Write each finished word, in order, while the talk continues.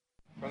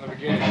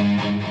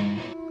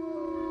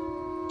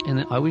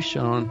And I was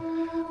shown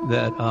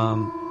that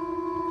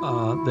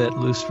that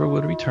Lucifer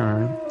would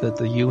return, that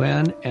the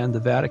UN and the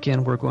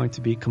Vatican were going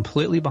to be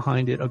completely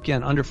behind it,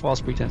 again, under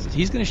false pretenses.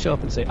 He's going to show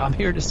up and say, I'm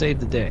here to save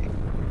the day,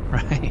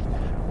 right?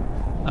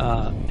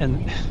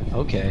 And,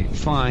 okay,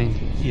 fine,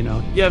 you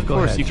know. Yeah, of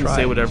course, ahead, you can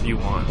say whatever you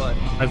want. But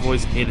I've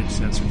always hated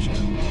censorship.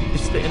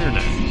 It's the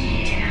internet.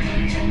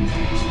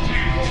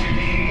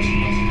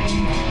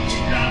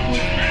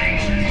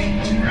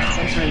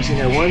 Sometimes, you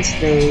know, once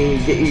they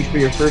get you for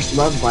your first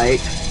love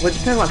bite, well, it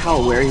depends on how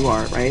aware you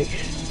are, right?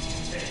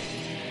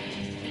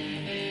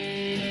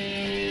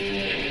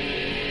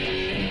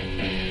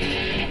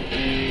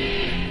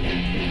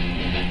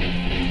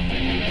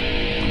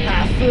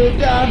 I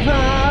forgot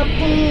my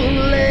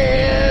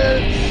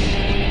bullets.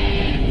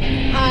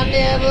 I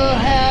never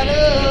had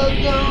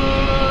a gun.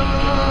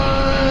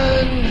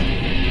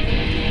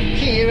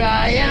 Here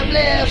I am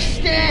left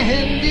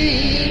standing.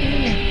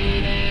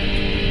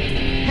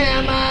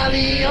 Am I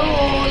the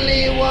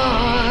only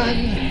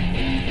one?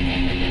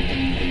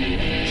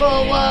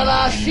 For what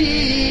I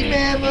see,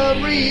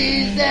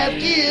 memories have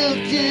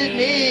guilted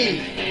me.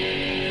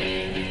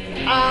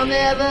 I'll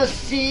never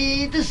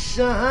see the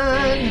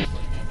sun.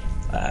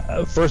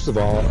 First of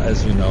all,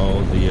 as you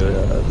know,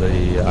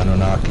 the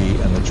Anunnaki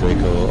and the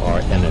Draco are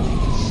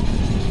enemies.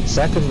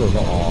 Second of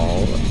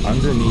all,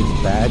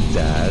 underneath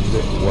Baghdad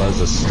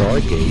was a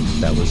stargate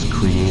that was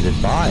created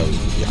by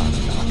the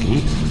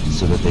Anunnaki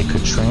so that they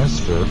could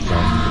transfer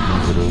from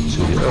Jupiter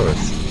to the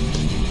Earth.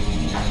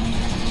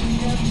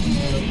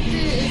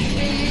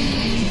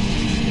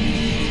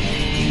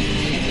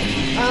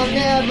 I'll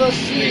never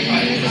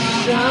see the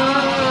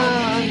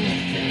sun.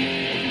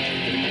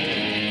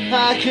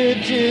 I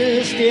could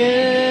just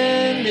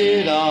end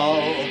it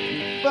all,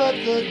 but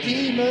the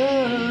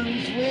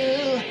demons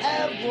will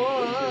have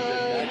won.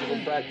 Magical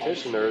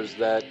practitioners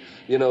that,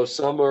 you know,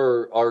 some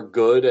are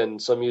good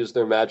and some use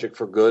their magic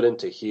for good and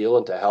to heal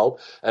and to help,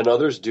 and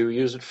others do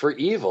use it for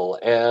evil.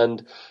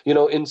 And, you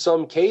know, in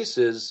some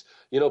cases,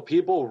 you know,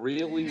 people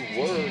really were using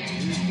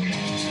it.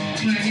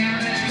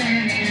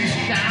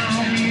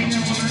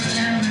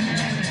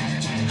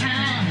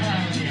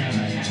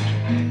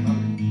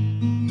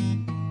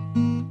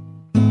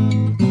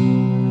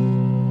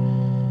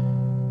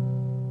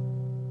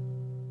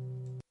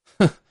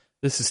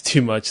 This is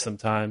too much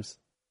sometimes.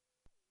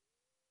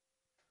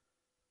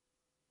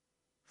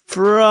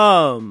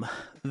 From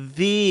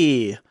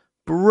the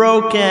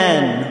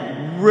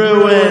broken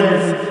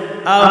ruins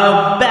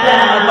of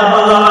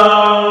Babylon,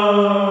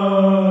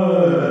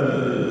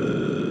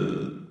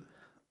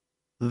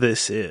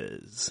 this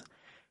is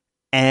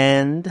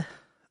End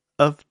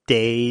of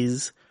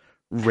Days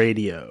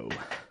Radio.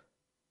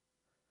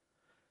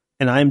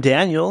 And I'm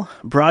Daniel,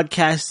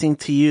 broadcasting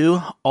to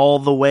you all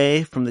the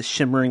way from the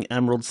shimmering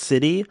Emerald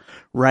City,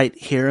 right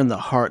here in the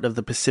heart of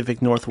the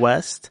Pacific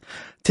Northwest.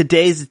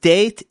 Today's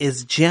date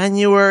is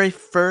January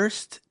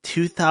 1st,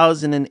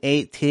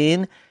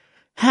 2018.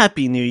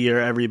 Happy New Year,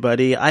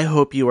 everybody. I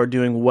hope you are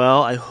doing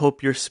well. I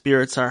hope your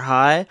spirits are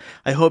high.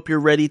 I hope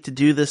you're ready to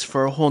do this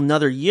for a whole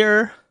nother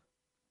year.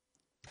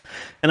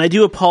 And I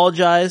do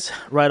apologize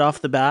right off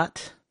the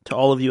bat to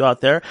all of you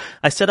out there.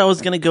 I said I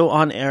was going to go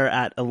on air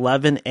at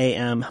 11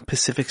 a.m.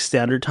 Pacific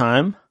Standard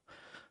Time,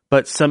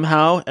 but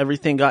somehow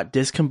everything got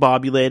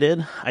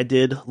discombobulated. I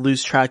did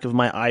lose track of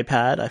my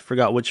iPad. I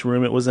forgot which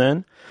room it was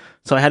in.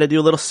 So I had to do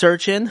a little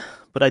searching,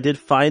 but I did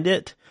find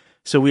it.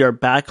 So we are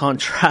back on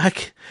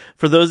track.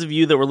 For those of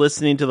you that were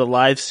listening to the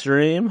live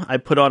stream, I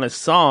put on a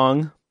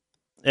song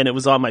and it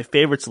was on my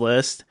favorites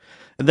list.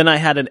 And then I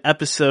had an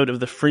episode of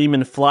the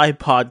Freeman Fly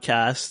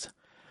podcast,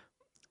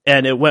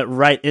 and it went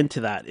right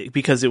into that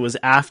because it was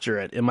after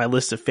it in my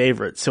list of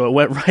favorites. So it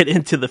went right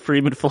into the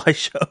Freeman Fly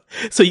show.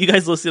 So you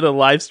guys listening to the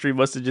live stream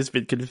must have just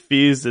been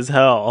confused as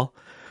hell.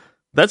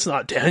 That's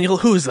not Daniel.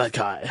 Who is that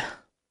guy?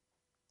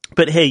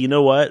 But hey, you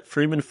know what?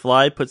 Freeman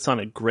Fly puts on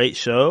a great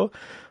show.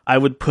 I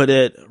would put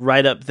it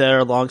right up there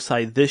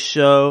alongside this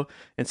show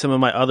and some of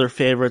my other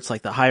favorites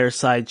like the Higher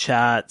Side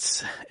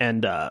Chats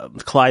and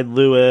Clyde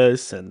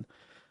Lewis and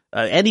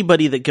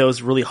anybody that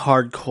goes really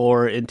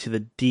hardcore into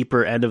the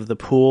deeper end of the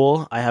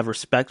pool. I have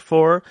respect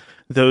for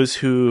those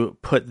who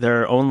put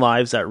their own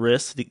lives at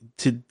risk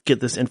to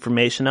get this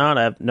information out.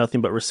 I have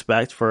nothing but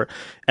respect for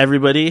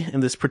everybody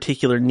in this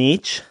particular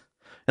niche.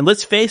 And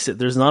let's face it,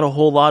 there's not a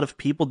whole lot of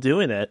people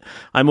doing it.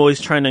 I'm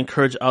always trying to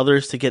encourage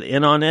others to get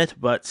in on it,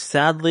 but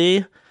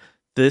sadly,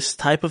 this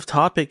type of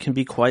topic can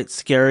be quite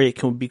scary. It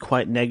can be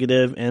quite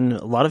negative, and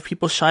a lot of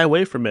people shy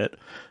away from it.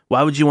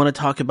 Why would you want to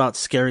talk about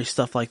scary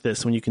stuff like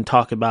this when you can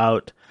talk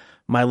about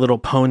My Little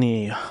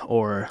Pony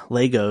or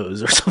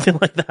Legos or something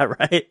like that,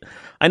 right?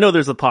 I know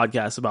there's a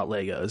podcast about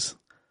Legos.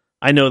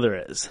 I know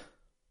there is.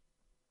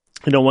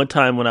 You know, one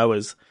time when I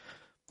was,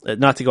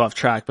 not to go off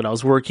track, but I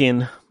was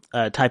working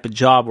a type of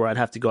job where I'd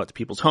have to go out to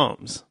people's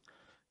homes.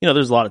 You know,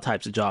 there's a lot of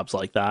types of jobs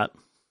like that.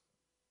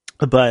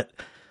 But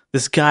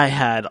this guy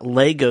had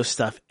Lego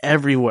stuff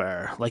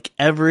everywhere. Like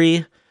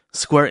every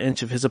square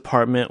inch of his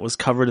apartment was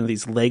covered in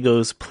these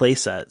Legos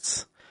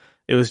playsets.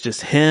 It was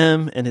just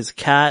him and his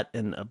cat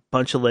and a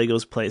bunch of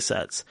Legos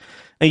playsets.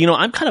 And, you know,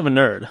 I'm kind of a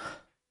nerd.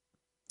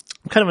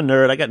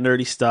 I got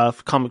nerdy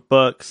stuff, comic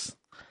books,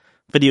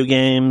 video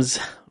games,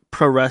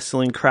 pro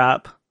wrestling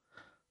crap.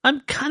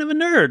 I'm kind of a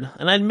nerd,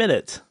 and I admit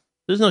it.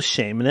 There's no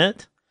shame in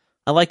it.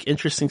 I like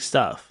interesting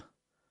stuff.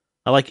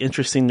 I like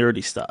interesting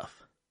nerdy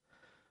stuff.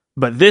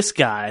 But this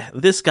guy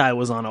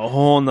was on a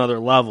whole nother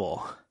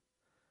level.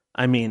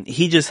 I mean,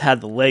 he just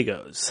had the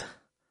Legos.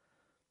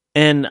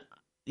 And,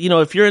 you know,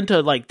 if you're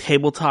into like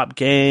tabletop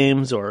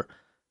games or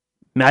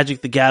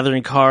Magic the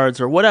Gathering cards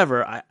or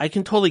whatever, I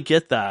can totally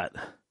get that.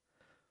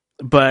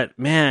 But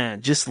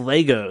man, just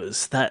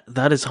Legos,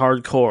 that is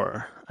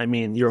hardcore. I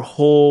mean, your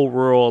whole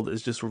world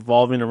is just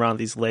revolving around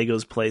these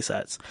Legos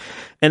playsets.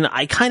 And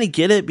I kind of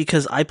get it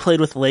because I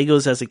played with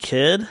Legos as a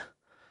kid.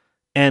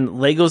 And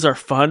Legos are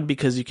fun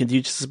because you can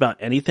do just about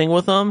anything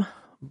with them.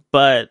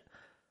 But,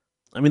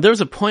 I mean, there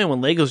was a point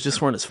when Legos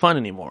just weren't as fun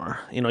anymore.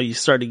 You know, you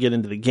start to get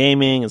into the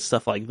gaming and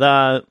stuff like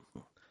that.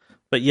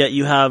 But yet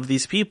you have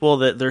these people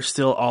that they're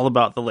still all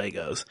about the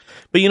Legos.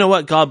 But you know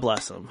what? God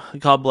bless them.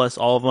 God bless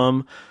all of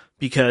them.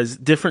 Because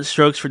different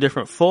strokes for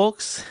different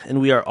folks.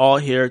 And we are all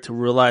here to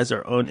realize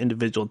our own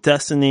individual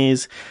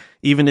destinies.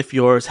 Even if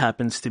yours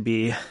happens to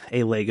be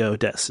a Lego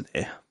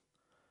destiny.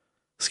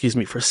 Excuse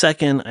me for a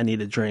second. I need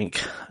to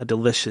drink a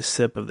delicious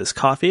sip of this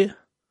coffee.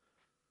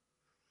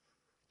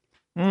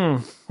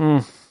 For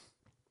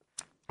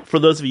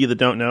those of you that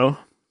don't know,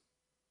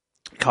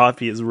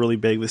 coffee is really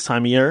big this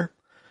time of year.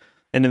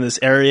 And in this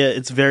area,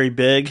 it's very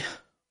big.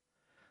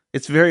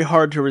 It's very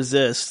hard to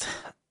resist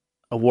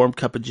a warm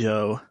cup of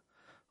joe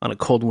on a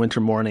cold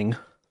winter morning.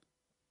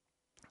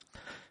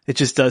 It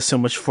just does so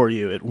much for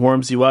you. It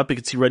warms you up. It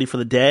gets you ready for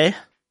the day.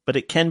 But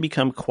it can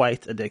become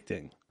quite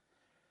addicting.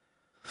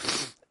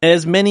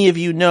 As many of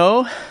you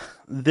know,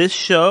 this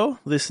show,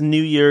 this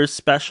New Year's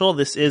special,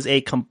 this is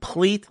a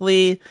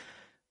completely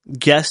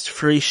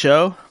guest-free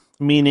show,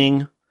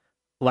 meaning,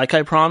 like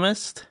I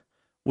promised,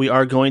 we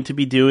are going to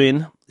be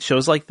doing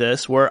shows like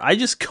this where I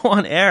just go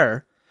on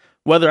air,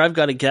 whether I've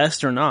got a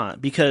guest or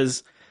not,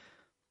 because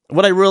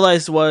what I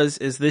realized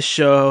is this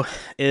show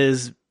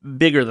is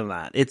bigger than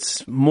that.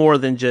 It's more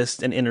than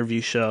just an interview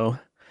show.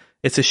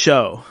 It's a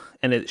show,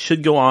 and it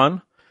should go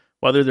on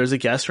whether there's a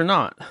guest or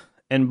not.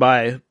 And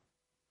by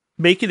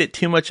making it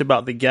too much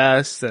about the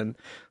guests and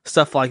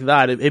stuff like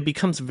that, it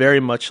becomes very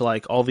much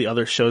like all the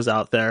other shows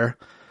out there,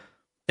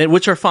 and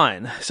which are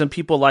fine. Some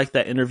people like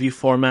that interview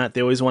format.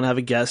 They always want to have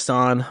a guest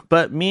on.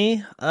 But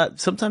me,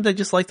 sometimes I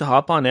just like to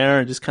hop on air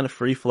and just kind of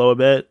free flow a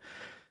bit.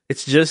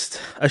 It's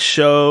just a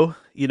show,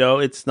 you know,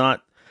 it's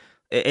not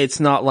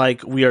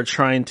like we are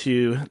trying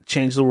to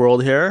change the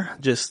world here.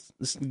 Just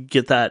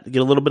get a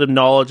little bit of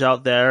knowledge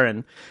out there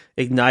and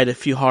ignite a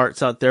few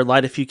hearts out there,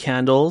 light a few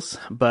candles.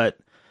 But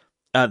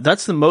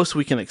that's the most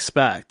we can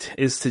expect,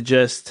 is to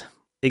just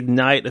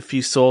ignite a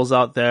few souls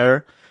out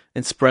there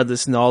and spread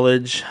this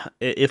knowledge.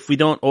 If we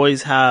don't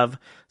always have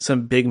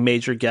some big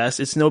major guests,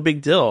 it's no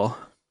big deal.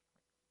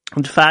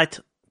 In fact,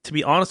 to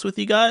be honest with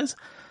you guys,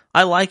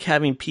 I like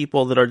having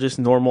people that are just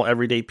normal,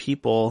 everyday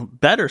people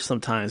better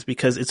sometimes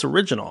because it's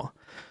original.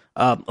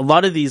 A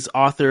lot of these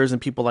authors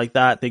and people like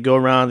that, they go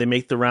around, they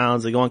make the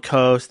rounds, they go on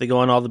Coast, they go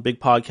on all the big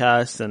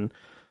podcasts, and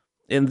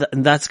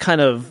that's kind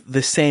of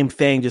the same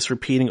thing, just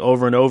repeating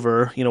over and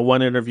over. You know,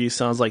 one interview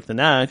sounds like the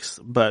next,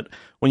 but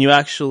when you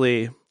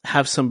actually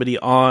have somebody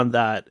on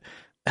that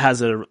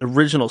has an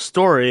original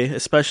story,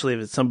 especially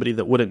if it's somebody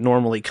that wouldn't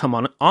normally come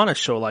on a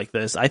show like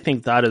this, I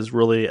think that is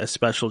really a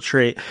special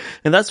trait.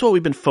 And that's what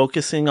we've been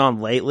focusing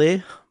on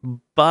lately.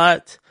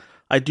 But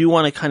I do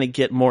want to kind of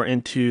get more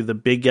into the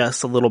big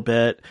guests a little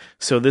bit.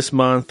 So this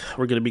month,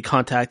 we're going to be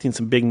contacting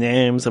some big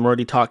names. I'm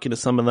already talking to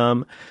some of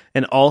them.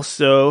 And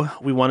also,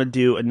 we want to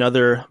do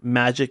another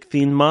Magic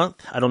themed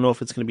month. I don't know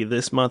if it's going to be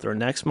this month or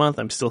next month.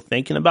 I'm still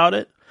thinking about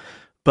it.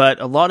 But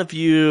a lot of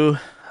you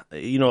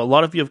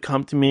have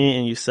come to me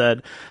and you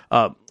said,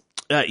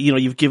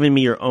 you've given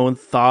me your own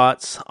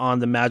thoughts on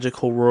the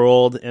magical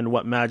world and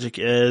what magic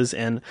is.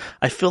 And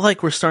I feel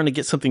like we're starting to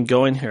get something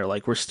going here.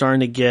 Like we're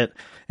starting to get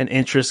an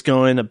interest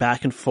going, a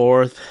back and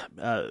forth.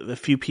 A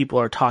few people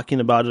are talking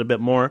about it a bit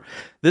more.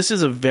 This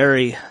is a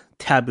very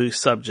taboo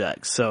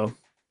subject. So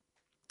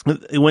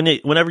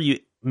whenever you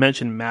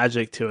mention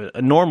magic to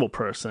a normal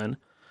person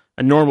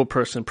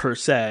per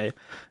se,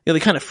 they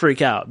kind of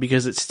freak out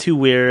because it's too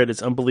weird.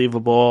 It's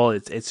unbelievable.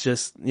 It's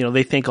just,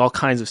 they think all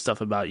kinds of stuff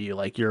about you.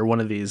 Like you're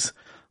one of these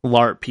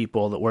LARP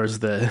people that wears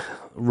the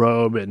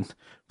robe and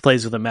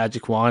plays with a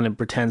magic wand and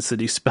pretends to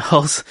do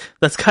spells.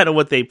 That's kind of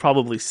what they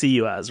probably see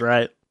you as,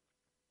 right?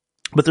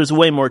 But there's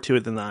way more to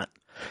it than that.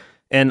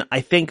 And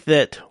I think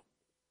that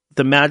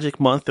the Magic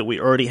Month that we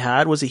already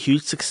had was a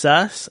huge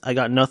success. I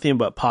got nothing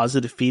but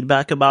positive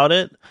feedback about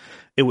it.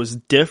 It was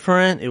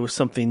different. It was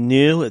something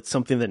new. It's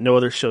something that no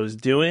other show is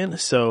doing.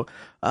 So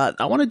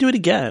I want to do it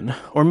again.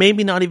 Or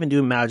maybe not even do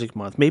a Magic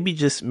Month. Maybe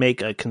just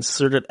make a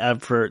concerted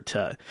effort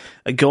to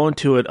go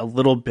into it a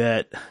little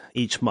bit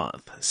each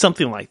month.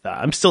 Something like that.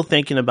 I'm still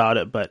thinking about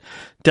it, but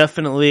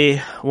definitely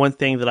one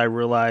thing that I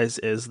realize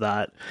is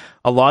that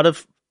a lot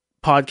of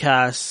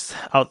podcasts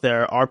out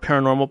there are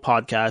paranormal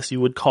podcasts. You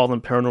would call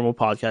them paranormal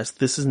podcasts.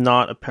 This is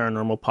not a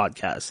paranormal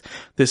podcast.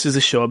 This is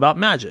a show about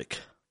magic.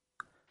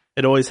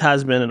 It always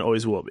has been and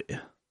always will be.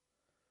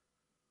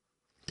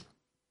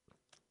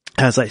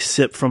 As I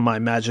sip from my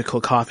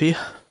magical coffee,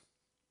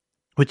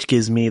 which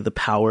gives me the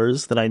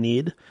powers that I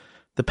need,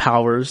 the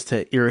powers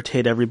to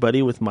irritate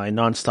everybody with my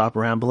nonstop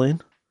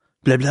rambling.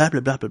 Blah, blah, blah,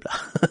 blah, blah, blah.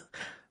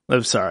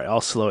 I'm sorry,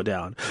 I'll slow it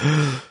down.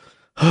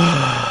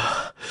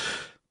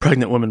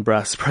 Pregnant woman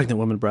breasts.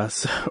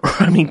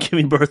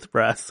 Giving birth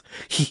breasts.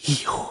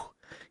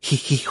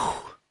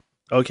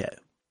 Okay.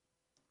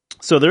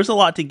 So there's a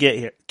lot to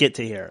get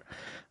to here.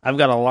 I've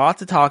got a lot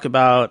to talk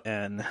about,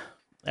 and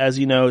as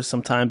you know,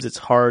 sometimes it's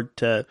hard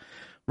to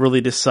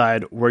really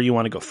decide where you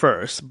want to go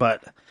first,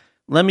 but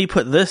let me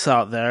put this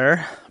out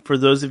there. For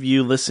those of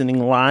you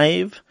listening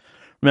live,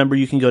 remember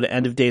you can go to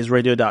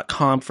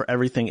endofdaysradio.com for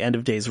everything End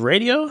of Days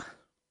Radio,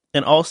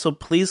 and also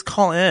please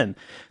call in.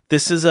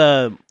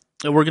 We're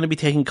going to be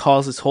taking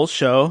calls this whole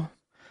show.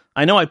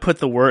 I know I put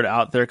the word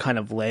out there kind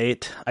of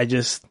late. I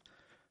just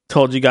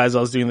told you guys I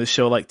was doing this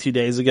show like 2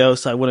 days ago,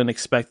 so I wouldn't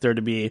expect there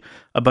to be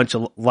a bunch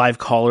of live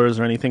callers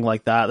or anything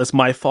like that. That's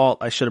my fault.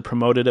 I should have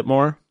promoted it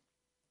more.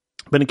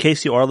 But in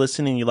case you are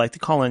listening and you'd like to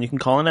call in, you can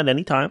call in at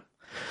any time.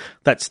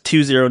 That's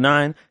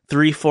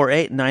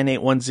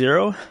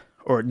 209-348-9810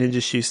 or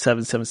Ninja Shoe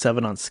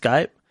 777 on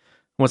Skype.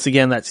 Once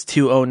again, that's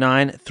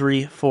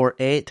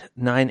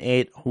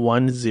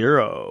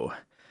 209-348-9810.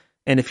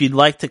 And if you'd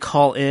like to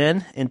call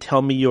in and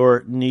tell me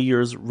your New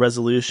Year's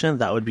resolution,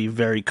 that would be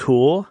very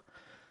cool.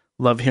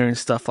 Love hearing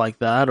stuff like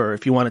that. Or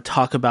if you want to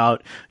talk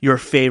about your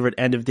favorite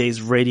End of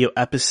Days Radio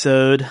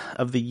episode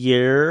of the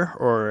year,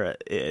 or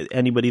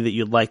anybody that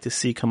you'd like to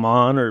see come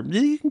on, or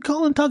you can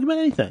call and talk about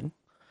anything.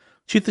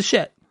 Shoot the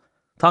shit.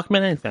 Talk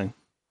about anything.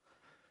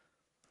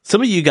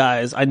 Some of you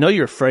guys, I know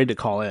you're afraid to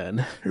call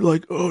in. You're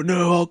like, oh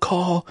no, I'll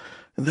call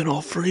and then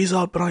I'll freeze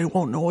up and I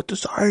won't know what to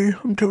say.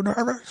 I'm too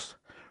nervous.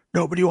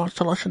 Nobody wants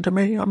to listen to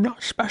me. I'm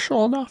not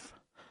special enough.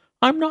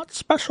 I'm not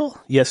special.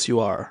 Yes,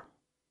 you are.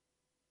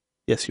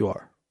 Yes, you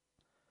are.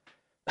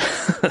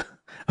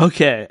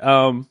 Okay.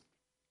 Oh,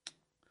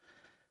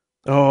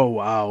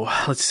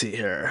 wow. Let's see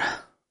here.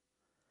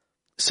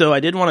 So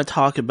I did want to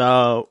talk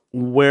about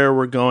where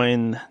we're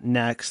going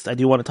next. I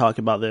do want to talk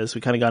about this.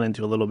 We kind of got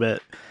into a little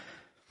bit.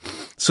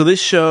 So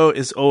this show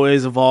is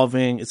always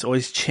evolving. It's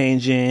always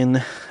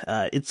changing.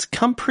 It's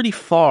come pretty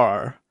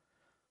far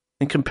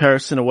in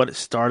comparison to what it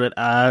started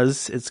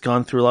as. It's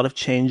gone through a lot of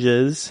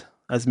changes.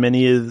 As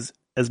many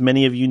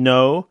of you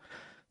know,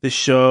 this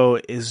show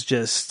is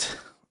just,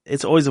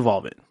 it's always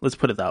evolving. Let's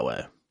put it that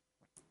way.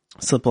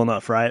 Simple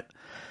enough, right?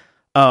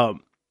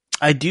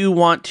 I do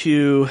want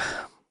to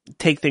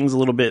take things a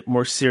little bit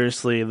more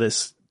seriously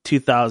this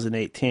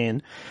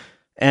 2018.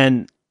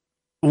 And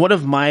one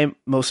of my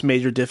most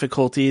major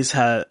difficulties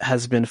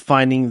has been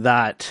finding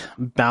that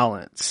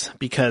balance,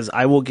 because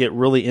I will get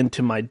really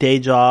into my day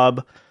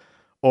job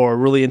or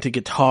really into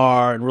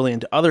guitar and really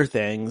into other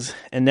things.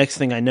 And next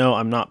thing I know,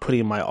 I'm not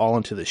putting my all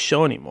into the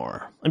show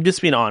anymore. I'm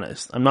just being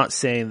honest. I'm not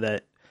saying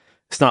that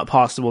it's not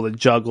possible to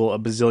juggle a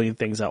bazillion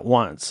things at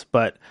once,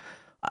 but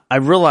I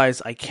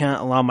realize I can't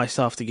allow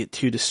myself to get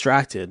too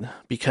distracted,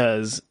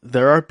 because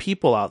there are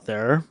people out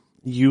there,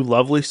 you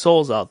lovely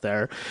souls out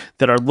there,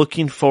 that are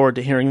looking forward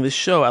to hearing this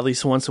show at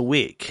least once a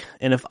week.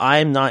 And if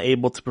I'm not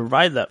able to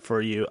provide that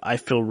for you, I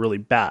feel really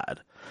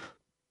bad.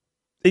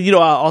 You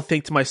know, I'll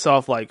think to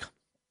myself like,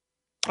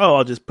 oh,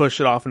 I'll just push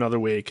it off another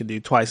week and do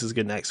twice as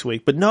good next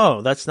week. But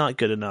no, that's not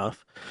good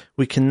enough.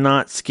 We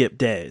cannot skip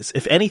days.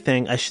 If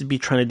anything, I should be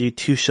trying to do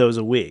 2 shows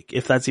a week,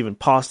 if that's even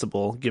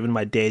possible, given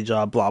my day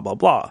job, blah, blah,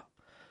 blah.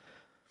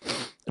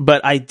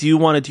 But I do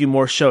want to do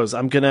more shows.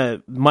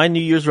 My New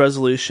Year's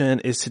resolution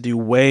is to do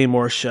way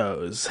more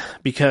shows,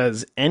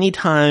 because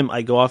anytime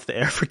I go off the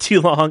air for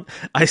too long,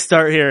 I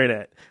start hearing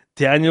it.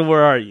 Daniel,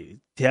 where are you?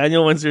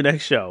 Daniel, when's your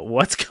next show?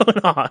 What's going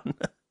on?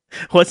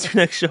 What's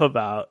your next show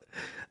about?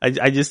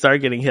 I just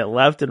start getting hit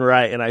left and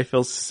right, and I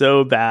feel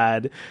so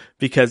bad,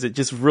 because it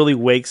just really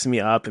wakes me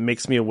up and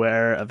makes me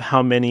aware of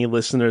how many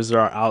listeners there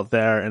are out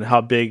there and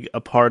how big a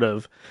part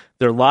of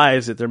their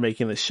lives that they're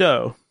making the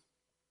show.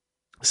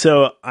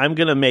 So I'm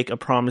going to make a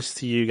promise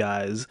to you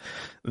guys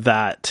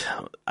that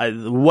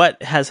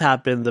what has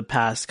happened the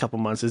past couple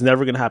months is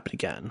never going to happen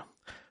again.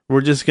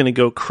 We're just going to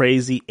go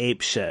crazy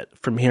ape shit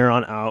from here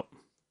on out.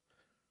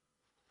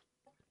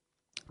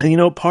 And you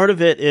know, part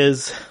of it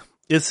is,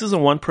 this is a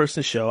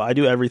one-person show. I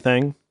do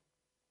everything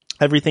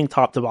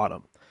top to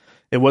bottom.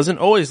 It wasn't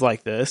always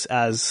like this,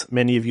 as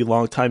many of you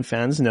longtime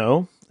fans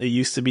know. It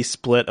used to be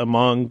split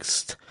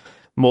amongst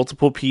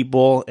multiple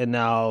people, and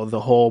now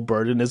the whole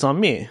burden is on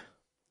me.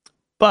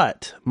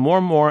 But more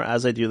and more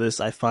as I do this,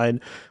 I find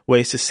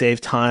ways to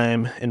save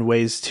time and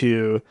ways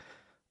to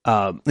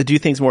do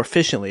things more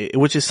efficiently,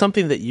 which is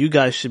something that you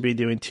guys should be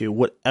doing too,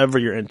 whatever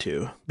you're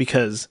into.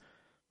 Because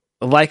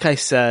like I've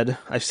said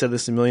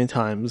this a million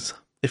times,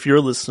 if you're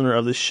a listener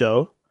of this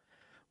show,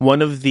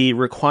 one of the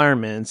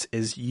requirements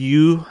is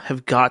you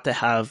have got to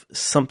have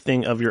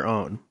something of your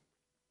own.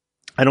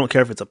 I don't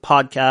care if it's a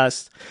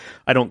podcast.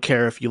 I don't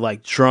care if you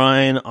like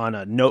drawing on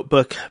a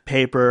notebook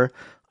paper.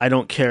 I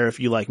don't care if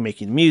you like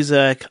making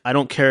music. I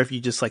don't care if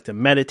you just like to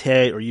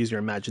meditate or use your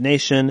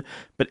imagination.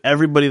 But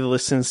everybody that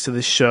listens to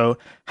this show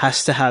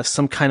has to have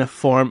some kind of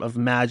form of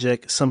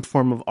magic, some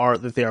form of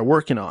art that they are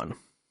working on.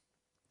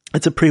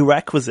 It's a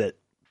prerequisite,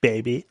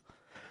 baby.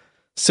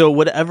 So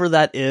whatever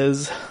that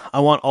is, I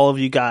want all of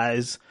you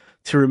guys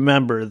to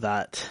remember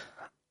that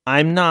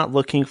I'm not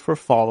looking for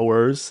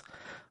followers.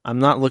 I'm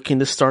not looking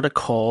to start a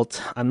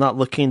cult. I'm not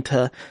looking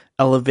to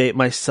elevate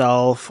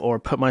myself or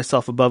put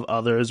myself above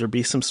others or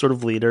be some sort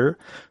of leader.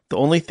 The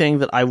only thing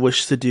that I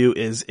wish to do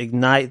is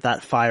ignite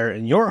that fire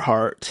in your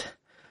heart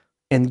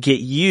and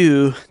get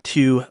you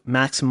to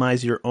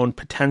maximize your own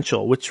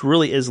potential, which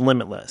really is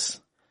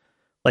limitless.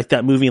 Like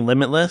that movie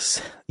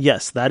Limitless,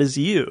 yes, that is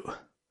you.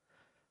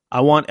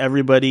 I want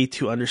everybody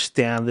to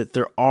understand that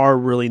there are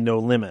really no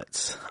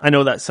limits. I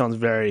know that sounds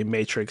very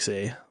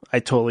Matrixy. I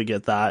totally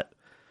get that.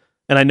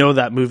 And I know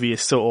that movie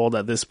is so old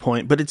at this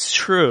point, but it's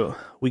true.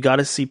 We got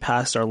to see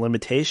past our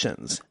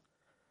limitations.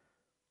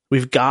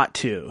 We've got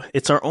to.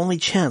 It's our only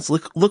chance.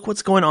 Look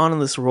what's going on in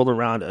this world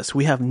around us.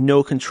 We have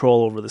no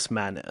control over this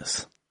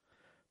madness.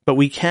 But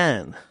we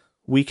can.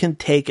 We can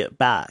take it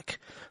back.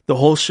 The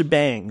whole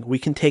shebang, we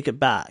can take it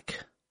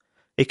back.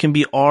 It can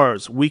be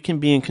ours. We can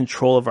be in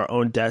control of our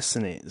own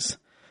destinies.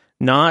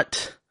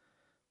 Not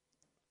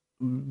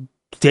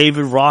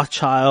David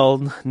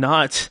Rothschild,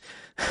 not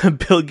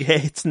Bill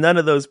Gates, none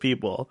of those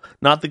people.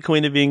 Not the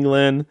Queen of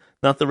England,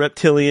 not the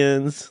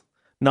reptilians,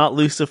 not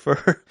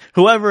Lucifer,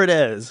 whoever it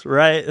is,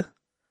 right?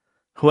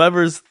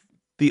 Whoever's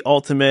the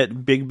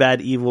ultimate big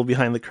bad evil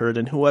behind the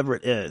curtain, whoever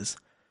it is.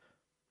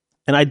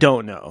 And I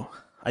don't know.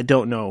 I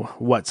don't know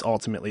what's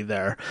ultimately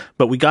there,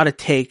 but we got to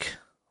take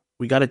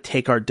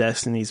our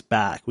destinies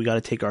back. We got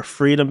to take our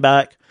freedom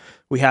back.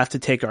 We have to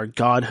take our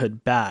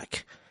godhood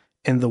back.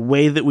 And the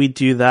way that we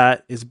do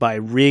that is by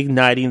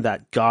reigniting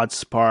that God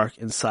spark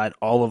inside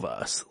all of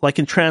us. Like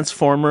in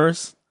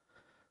Transformers,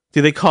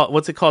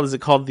 what's it called? Is it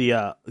called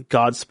the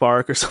God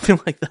spark or something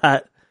like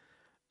that?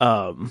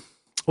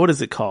 What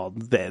is it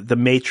called? The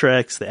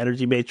Matrix, the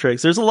energy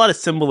matrix. There's a lot of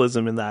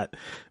symbolism in that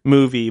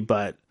movie,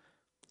 but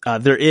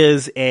there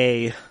is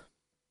a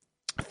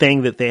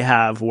thing that they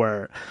have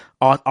where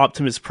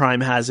Optimus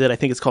Prime has it. I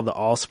think it's called the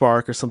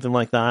Allspark or something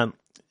like that.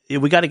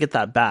 We got to get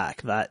that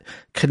back, that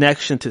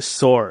connection to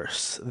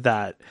source,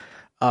 that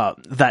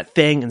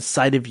thing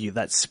inside of you,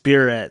 that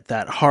spirit,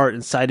 that heart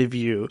inside of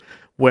you,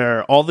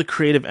 where all the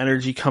creative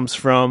energy comes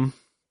from.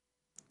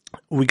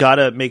 We got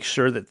to make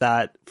sure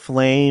that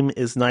flame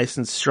is nice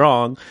and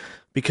strong,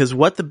 because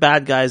what the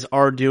bad guys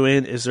are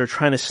doing is they're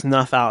trying to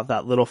snuff out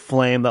that little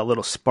flame, that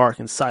little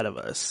spark inside of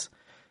us.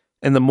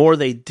 And the more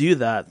they do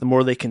that, the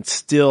more they can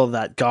steal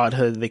that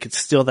godhood, they can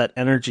steal that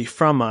energy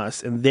from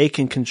us, and they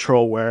can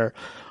control where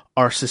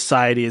our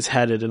society is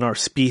headed and our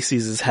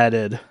species is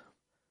headed.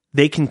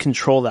 They can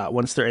control that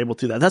once they're able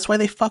to do that. That's why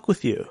they fuck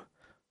with you.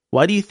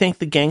 Why do you think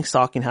the gang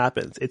stalking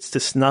happens? It's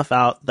to snuff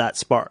out that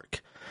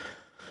spark.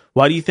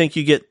 Why do you think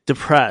you get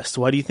depressed?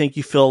 Why do you think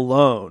you feel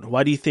alone?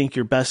 Why do you think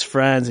your best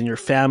friends and your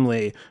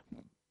family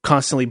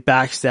constantly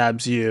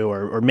backstabs you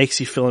or makes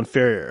you feel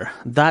inferior?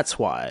 That's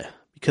why.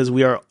 Because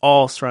we are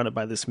all surrounded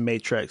by this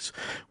matrix.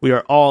 We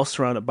are all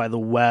surrounded by the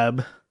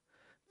web.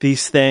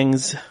 These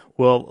things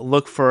will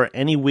look for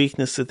any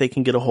weakness that they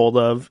can get a hold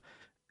of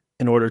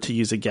in order to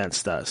use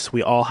against us.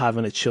 We all have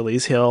an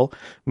Achilles heel.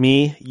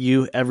 Me,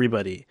 you,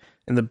 everybody.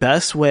 And the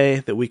best way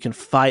that we can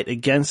fight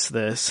against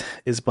this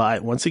is by,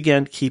 once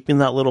again, keeping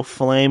that little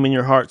flame in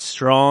your heart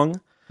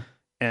strong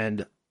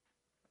and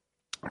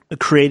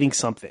creating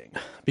something.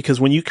 Because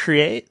when you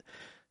create,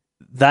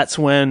 that's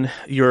when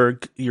your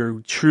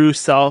true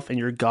self and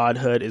your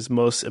godhood is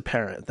most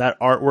apparent. That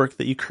artwork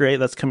that you create,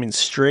 that's coming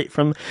straight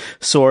from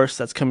source,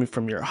 that's coming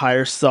from your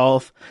higher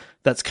self,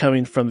 that's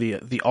coming from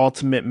the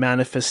ultimate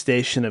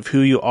manifestation of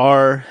who you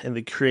are and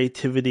the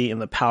creativity and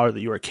the power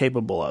that you are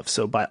capable of.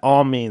 So by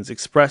all means,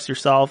 express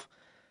yourself.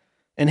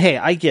 And hey,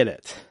 I get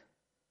it.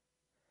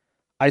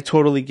 I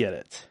totally get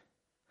it.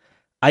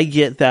 I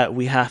get that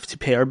we have to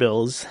pay our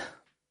bills.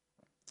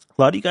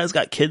 A lot of you guys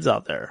got kids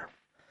out there.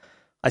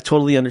 I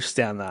totally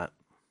understand that.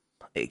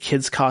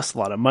 Kids cost a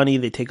lot of money.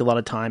 They take a lot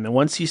of time. And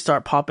once you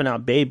start popping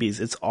out babies,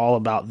 it's all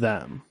about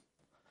them.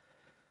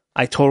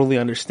 I totally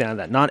understand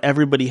that. Not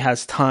everybody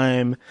has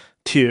time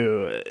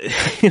to,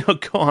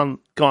 go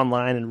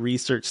online and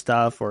research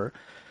stuff or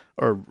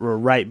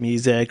write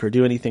music or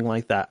do anything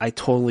like that. I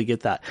totally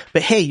get that.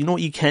 But hey, you know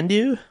what you can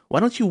do? Why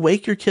don't you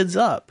wake your kids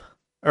up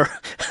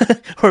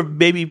or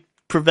maybe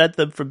prevent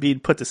them from being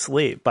put to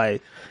sleep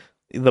by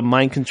the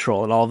mind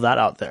control and all of that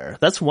out there.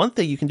 That's one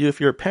thing you can do if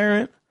you're a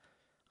parent.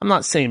 I'm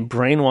not saying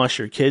brainwash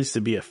your kids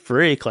to be a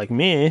freak like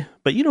me,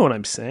 but you know what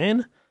I'm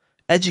saying.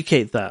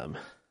 Educate them.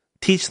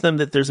 Teach them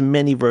that there's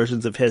many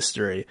versions of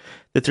history,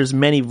 that there's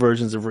many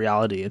versions of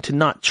reality, and to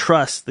not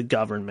trust the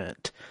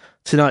government,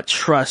 to not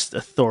trust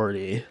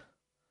authority,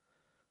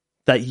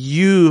 that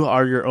you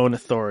are your own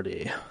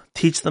authority.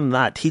 Teach them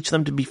that. Teach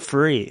them to be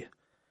free.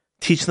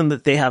 Teach them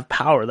that they have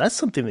power. That's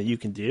something that you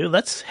can do.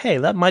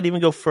 That might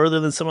even go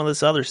further than some of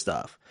this other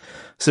stuff.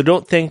 So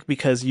don't think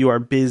because you are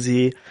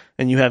busy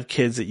and you have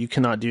kids that you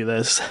cannot do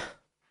this.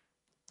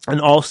 And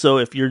also,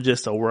 if you're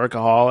just a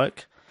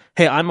workaholic,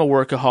 hey, I'm a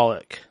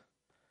workaholic.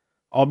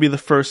 I'll be the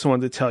first one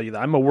to tell you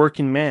that. I'm a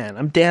working man.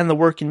 I'm Dan the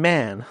working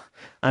man.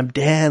 I'm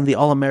Dan the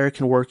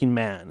all-American working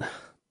man.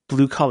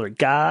 Blue-collar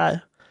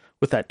guy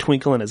with that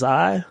twinkle in his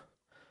eye.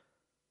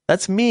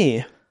 That's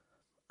me.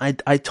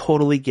 I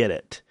totally get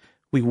it.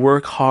 We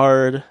work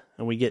hard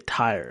and we get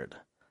tired.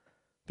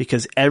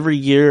 Because every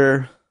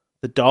year,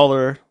 the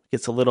dollar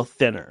gets a little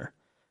thinner.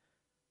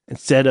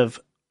 Instead of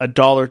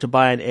 $1 to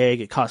buy an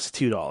egg, it costs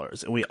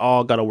 $2. And we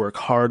all got to work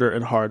harder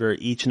and harder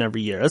each and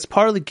every year. That's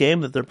part of the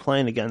game that they're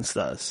playing against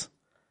us.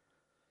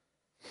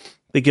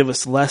 They give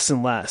us less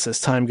and less as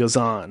time goes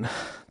on.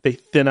 They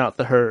thin out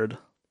the herd.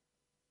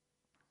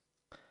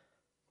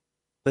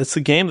 That's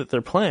the game that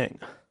they're playing.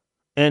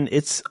 And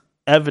it's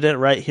evident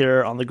right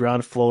here on the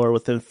ground floor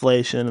with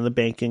inflation and the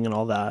banking and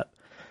all that.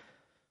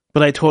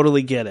 But I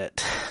totally get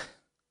it.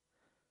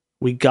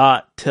 We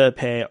got to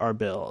pay our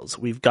bills.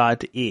 We've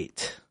got to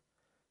eat.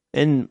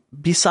 And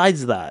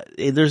besides that,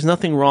 there's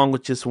nothing wrong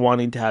with just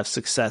wanting to have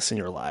success in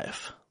your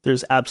life.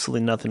 There's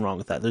absolutely nothing wrong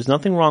with that. There's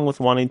nothing wrong with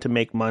wanting to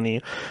make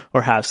money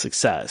or have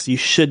success. You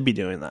should be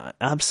doing that.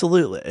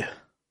 Absolutely.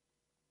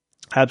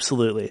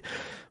 Absolutely.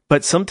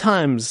 But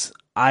sometimes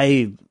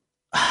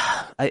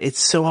it's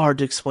so hard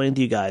to explain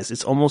to you guys.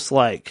 It's almost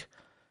like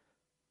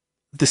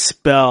the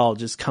spell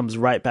just comes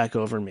right back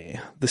over me.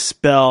 The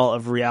spell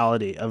of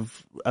reality,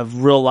 of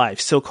real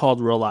life, so-called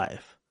real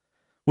life,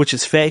 which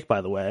is fake, by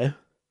the way.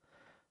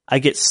 I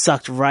get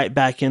sucked right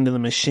back into the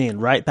machine,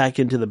 right back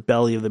into the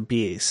belly of the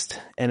beast.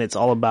 And it's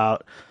all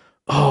about,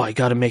 I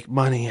got to make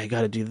money. I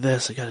got to do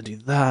this. I got to do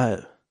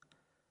that.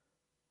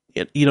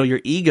 Your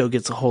ego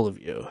gets a hold of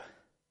you.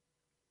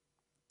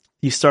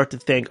 You start to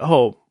think,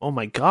 oh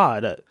my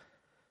God,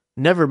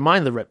 never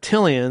mind the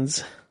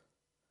reptilians.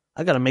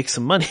 I got to make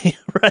some money,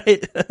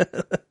 right?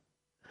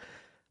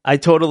 I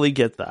totally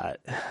get that.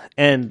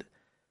 And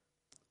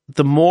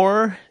the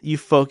more you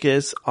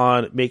focus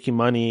on making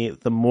money,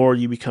 the more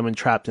you become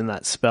entrapped in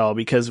that spell,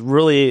 because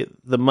really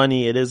the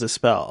money, it is a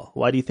spell.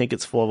 Why do you think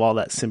it's full of all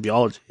that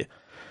symbology?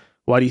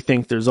 Why do you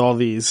think there's all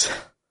these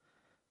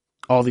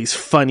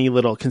funny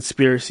little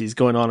conspiracies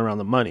going on around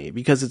the money?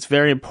 Because it's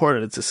very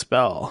important. It's a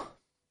spell.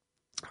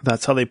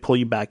 That's how they pull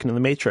you back into the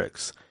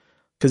matrix,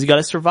 because you got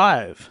to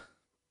survive.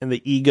 And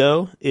the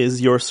ego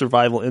is your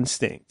survival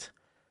instinct.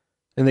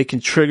 And they can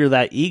trigger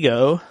that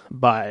ego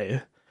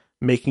by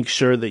making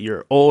sure that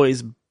you're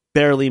always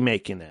barely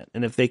making it.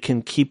 And if they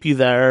can keep you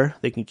there,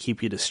 they can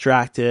keep you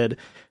distracted,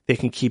 they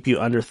can keep you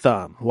under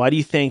thumb. Why do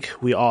you think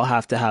we all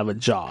have to have a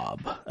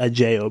job, a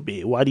job?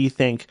 Why do you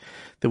think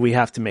that we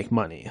have to make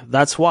money?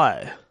 That's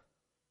why.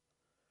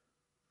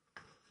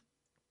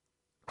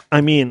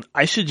 I mean,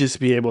 I should just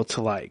be able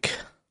to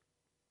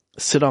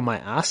sit on my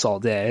ass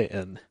all day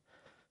and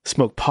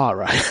smoke pot,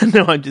 right?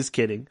 No, I'm just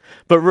kidding.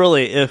 But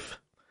really, if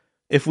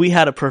we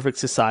had a perfect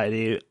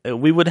society,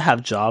 we would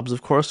have jobs,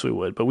 of course we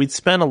would, but we'd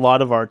spend a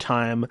lot of our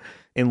time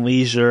in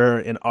leisure,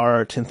 in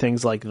art, and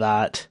things like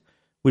that.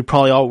 We'd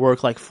probably all work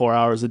 4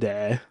 hours a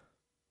day.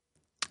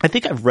 I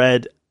think I've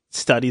read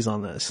studies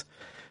on this.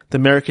 The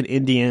American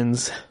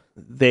Indians,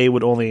 they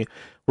would only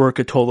work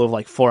a total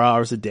of 4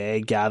 hours a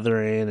day,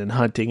 gathering and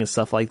hunting and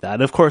stuff like that.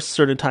 And of course,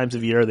 certain times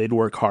of year, they'd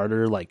work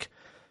harder,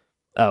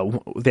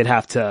 they'd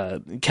have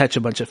to catch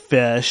a bunch of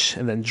fish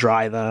and then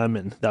dry them,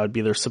 and that would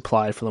be their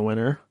supply for the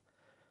winter.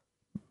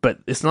 But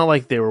it's not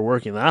like they were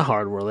working that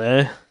hard, were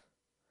they?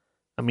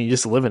 I mean, you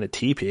just live in a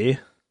teepee.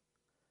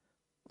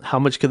 How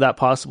much could that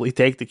possibly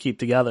take to keep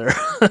together?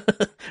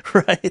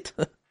 Right?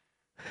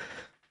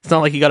 It's not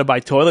like you got to buy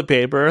toilet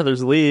paper.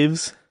 There's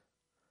leaves.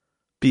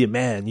 Be a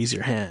man. Use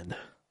your hand.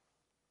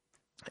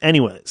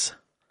 Anyways.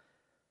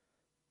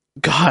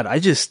 God, I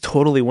just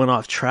totally went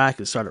off track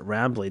and started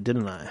rambling,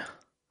 didn't I?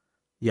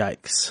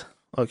 Yikes.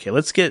 Okay,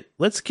 let's get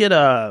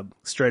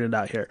straightened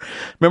out here.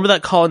 Remember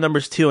that call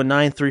numbers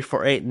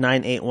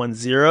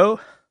 209-348-9810.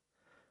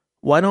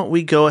 Why don't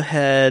we go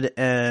ahead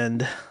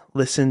and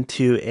listen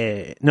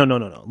to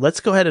No.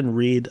 Let's go ahead and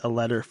read a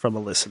letter from a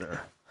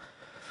listener.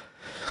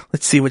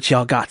 Let's see what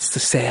y'all got to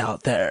say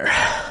out there.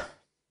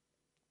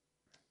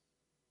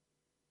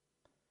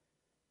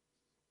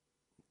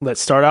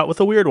 Let's start out with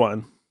a weird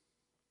one.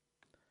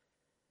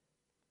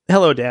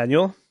 Hello,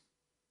 Daniel.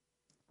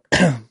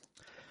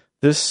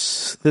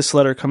 This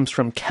letter comes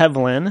from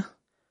Kevlin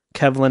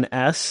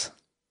S.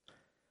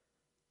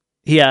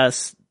 He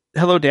asks,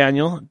 hello,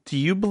 Daniel. Do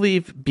you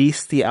believe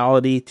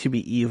bestiality to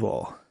be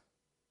evil?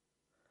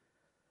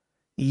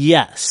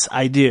 Yes,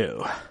 I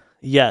do.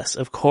 Yes,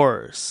 of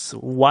course.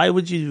 Why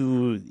would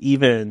you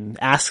even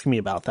ask me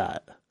about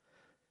that?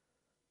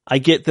 I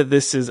get that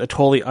this is a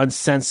totally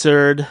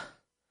uncensored,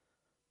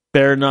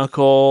 bare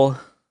knuckle,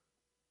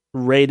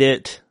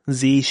 rated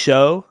Z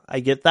show.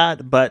 I get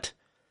that, but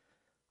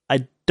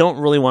I don't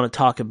really want to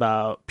talk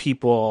about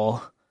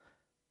people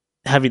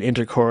having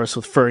intercourse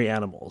with furry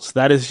animals.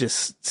 That is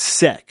just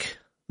sick.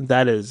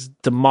 that is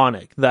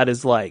demonic. That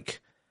is like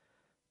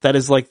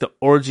the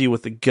orgy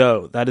with the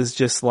goat. That is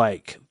just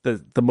like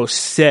the most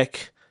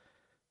sick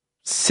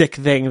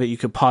thing that you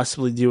could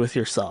possibly do with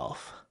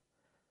yourself.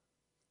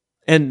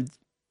 And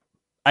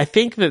I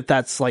think that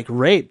that's like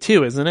rape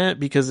too, isn't it?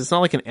 Because it's not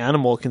like an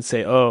animal can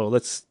say, "Oh,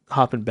 let's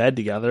hop in bed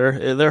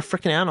together." They're a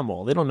freaking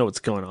animal. They don't know what's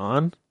going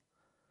on.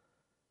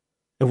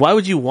 And why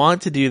would you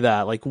want to do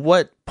that? Like,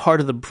 what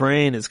part of the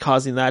brain is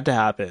causing that to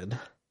happen?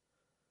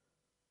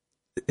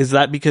 Is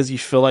that because you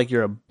feel like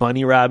you're a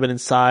bunny rabbit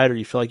inside, or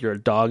you feel like you're a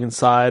dog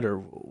inside, or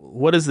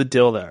what is the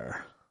deal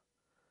there?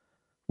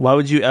 Why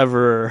would you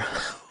ever...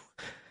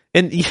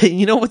 And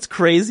you know what's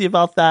crazy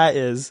about that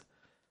is,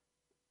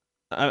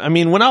 I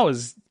mean, when I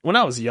was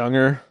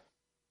younger,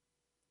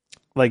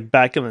 like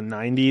back in the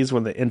 90s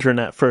when the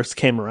internet first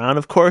came around,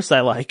 of course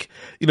I like,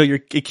 you're a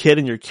kid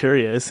and you're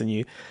curious and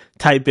you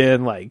type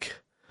in like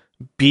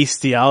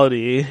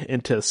bestiality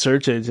into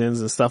search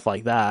engines and stuff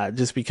like that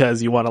just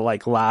because you want to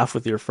like laugh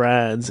with your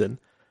friends. And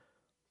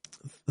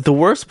the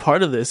worst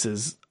part of this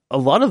is a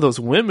lot of those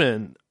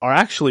women are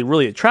actually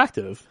really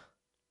attractive.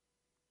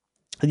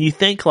 And you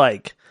think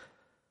like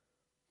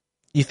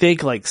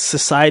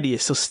society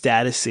is so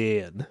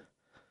statusy and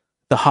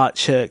the hot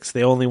chicks,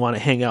 they only want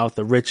to hang out with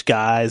the rich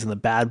guys and the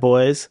bad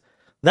boys.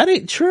 That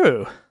ain't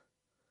true.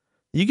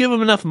 You give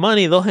them enough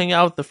money, they'll hang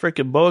out with the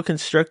freaking boa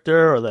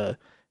constrictor or the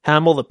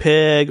Hamel the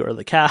pig or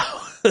the cow.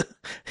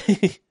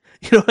 You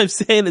know what I'm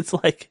saying? It's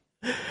like,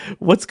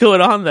 what's going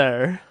on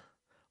there?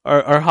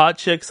 Are hot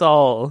chicks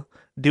all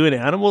doing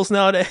animals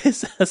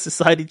nowadays? Has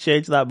society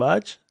changed that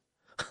much?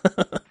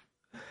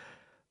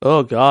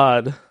 Oh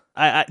God.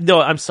 No,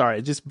 I'm sorry.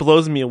 It just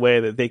blows me away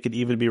that they could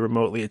even be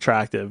remotely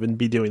attractive and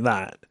be doing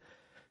that.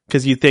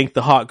 Because you think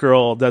the hot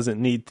girl doesn't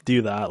need to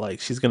do that. Like,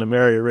 she's going to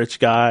marry a rich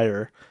guy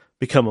or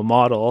become a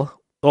model.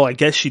 Well, I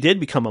guess she did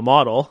become a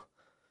model.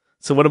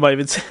 So what am I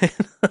even saying?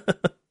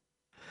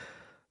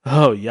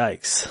 Oh,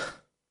 yikes.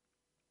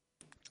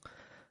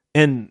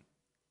 And,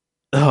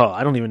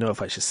 I don't even know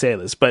if I should say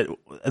this, but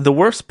the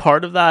worst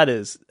part of that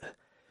is,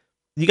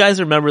 you guys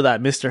remember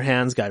that Mr.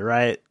 Hands guy,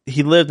 right?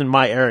 He lived in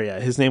my area.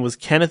 His name was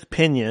Kenneth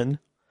Pinion,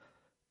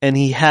 and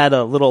he had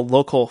a little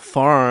local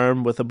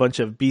farm with a bunch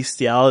of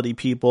bestiality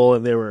people,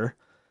 and they were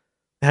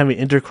having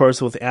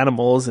intercourse with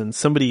animals, and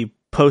somebody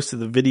posted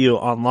the video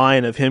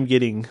online of him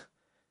getting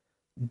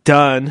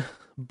done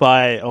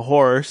by a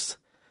horse,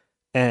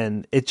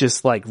 and it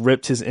just like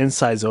ripped his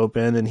insides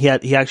open, and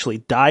he actually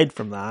died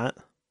from that.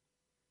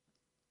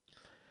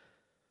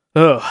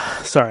 Oh,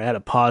 sorry, I had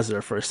to pause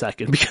there for a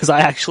second because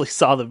I actually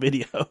saw the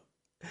video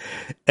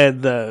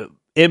and the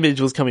image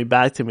was coming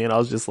back to me and I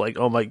was just like,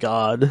 oh my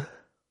God.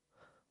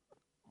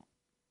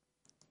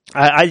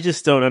 I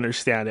just don't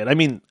understand it. I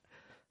mean,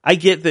 I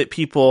get that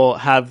people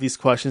have these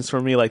questions for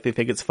me, like they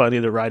think it's funny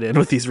to write in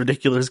with these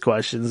ridiculous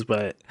questions,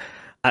 but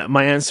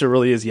my answer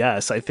really is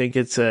yes. I think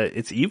it's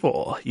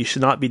evil. You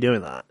should not be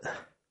doing that.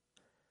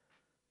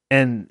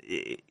 And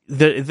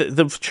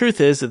the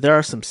truth is that there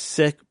are some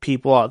sick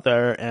people out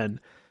there, and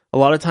a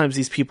lot of times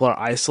these people are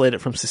isolated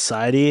from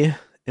society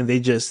and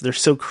they're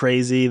so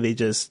crazy.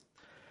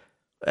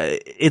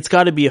 It's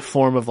got to be a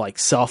form of like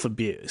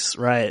self-abuse,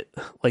 right?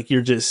 Like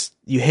you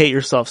hate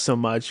yourself so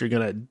much, you're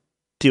going to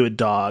do a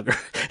dog.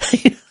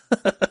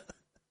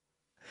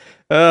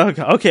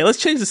 Okay, let's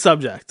change the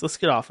subject. Let's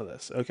get off of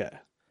this. Okay.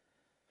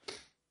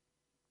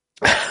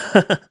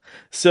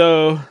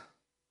 So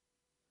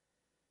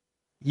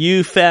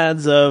you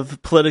fans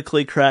of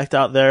Politically Correct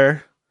out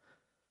there,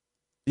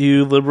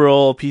 you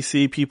liberal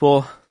PC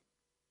people,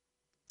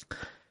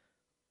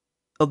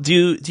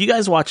 do you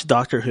guys watch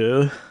Doctor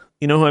Who?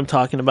 You know who I'm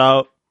talking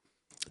about?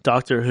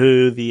 Doctor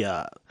Who,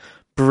 the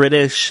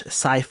British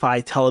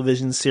sci-fi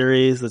television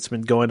series that's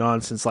been going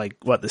on since the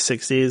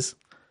 60s.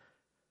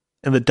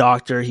 And the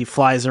Doctor, he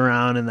flies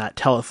around in that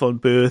telephone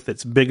booth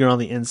that's bigger on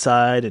the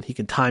inside, and he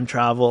can time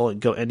travel and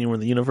go anywhere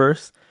in the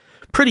universe.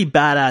 Pretty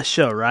badass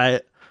show,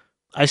 right?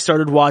 I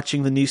started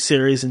watching the new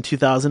series in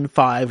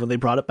 2005 when they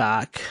brought it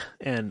back,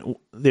 and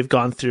they've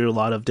gone through a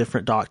lot of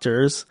different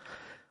doctors.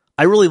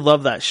 I really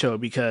love that show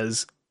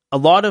because a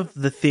lot of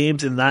the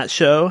themes in that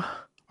show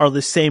are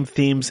the same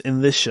themes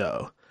in this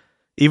show.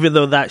 Even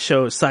though that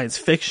show is science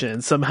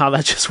fiction, somehow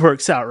that just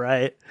works out,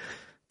 right?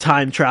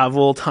 Time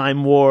travel,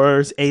 time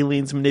wars,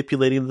 aliens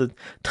manipulating the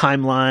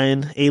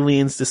timeline,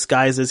 aliens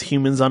disguised as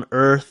humans on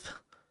Earth,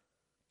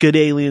 good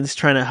aliens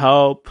trying to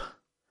help,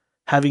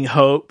 having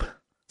hope.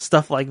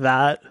 Stuff like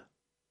that.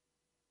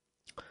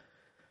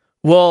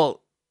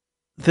 Well,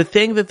 the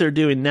thing that they're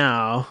doing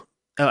now...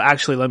 Oh,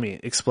 actually, let me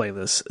explain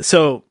this.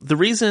 So, the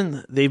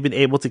reason they've been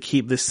able to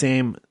keep the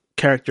same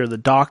character, the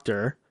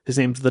Doctor, his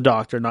name's the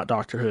Doctor, not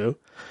Doctor Who.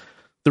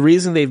 The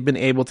reason they've been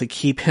able to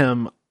keep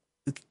him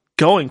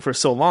going for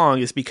so long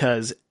is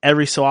because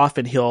every so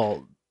often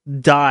he'll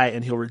die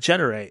and he'll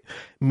regenerate,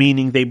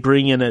 meaning they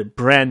bring in a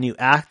brand new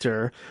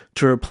actor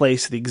to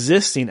replace the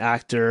existing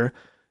actor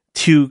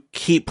to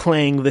keep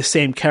playing the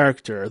same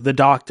character, the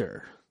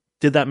Doctor.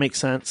 Did that make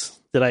sense?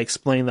 Did I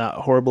explain that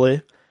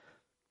horribly?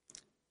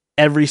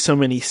 every so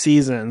many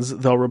seasons,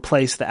 they'll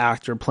replace the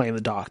actor playing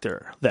the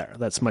Doctor. There,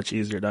 that's much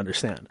easier to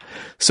understand.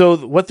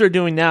 So what they're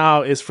doing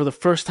now is, for the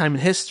first time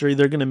in history,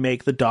 they're going to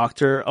make the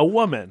Doctor a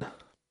woman.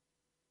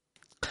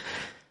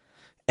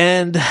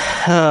 And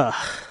I'm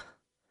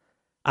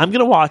going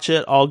to watch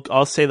it.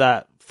 I'll say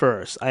that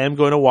first. I am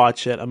going to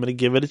watch it. I'm going to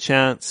give it a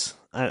chance.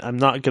 I'm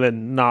not going to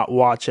not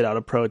watch it out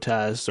of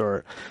protest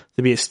or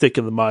to be a stick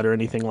in the mud or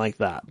anything like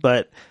that.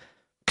 But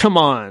come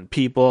on,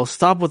 people.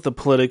 Stop with the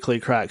politically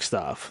correct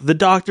stuff. The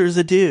Doctor's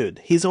a dude.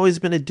 He's always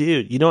been a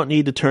dude. You don't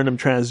need to turn him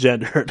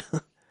transgendered.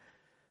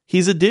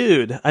 He's a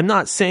dude. I'm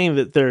not saying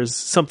that there's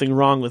something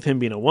wrong with him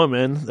being a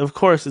woman. Of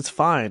course, it's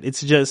fine.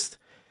 It's just,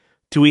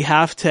 do we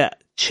have to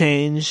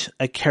change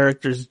a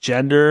character's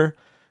gender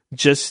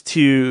just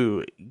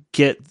to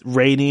get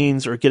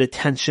ratings or get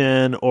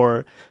attention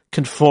or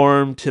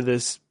conform to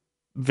this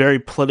very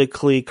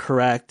politically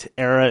correct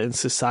era in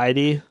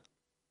society?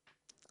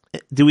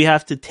 Do we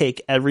have to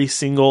take every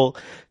single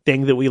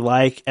thing that we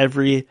like,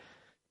 every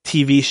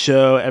TV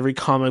show, every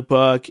comic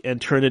book, and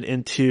turn it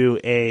into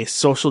a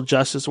social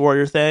justice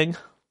warrior thing?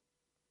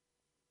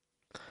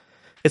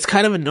 It's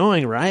kind of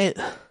annoying, right?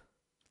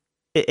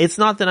 It's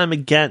not that I'm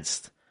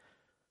against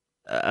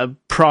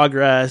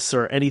progress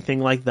or anything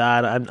like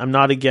that. I'm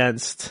not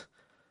against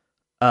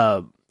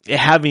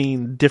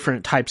having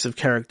different types of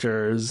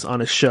characters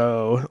on a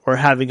show or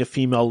having a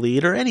female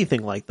lead or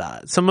anything like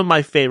that. Some of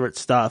my favorite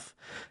stuff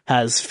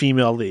has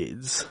female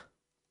leads.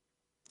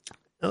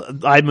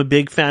 I'm a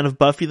big fan of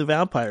Buffy the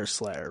Vampire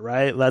Slayer,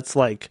 right? That's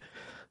like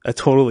a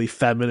totally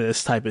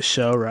feminist type of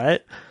show,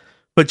 right?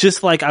 But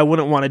just like I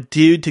wouldn't want a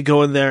dude to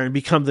go in there and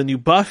become the new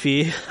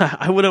Buffy,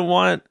 I wouldn't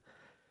want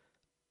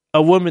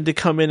a woman to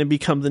come in and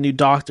become the new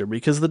Doctor,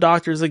 because the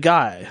Doctor's a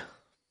guy.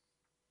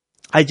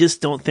 I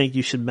just don't think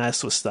you should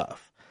mess with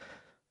stuff.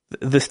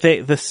 If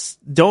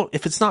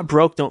it's not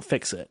broke, don't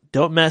fix it.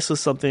 Don't mess with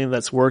something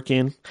that's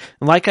working.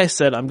 And like I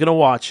said, I'm going to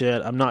watch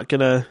it. I'm not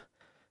going to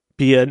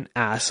be an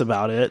ass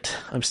about it.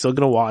 I'm still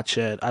going to watch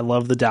it. I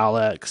love the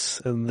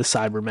Daleks and the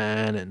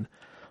Cybermen and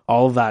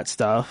all of that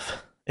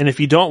stuff. And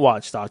if you don't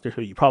watch Doctor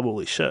Who, you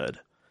probably should.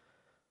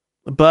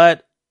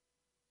 But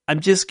I'm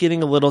just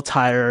getting a little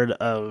tired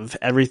of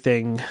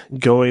everything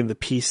going the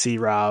PC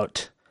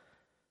route.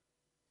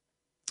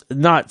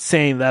 Not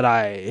saying that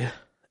I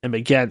am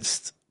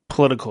against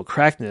political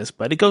correctness,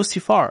 but it goes too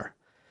far.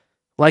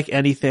 Like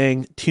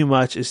anything, too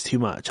much is too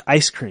much.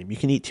 Ice cream. You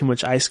can eat too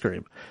much ice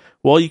cream.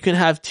 Well, you can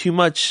have too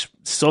much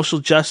social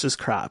justice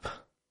crap.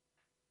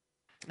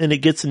 And it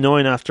gets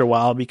annoying after a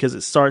while because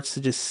it starts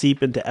to just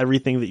seep into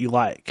everything that you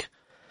like.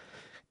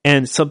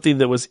 And something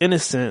that was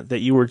innocent, that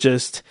you were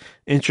just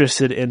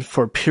interested in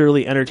for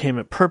purely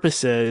entertainment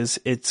purposes,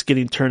 it's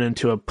getting turned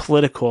into a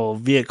political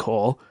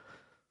vehicle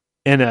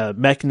and a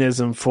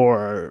mechanism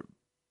for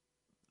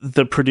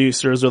the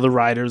producers or the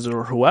writers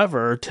or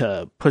whoever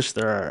to push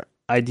their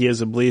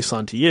ideas and beliefs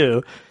onto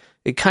you.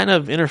 It kind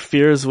of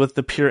interferes with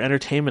the pure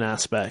entertainment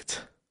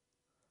aspect.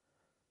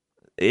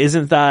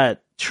 Isn't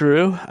that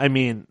true? I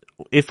mean,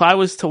 if I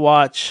was to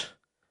watch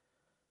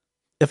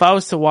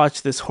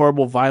this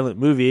horrible violent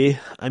movie,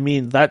 I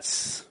mean,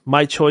 that's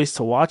my choice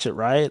to watch it,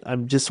 right?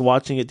 I'm just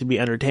watching it to be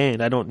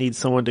entertained. I don't need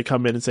someone to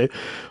come in and say,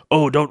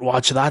 "Oh, don't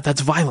watch that.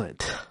 That's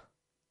violent.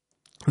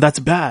 That's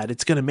bad.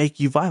 It's going to make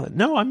you violent."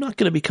 No, I'm not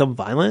going to become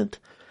violent.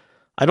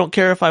 I don't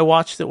care if I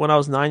watched it when I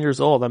was 9 years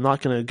old. I'm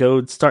not going to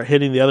go start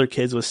hitting the other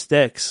kids with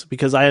sticks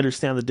because I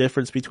understand the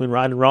difference between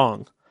right and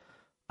wrong.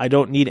 I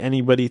don't need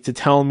anybody to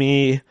tell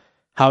me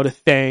how to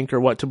think or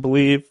what to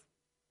believe,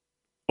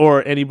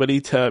 or anybody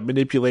to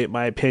manipulate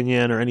my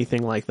opinion or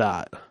anything like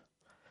that.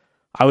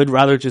 I would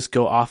rather just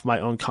go off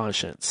my own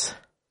conscience.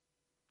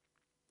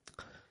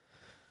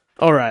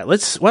 All right,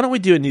 why don't we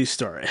do a news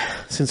story,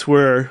 since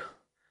we're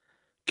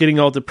getting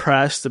all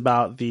depressed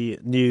about the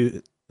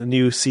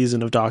new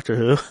season of Doctor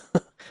Who.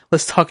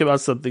 Let's talk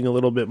about something a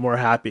little bit more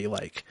happy,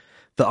 like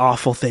the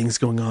awful things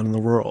going on in the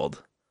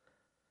world.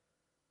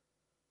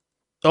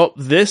 Oh,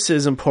 this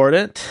is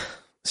important.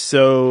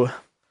 So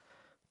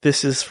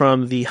this is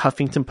from the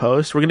Huffington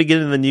Post. We're going to get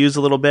into the news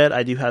a little bit.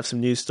 I do have some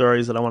news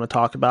stories that I want to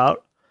talk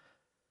about.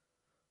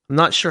 I'm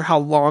not sure how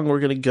long we're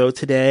going to go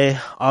today.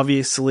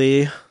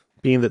 Obviously,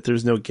 being that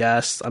there's no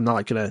guests, I'm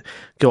not going to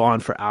go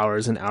on for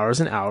hours and hours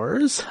and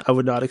hours. I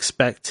would not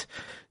expect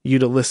you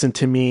to listen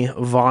to me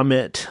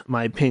vomit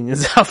my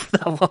opinions out for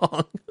that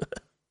long.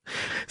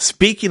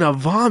 Speaking of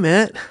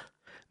vomit,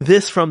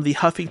 this from the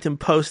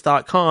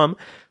HuffingtonPost.com,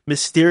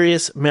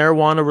 mysterious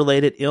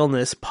marijuana-related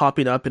illness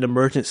popping up in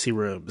emergency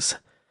rooms.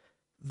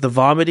 The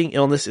vomiting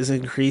illness is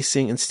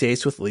increasing in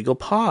states with legal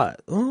pot.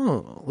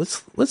 Oh,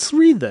 let's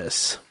read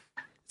this.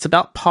 It's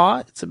about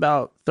pot. It's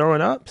about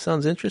throwing up.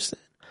 Sounds interesting.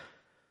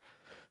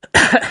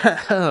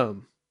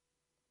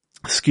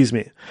 Excuse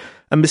me.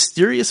 A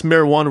mysterious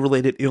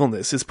marijuana-related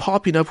illness is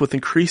popping up with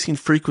increasing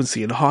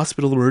frequency in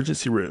hospital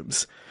emergency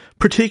rooms,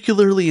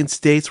 particularly in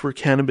states where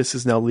cannabis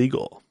is now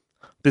legal.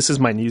 This is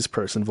my news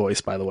person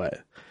voice, by the way.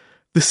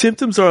 The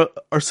symptoms are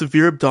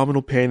severe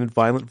abdominal pain and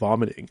violent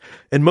vomiting,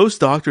 and most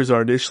doctors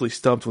are initially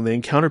stumped when they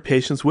encounter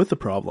patients with the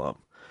problem.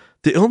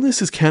 The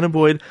illness is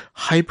cannabinoid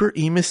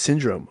hyperemesis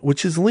syndrome,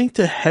 which is linked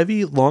to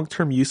heavy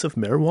long-term use of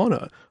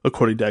marijuana,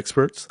 according to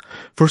experts.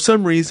 For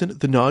some reason,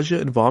 the nausea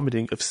and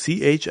vomiting of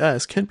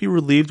CHS can be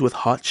relieved with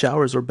hot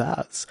showers or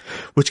baths,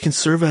 which can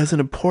serve as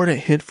an important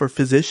hint for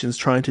physicians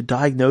trying to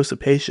diagnose a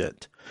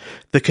patient.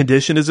 The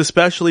condition is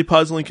especially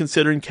puzzling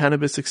considering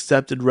cannabis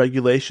accepted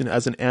regulation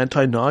as an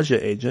anti-nausea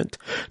agent.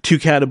 2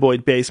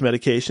 cannabinoid-based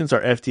medications are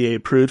FDA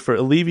approved for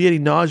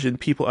alleviating nausea in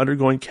people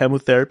undergoing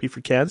chemotherapy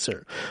for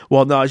cancer,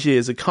 while nausea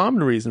is a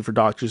common reason for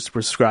doctors to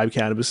prescribe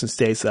cannabis in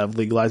states that have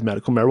legalized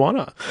medical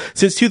marijuana.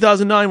 Since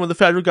 2009, when the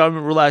federal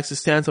government relaxed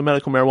its stance on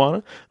medical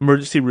marijuana,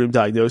 emergency room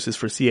diagnosis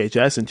for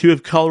CHS in 2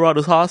 of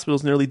Colorado's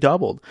hospitals nearly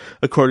doubled,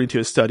 according to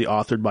a study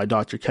authored by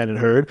Dr. Kenneth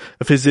Hurd,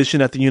 a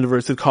physician at the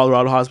University of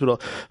Colorado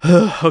Hospital.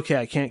 Okay,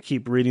 I can't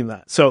keep reading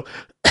that. So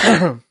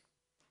the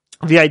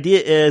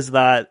idea is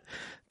that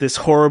this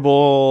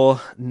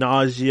horrible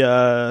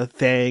nausea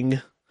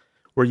thing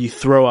where you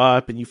throw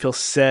up and you feel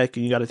sick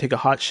and you got to take a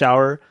hot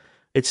shower,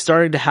 it's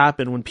starting to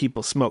happen when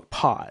people smoke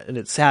pot, and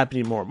it's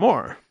happening more and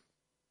more.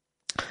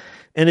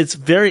 And it's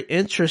very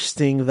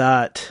interesting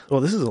that,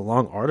 well, this is a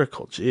long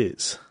article,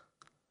 geez.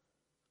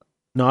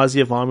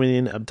 Nausea,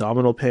 vomiting,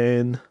 abdominal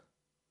pain.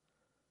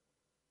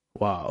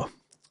 Wow.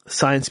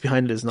 Science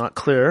behind it is not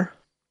clear.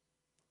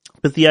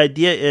 But the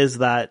idea is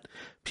that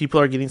people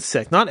are getting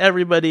sick. Not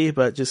everybody,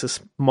 but just a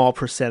small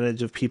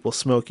percentage of people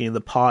smoking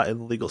the pot in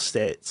the legal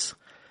states.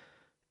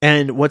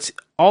 And what's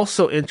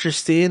also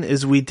interesting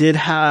is we did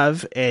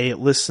have a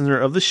listener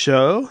of the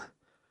show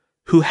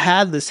who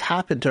had this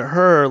happen to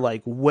her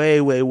like way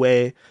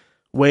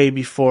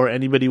before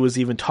anybody was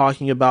even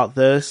talking about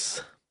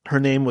this. Her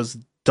name was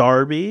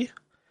Darby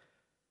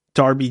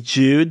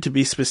Jude, to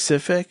be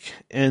specific.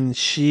 And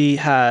she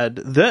had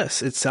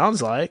this, it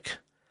sounds like.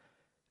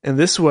 And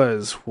this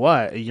was,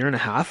 what, a year and a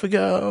half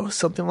ago?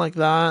 Something like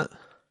that.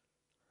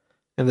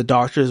 And the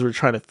doctors were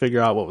trying to figure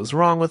out what was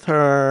wrong with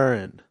her.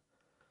 And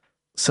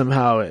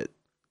somehow it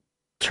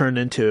turned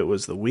into it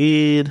was the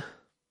weed.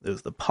 It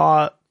was the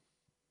pot.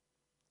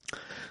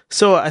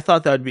 So I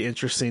thought that would be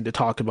interesting to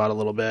talk about a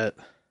little bit.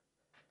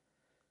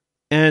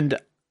 And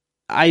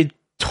I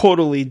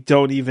totally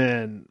don't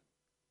even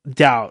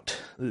doubt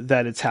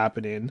that it's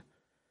happening.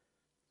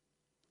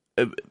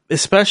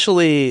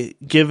 Especially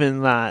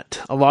given that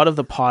a lot of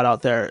the pot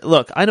out there,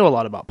 look, I know a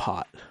lot about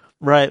pot,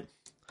 right?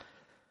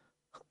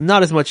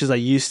 Not as much as I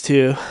used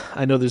to.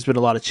 I know there's been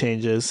a lot of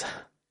changes,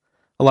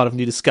 a lot of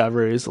new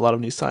discoveries, a lot of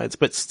new science,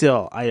 but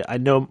still, I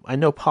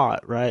know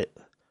pot, right?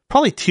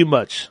 Probably too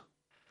much.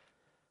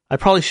 I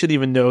probably shouldn't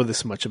even know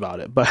this much about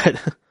it,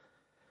 but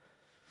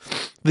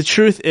the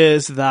truth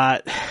is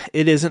that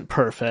it isn't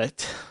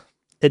perfect.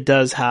 It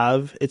does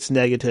have its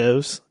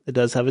negatives. It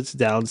does have its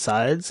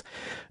downsides.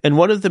 And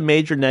one of the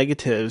major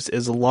negatives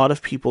is a lot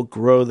of people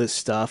grow this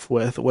stuff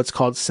with what's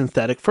called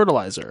synthetic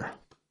fertilizer.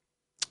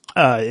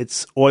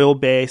 It's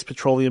oil-based,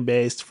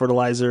 petroleum-based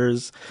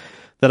fertilizers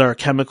that are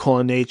chemical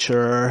in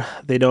nature.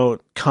 They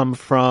don't come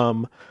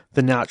from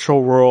the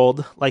natural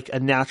world. Like a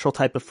natural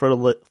type of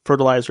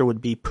fertilizer would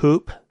be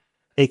poop,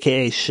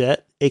 aka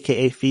shit,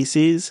 aka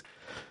feces.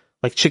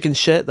 Like chicken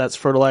shit, that's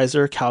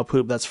fertilizer. Cow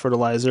poop, that's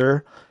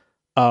fertilizer.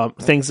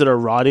 Things that are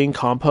rotting,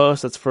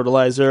 compost, that's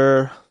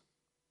fertilizer.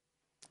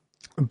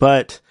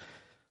 But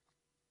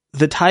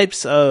the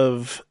types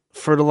of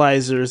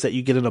fertilizers that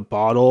you get in a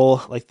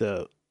bottle, like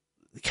the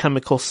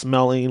chemical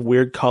smelling,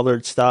 weird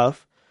colored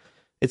stuff,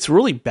 it's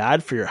really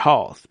bad for your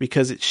health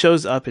because it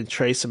shows up in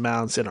trace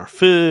amounts in our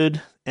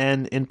food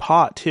and in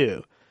pot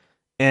too.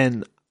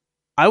 And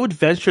I would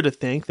venture to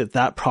think that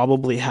that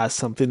probably has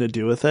something to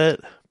do with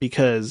it,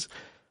 because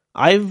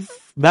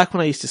back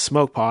when I used to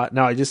smoke pot,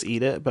 now I just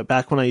eat it, but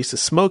back when I used to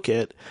smoke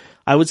it,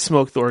 I would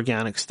smoke the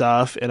organic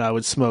stuff and I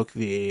would smoke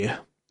the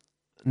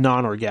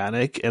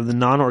non-organic, and the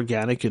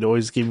non-organic would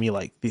always give me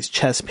like these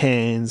chest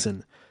pains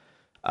and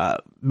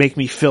make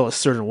me feel a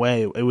certain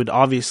way. It would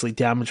obviously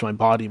damage my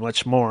body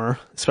much more,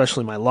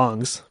 especially my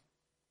lungs.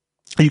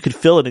 You could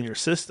feel it in your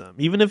system,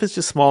 even if it's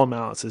just small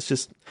amounts. It's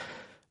just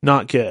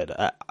not good.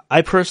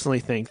 I personally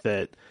think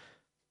that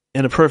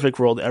in a perfect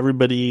world,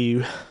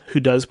 everybody who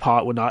does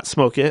pot would not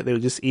smoke it. They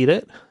would just eat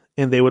it,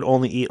 and they would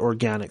only eat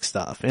organic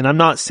stuff. And I'm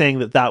not saying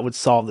that that would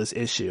solve this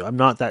issue. I'm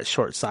not that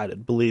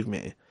short-sighted, believe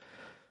me.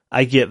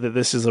 I get that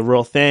this is a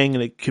real thing,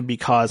 and it could be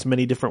caused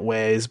many different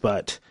ways,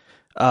 but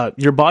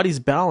your body's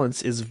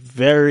balance is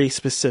very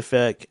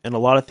specific, and a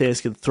lot of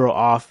things can throw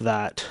off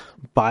that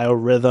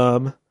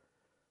biorhythm.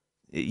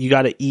 You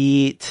got to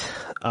eat.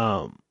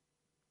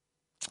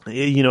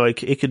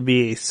 It could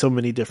be so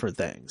many different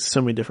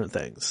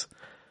things.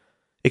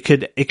 It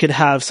could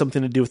have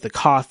something to do with the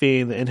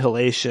coughing, the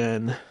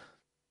inhalation,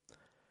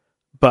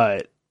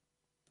 but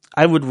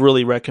I would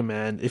really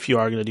recommend, if you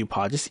are going to do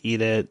pot, just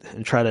eat it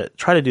and try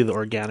to do the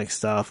organic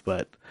stuff.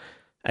 But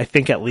I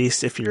think at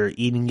least if you're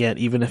eating it,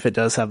 even if it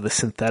does have the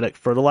synthetic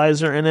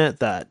fertilizer in it,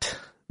 that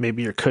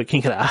maybe you're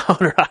cooking it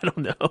out, or I don't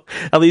know.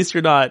 At least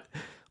you're not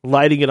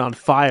lighting it on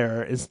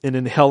fire and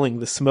inhaling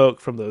the smoke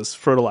from those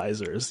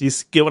fertilizers. You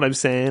get what I'm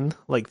saying?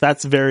 Like,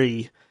 that's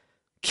very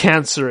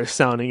cancerous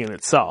sounding in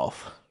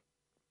itself.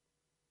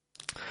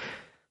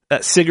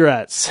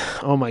 Cigarettes.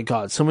 Oh my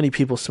God. So many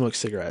people smoke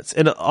cigarettes.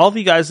 And all of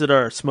you guys that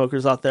are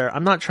smokers out there,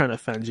 I'm not trying to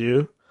offend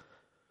you.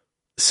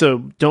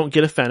 So don't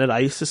get offended. I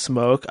used to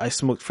smoke. I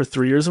smoked for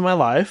 3 years of my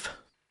life.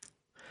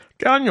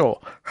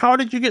 Daniel, how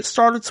did you get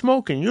started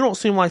smoking? You don't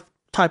seem like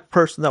the type of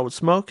person that would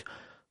smoke.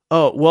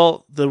 Oh,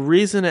 well, the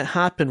reason it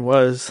happened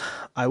was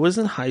I was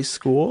in high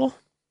school.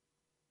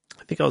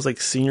 I think I was like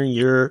senior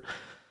year.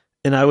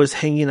 And I was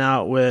hanging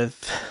out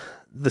with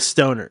the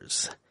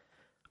stoners.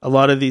 A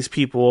lot of these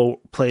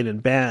people played in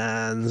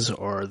bands,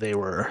 or they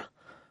were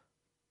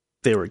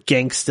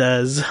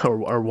gangstas,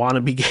 or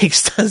wannabe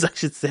gangstas, I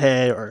should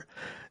say, or,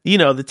 you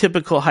know, the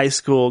typical high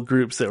school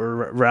groups that were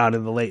around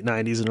in the late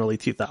 90s and early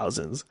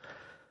 2000s.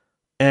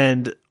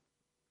 And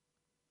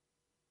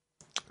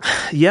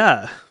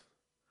yeah.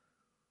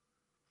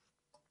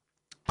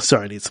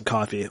 Sorry, I need some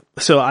coffee.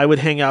 So I would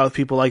hang out with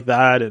people like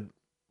that, and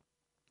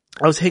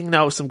I was hanging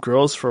out with some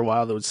girls for a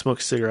while that would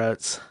smoke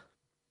cigarettes.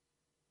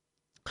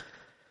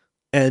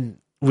 And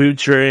we would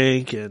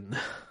drink, and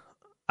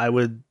I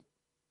would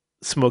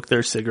smoke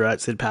their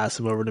cigarettes. They'd pass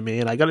them over to me,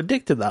 and I got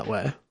addicted that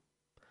way.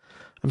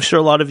 I'm sure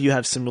a lot of you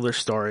have similar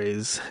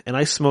stories. And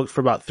I smoked for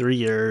about 3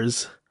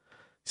 years.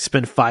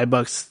 Spend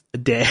 $5 a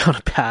day on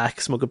a pack,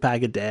 smoke a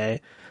pack a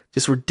day.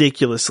 Just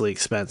ridiculously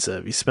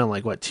expensive. You spend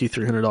like, what,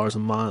 $200-$300 a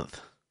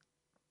month.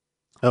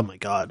 Oh my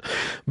God.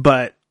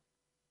 But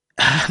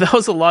that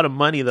was a lot of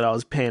money that I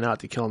was paying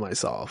out to kill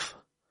myself.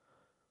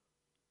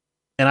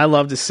 And I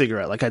loved a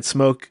cigarette. Like I'd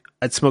smoke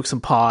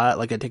some pot,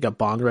 like I'd take a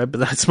bong rip, but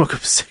then I'd smoke a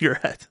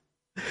cigarette.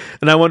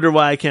 And I wonder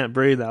why I can't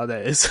breathe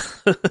nowadays.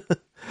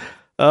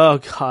 Oh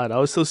God, I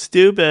was so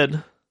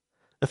stupid.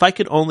 If I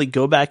could only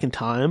go back in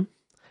time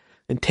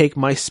and take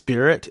my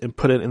spirit and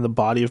put it in the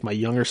body of my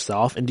younger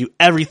self and do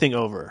everything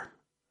over.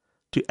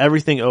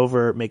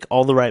 Make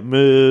all the right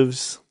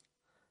moves.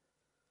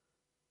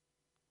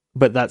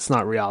 But that's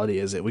not reality,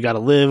 is it? We got to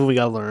live, we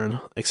got to learn,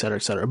 et cetera,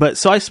 et cetera. But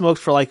so I smoked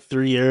for like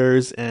 3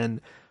 years,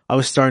 and I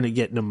was starting to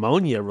get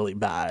pneumonia really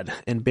bad.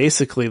 And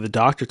basically the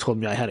doctor told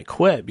me I had to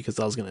quit because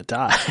I was going to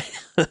die.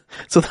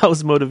 So that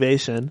was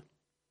motivation.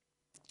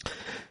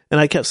 And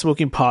I kept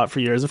smoking pot for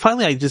years. And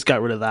finally I just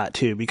got rid of that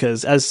too,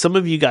 because as some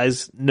of you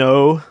guys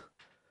know,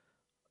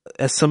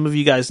 I was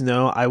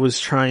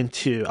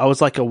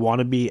like a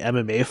wannabe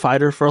MMA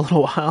fighter for a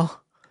little while.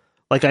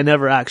 Like I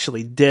never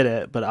actually did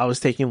it, but I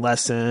was taking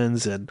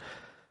lessons, and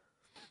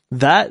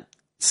that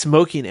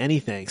smoking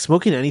anything,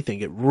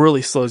 it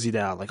really slows you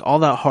down. Like all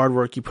that hard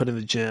work you put in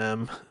the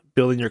gym,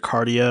 building your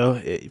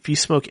cardio, if you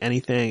smoke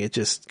anything, it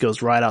just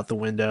goes right out the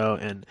window.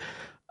 And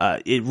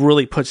it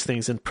really puts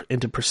things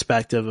into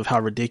perspective of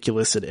how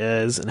ridiculous it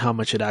is and how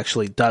much it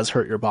actually does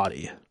hurt your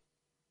body.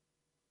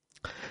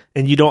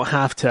 And you don't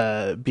have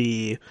to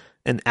be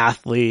an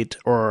athlete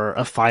or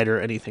a fighter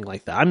or anything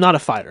like that. I'm not a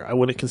fighter. I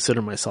wouldn't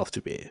consider myself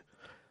to be.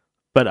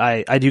 But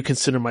I do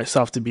consider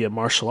myself to be a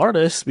martial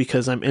artist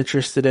because I'm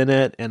interested in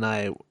it,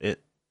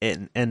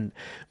 and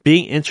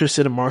being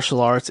interested in martial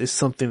arts is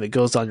something that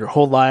goes on your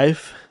whole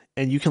life,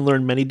 and you can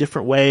learn many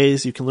different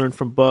ways. You can learn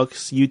from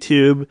books,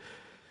 YouTube.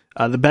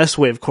 The best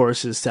way, of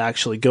course, is to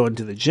actually go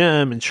into the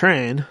gym and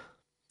train.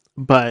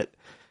 But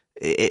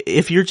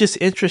if you're just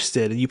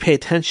interested and you pay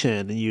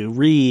attention and you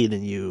read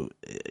and you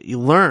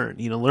learn,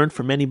 learn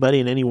from anybody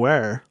and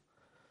anywhere,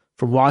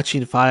 from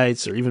watching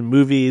fights or even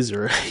movies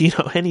or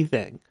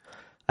anything.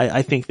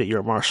 I think that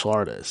you're a martial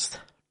artist.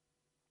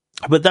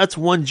 But that's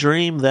one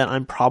dream that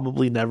I'm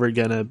probably never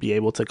going to be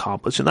able to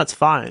accomplish, and that's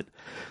fine.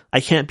 I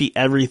can't be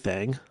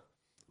everything,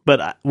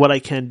 but what I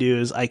can do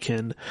is I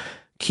can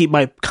keep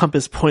my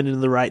compass pointed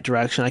in the right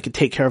direction. I can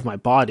take care of my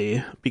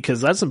body, because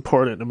that's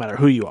important no matter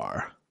who you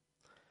are.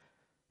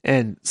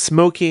 And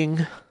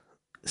smoking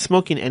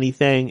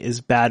anything is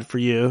bad for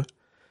you.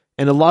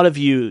 And a lot of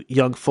you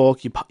young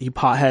folk, you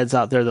potheads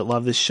out there that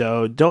love this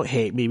show, don't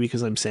hate me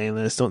because I'm saying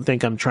this. Don't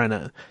think I'm trying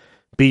to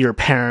be your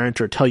parent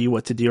or tell you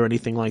what to do or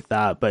anything like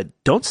that. But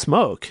don't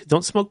smoke.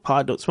 Don't smoke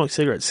pot. Don't smoke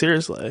cigarettes.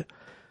 Seriously.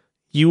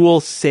 You will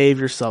save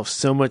yourself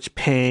so much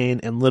pain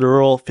and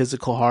literal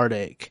physical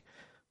heartache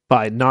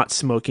by not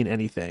smoking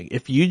anything.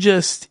 If you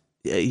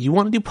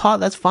want to do pot,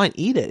 that's fine.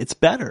 Eat it. It's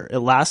better. It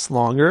lasts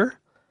longer.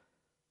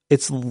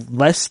 It's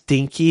less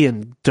stinky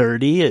and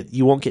dirty.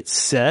 You won't get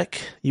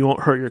sick. You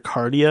won't hurt your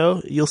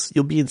cardio.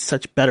 You'll be in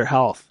such better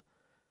health.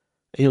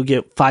 And you'll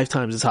get 5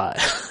 times as high.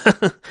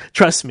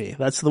 Trust me,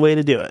 that's the way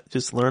to do it.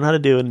 Just learn how to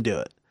do it and do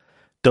it.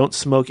 Don't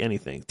smoke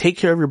anything. Take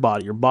care of your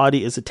body. Your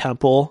body is a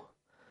temple.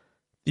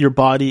 Your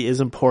body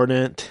is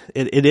important.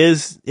 It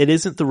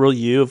isn't the real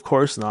you, of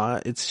course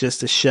not. It's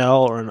just a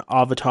shell or an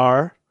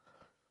avatar.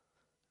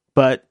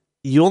 But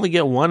you only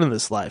get one in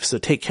this life, so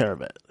take care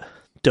of it.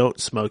 Don't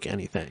smoke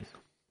anything.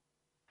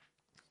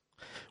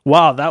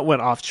 Wow, that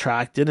went off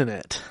track, didn't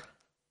it?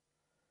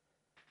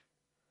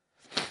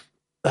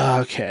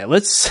 Okay,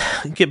 let's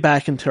get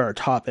back into our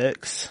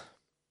topics.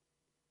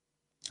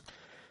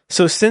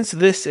 So since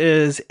this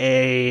is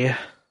a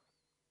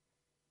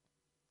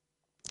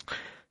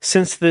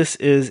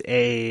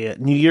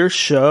New Year's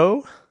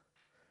show,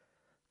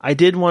 I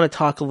did want to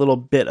talk a little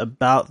bit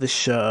about the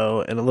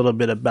show and a little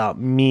bit about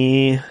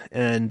me,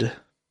 and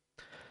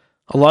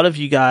a lot of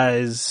you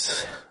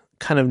guys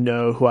kind of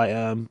know who I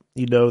am.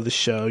 You know the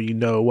show, you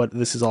know what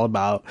this is all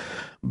about,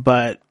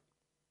 but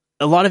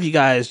a lot of you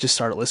guys just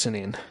started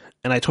listening,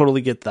 and I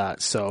totally get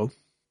that. So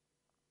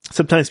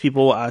sometimes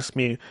people will ask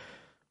me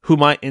who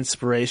my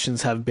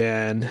inspirations have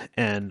been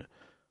and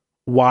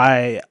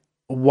why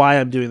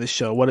I'm doing the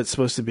show, what it's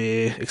supposed to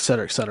be,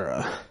 etc.,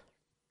 etc.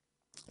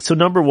 So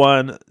number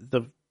one,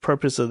 the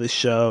purpose of this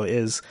show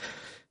is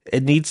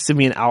it needs to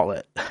be an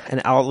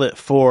outlet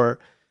for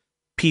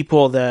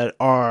people that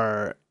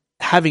are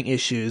having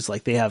issues,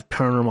 like they have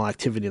paranormal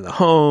activity in the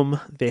home,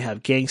 they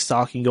have gang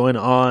stalking going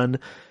on,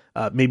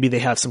 maybe they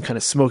have some kind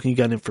of smoking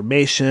gun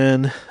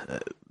information,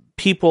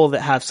 people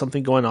that have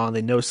something going on,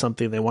 they know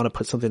something, they want to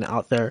put something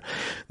out there.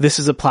 This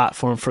is a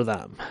platform for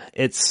them.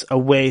 It's a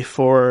way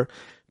for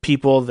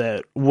people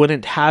that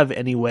wouldn't have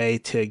any way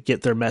to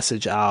get their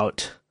message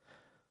out.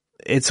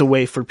 It's a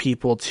way for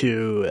people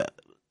to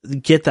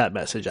get that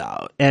message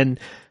out. And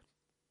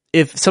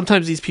if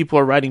sometimes these people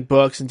are writing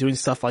books and doing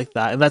stuff like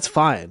that, and that's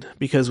fine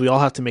because we all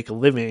have to make a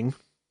living,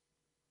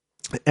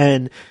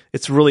 and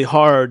it's really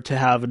hard to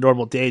have a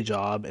normal day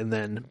job and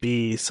then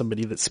be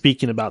somebody that's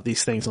speaking about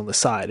these things on the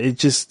side.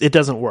 It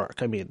doesn't work.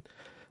 I mean,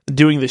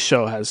 doing this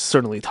show has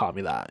certainly taught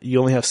me that. You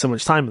only have so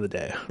much time in the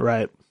day,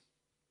 right?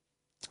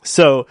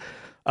 So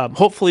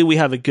hopefully we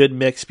have a good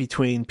mix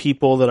between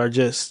people that are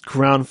just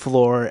ground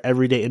floor,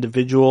 everyday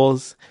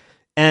individuals,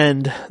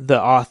 and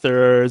the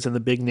authors and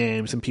the big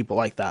names and people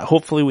like that.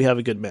 Hopefully we have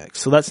a good mix.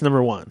 So that's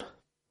number one.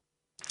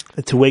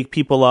 And to wake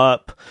people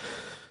up,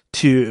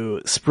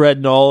 to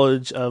spread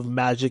knowledge of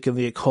magic and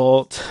the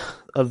occult,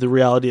 of the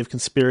reality of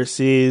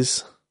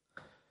conspiracies,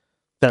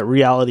 that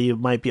reality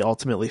might be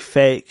ultimately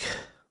fake.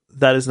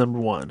 That is number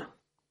one.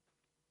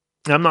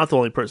 I'm not the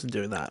only person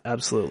doing that,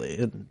 absolutely.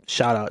 And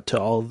shout out to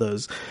all of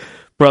those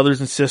brothers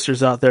and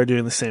sisters out there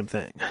doing the same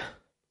thing.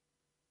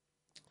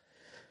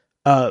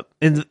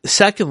 And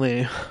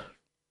secondly,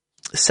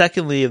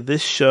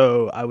 this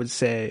show, I would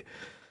say,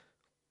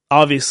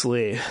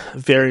 obviously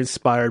very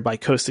inspired by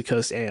Coast to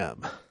Coast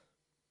AM.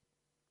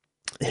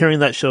 Hearing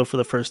that show for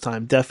the first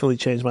time definitely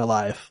changed my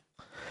life.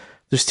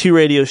 There's two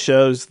radio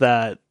shows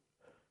that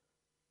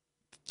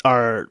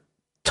are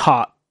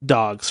top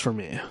dogs for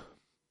me.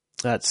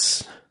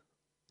 That's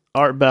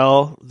Art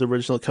Bell, the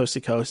original Coast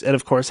to Coast, and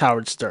of course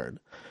Howard Stern,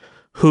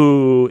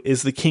 who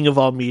is the king of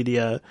all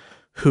media,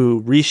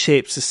 who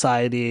reshaped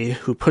society,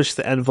 who pushed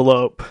the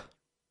envelope.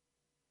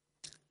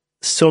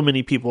 So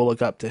many people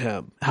look up to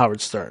him,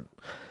 Howard Stern.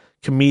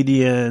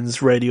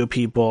 Comedians, radio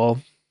people,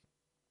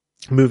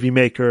 movie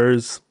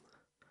makers,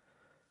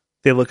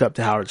 they look up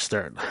to Howard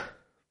Stern.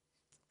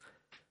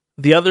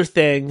 The other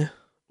thing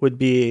would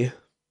be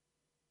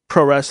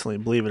pro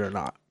wrestling, believe it or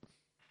not.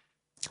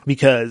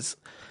 Because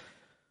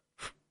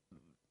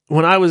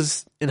when I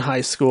was in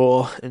high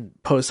school and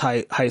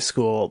post-high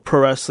school, pro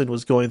wrestling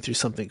was going through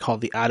something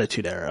called the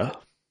Attitude Era.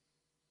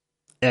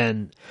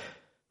 And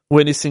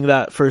witnessing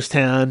that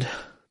firsthand,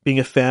 being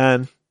a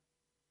fan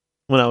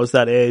when I was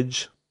that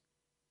age,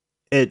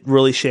 it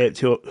really shaped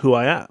who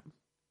I am.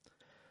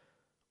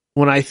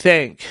 When I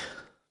think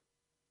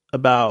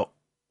about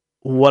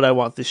what I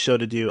want this show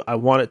to do, I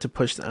want it to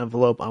push the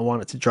envelope. I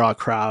want it to draw a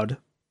crowd.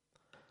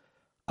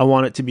 I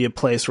want it to be a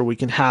place where we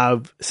can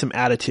have some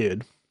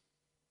attitude.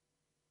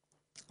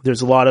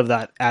 There's a lot of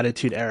that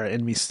Attitude Era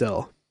in me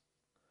still.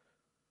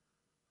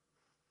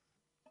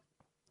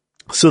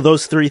 So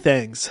those three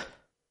things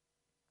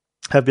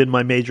have been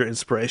my major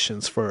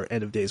inspirations for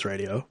End of Days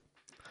Radio.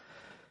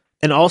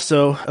 And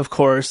also, of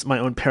course, my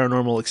own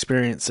paranormal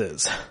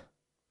experiences,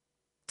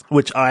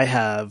 which I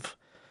have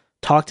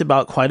talked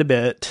about quite a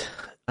bit.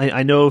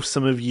 I know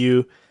some of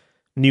you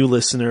new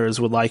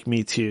listeners would like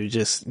me to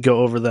just go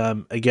over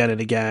them again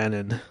and again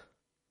and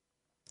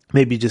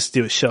maybe just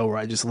do a show where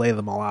I just lay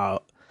them all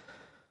out.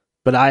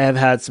 But I have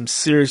had some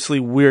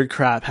seriously weird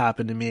crap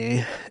happen to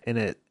me, and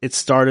it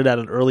started at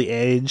an early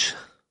age,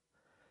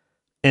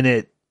 and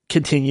it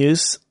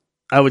continues.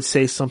 I would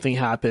say something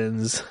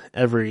happens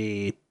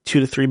every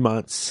 2 to 3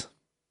 months.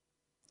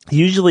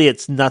 Usually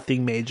it's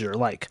nothing major,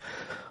 like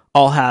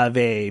I'll have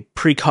a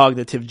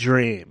precognitive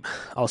dream.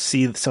 I'll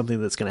see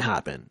something that's going to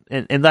happen.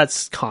 And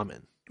that's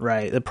common,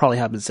 right? It probably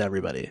happens to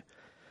everybody.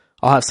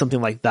 I'll have something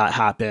like that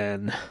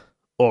happen,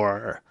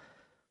 or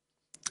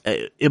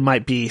it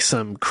might be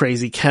some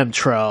crazy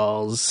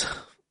chemtrails,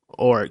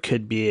 or it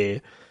could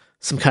be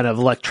some kind of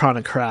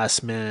electronic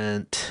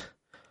harassment.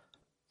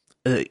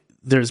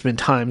 There's been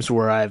times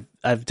where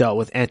I've dealt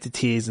with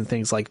entities and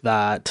things like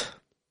that.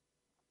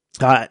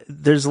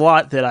 There's a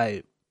lot that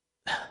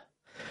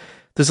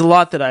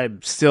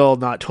I'm still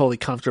not totally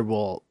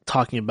comfortable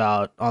talking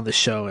about on the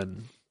show,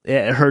 and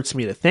it hurts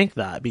me to think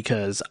that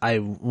because I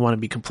want to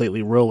be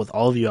completely real with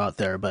all of you out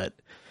there. But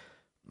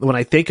when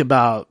I think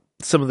about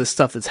some of the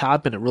stuff that's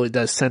happened, it really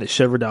does send a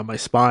shiver down my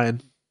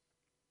spine,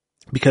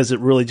 because it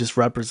really just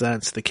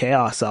represents the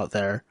chaos out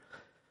there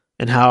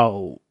and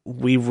how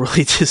we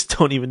really just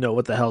don't even know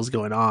what the hell's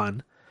going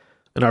on.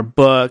 and our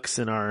books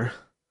and our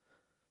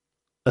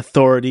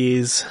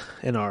authorities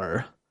and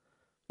our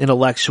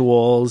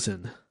intellectuals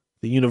and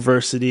the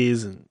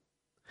universities and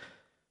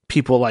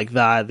people like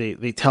that,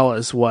 they tell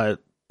us what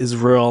is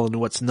real and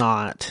what's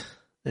not,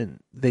 and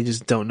they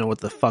just don't know what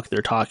the fuck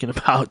they're talking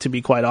about, to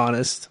be quite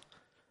honest.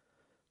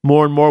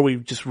 More and more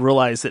we've just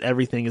realized that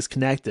everything is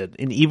connected.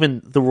 And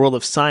even the world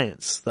of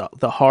science,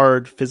 the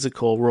hard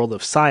physical world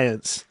of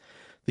science,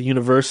 the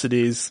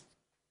universities,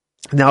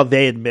 now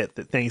they admit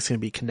that things can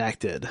be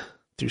connected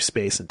through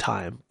space and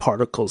time.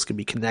 Particles can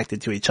be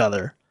connected to each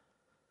other.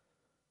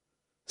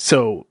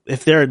 So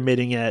if they're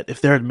admitting it, if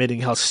they're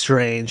admitting how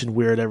strange and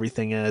weird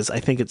everything is, I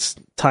think it's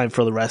time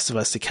for the rest of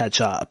us to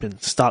catch up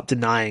and stop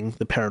denying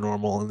the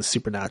paranormal and the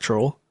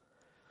supernatural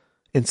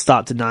and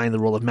stop denying the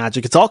role of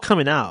magic. It's all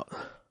coming out.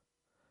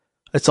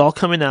 It's all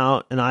coming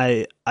out, and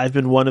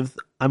I'm one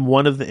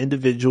of the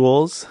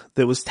individuals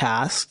that was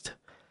tasked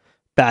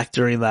back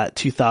during that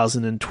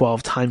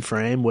 2012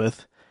 timeframe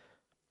with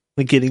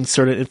getting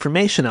certain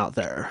information out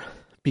there,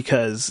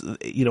 because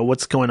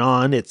what's going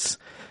on. It's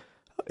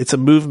a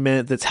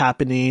movement that's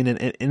happening,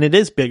 and it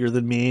is bigger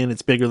than me, and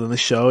it's bigger than the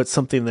show. It's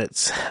something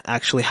that's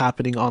actually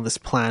happening on this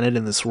planet,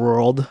 in this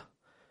world.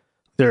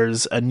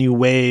 There's a new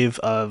wave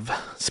of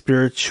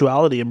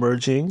spirituality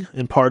emerging,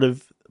 and part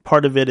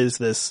of it is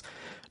this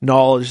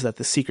knowledge that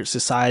the secret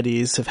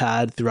societies have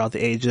had throughout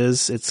the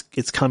ages.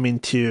 It's coming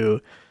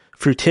to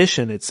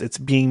fruition. It's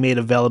being made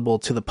available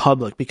to the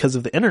public because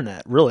of the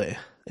internet, really.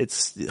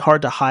 It's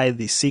hard to hide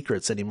these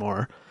secrets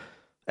anymore.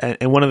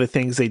 And one of the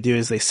things they do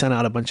is they send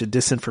out a bunch of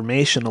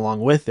disinformation along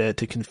with it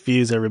to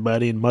confuse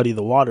everybody and muddy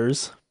the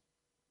waters.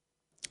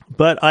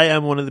 But I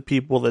am one of the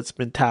people that's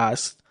been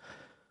tasked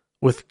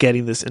with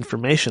getting this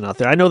information out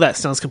there. I know that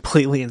sounds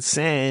completely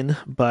insane,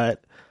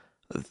 but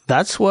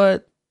that's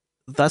what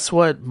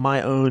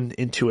my own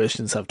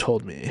intuitions have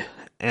told me.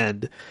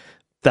 And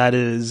that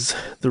is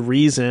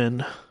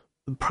the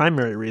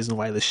primary reason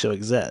why this show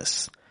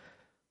exists.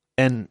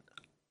 And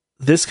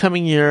this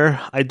coming year,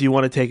 I do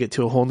want to take it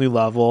to a whole new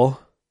level.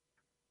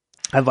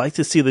 I'd like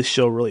to see this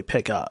show really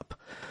pick up.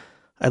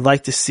 I'd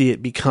like to see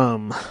it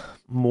become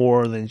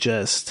more than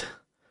just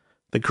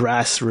the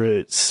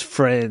grassroots,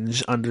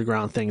 fringe,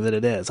 underground thing that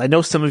it is. I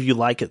know some of you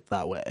like it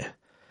that way.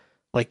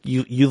 Like,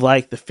 you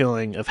like the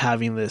feeling of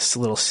having this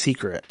little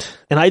secret.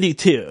 And I do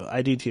too,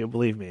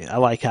 believe me. I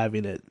like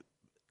having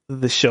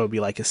the show be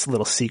like a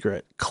little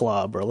secret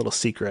club or a little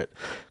secret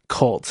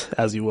cult,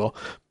 as you will.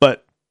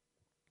 But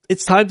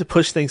it's time to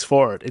push things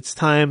forward. It's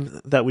time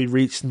that we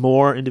reach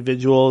more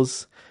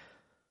individuals.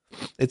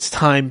 It's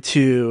time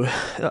to...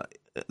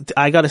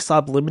 I gotta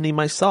stop limiting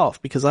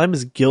myself, because I'm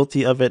as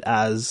guilty of it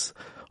as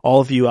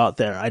all of you out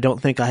there. I don't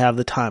think I have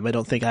the time. I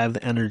don't think I have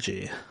the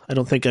energy. I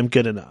don't think I'm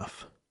good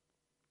enough.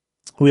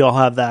 We all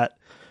have that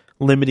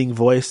limiting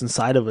voice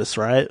inside of us,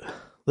 right?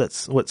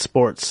 That's what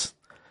sports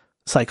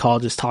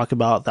psychologists talk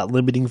about, that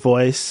limiting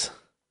voice.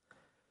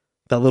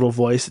 That little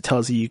voice that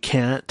tells you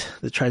can't,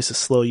 that tries to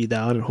slow you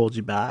down and hold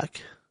you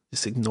back.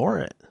 Just ignore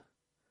it.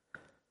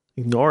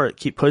 Ignore it.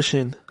 Keep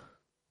pushing.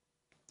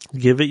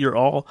 Give it your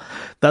all.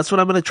 That's what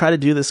I'm going to try to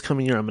do this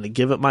coming year. I'm going to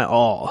give it my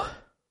all.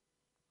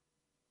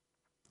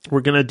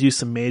 We're going to do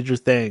some major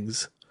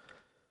things.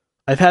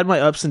 I've had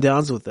my ups and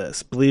downs with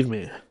this. Believe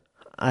me.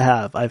 I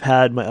have. I've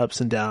had my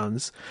ups and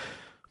downs.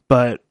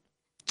 But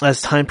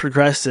as time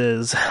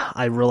progresses,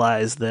 I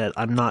realize that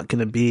I'm not going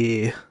to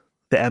be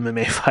the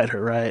MMA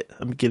fighter, right?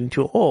 I'm getting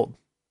too old.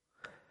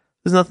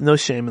 There's no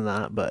shame in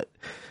that, but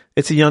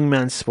it's a young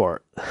man's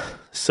sport.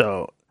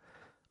 So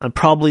I'm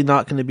probably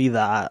not going to be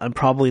that. I'm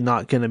probably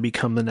not going to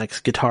become the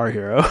next Guitar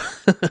Hero.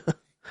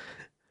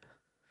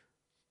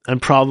 I'm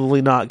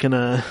probably not going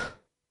to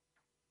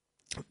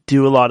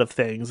do a lot of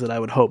things that I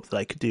would hope that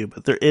I could do,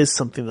 but there is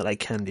something that I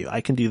can do.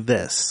 I can do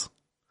this.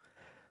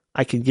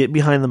 I can get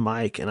behind the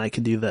mic and I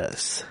can do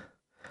this.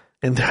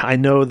 And I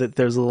know that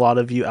there's a lot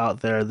of you out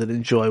there that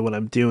enjoy what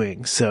I'm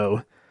doing.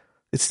 So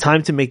it's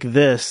time to make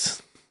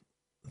this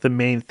the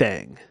main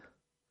thing,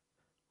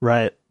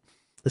 right?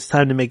 It's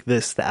time to make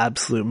this the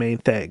absolute main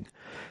thing.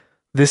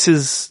 This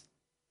is,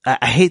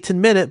 I hate to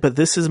admit it, but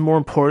this is more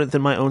important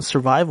than my own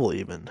survival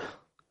even.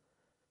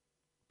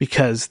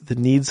 Because the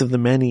needs of the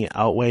many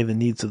outweigh the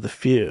needs of the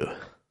few.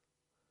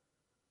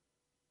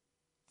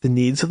 The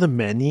needs of the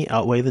many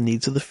outweigh the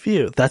needs of the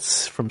few.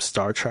 That's from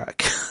Star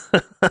Trek.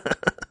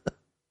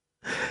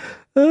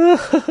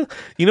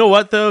 You know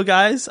what though,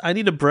 guys? I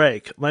need a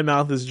break. My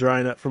mouth is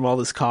drying up from all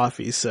this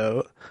coffee,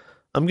 so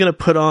I'm gonna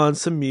put on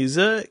some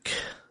music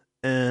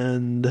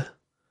and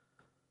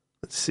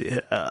let's see.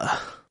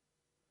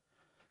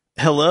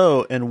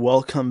 Hello and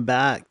welcome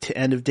back to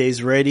End of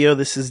Days Radio.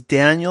 This is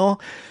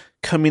Daniel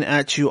coming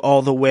at you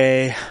all the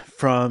way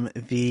from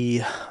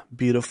the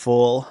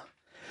beautiful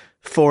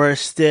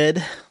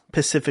forested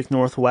Pacific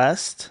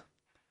Northwest,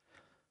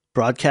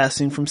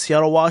 broadcasting from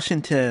Seattle,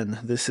 Washington.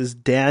 This is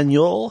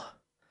Daniel,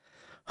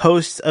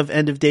 host of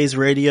End of Days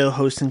Radio,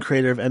 host and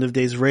creator of End of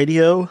Days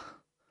Radio.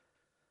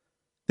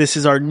 This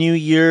is our New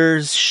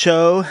Year's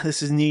show.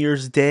 This is New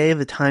Year's Day.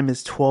 The time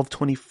is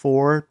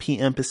 12:24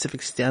 p.m.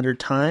 Pacific Standard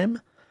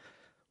Time.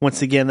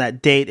 Once again,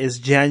 that date is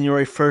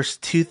January 1st,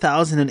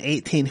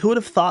 2018. Who would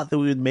have thought that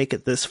we would make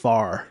it this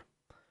far?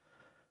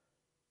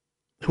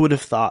 Who would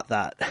have thought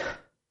that?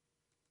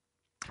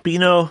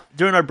 But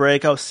during our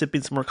break, I was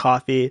sipping some more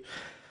coffee.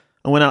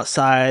 I went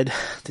outside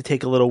to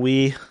take a little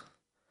wee,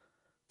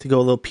 to go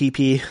a little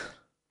pee-pee,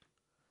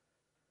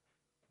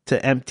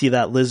 to empty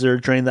that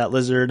lizard, drain that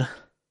lizard.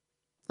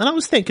 And I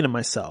was thinking to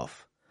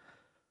myself,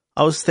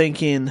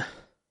 you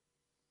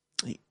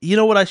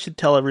know what I should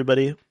tell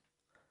everybody?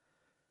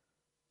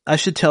 I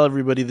should tell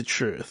everybody the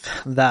truth,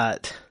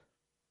 that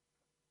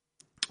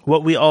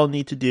what we all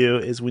need to do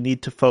is we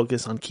need to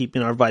focus on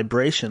keeping our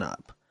vibration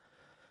up.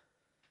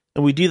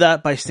 And we do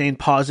that by staying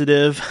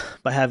positive,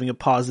 by having a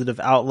positive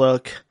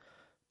outlook,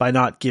 by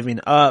not giving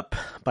up,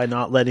 by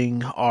not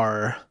letting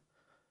our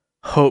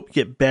hope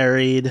get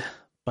buried,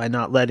 by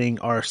not letting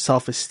our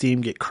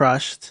self-esteem get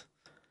crushed,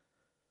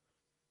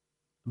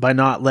 by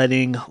not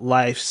letting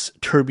life's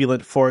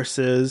turbulent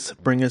forces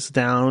bring us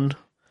down.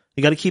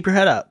 You got to keep your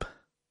head up.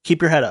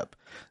 Keep your head up.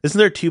 Isn't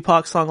there a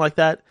Tupac song like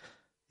that?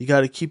 You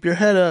got to keep your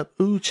head up.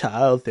 Ooh,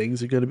 child,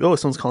 things are going to be... Oh,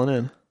 someone's calling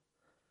in.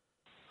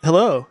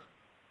 Hello.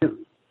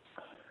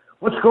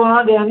 What's going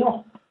on,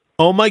 Daniel?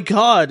 Oh my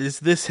God, is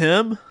this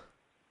him?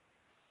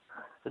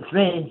 It's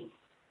me.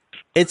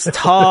 It's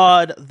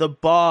Todd the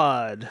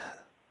Bod.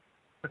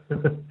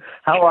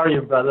 How are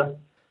you, brother?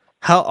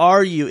 How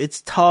are you?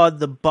 It's Todd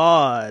the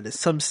Bod.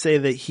 Some say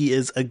that he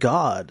is a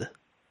god.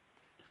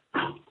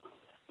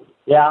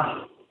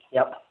 Yeah.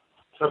 Yep.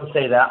 Some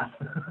say that.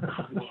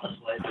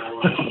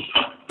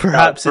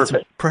 Perhaps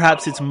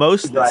it's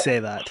most that say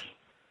that.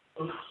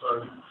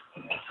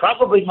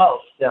 Probably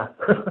most, yeah.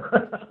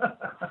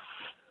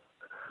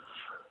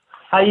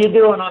 How you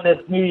doing on this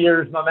New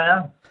Year's, my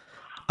man?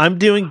 I'm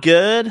doing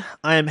good.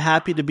 I am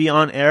happy to be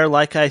on air.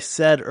 Like I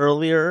said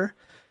earlier,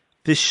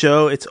 this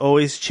show, it's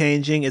always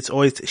changing. It's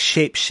always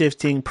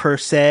shape-shifting per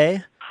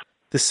se.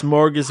 The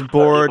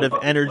smorgasbord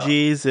of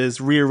energies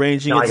is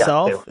rearranging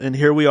itself. And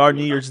here we are,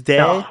 New Year's Day.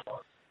 No.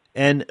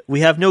 And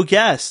we have no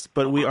guests,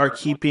 but we are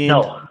keeping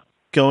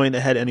going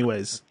ahead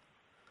anyways.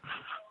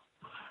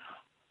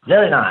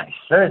 Very nice.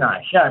 Very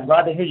nice. Yeah, I'm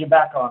glad to hear you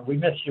back on. We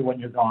miss you when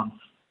you're gone.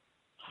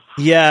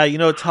 Yeah,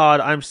 Todd,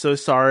 I'm so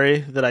sorry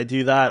that I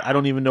do that. I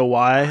don't even know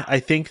why. I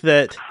think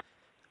that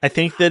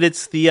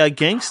it's the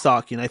gang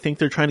stalking. I think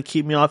they're trying to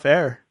keep me off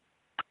air.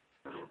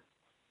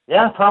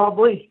 Yeah,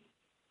 probably.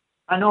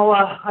 I know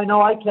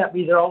I can't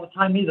be there all the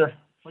time either,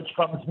 which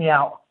bums me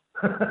out.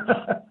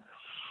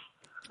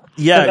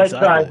 Yeah,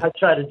 exactly. I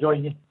try to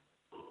join you.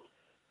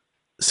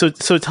 So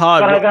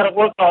Todd, but I got to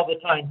work all the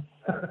time.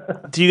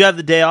 Do you have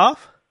the day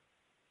off?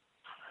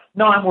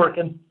 No, I'm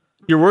working.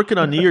 You're working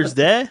on New Year's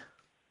Day?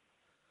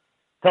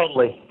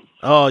 Totally.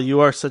 Oh, you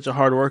are such a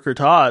hard worker,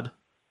 Todd.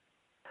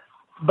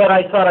 But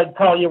I thought I'd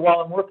call you while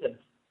I'm working.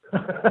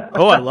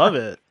 Oh, I love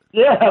it.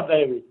 Yeah,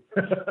 baby.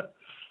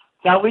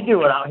 How we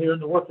do it out here in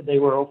the workaday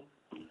world.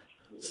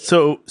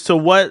 So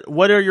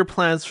what are your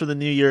plans for the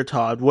new year,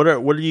 Todd? What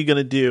are you going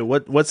to do?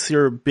 What's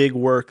your big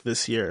work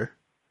this year?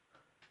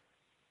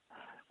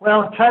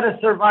 Well, try to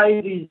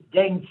survive these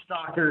gang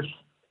stalkers.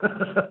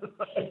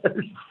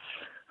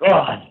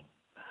 God.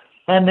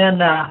 And then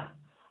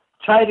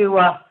try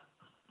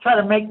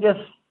to make this.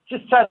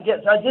 Just try to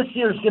get. This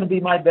year's going to be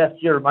my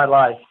best year of my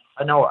life.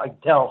 I know. I can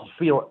tell.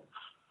 Feel it.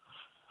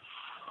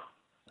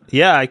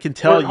 Yeah, I can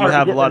tell you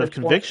have a lot of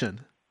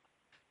conviction.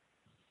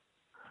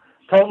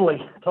 Totally.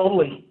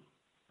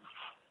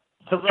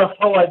 It's a rough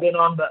hole I've been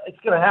on, but it's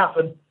going to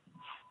happen.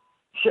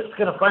 Shit's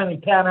going to finally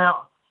pan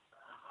out.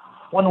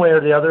 One way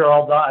or the other, or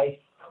I'll die.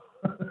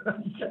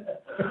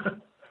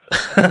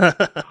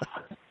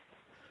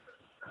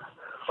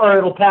 Or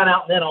it'll pan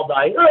out and then I'll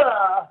die.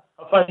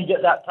 I'll finally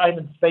get that time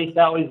and space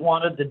I always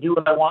wanted to do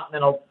what I want, and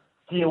then I'll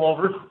keel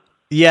over.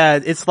 Yeah,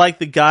 it's like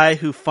the guy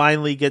who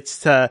finally gets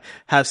to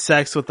have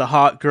sex with the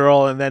hot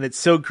girl, and then it's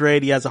so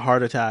great he has a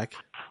heart attack.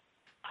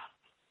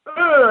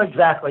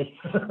 Exactly.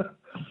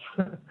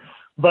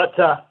 But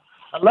I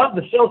love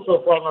the show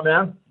so far, my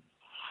man.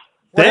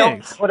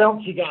 Thanks. What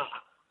else you got?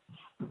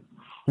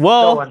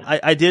 Well,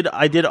 I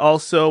did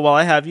also, while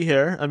I have you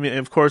here, I mean,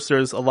 of course,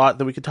 there's a lot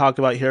that we could talk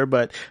about here,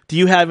 but do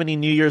you have any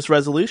New Year's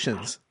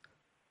resolutions?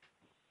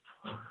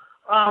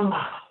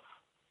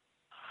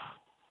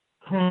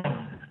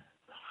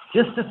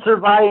 Just to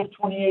survive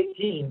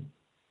 2018.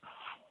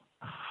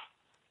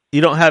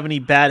 You don't have any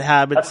bad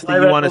habits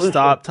that you want to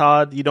stop,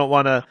 Todd? You don't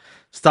want to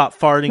stop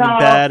farting in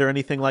bed or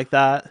anything like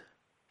that?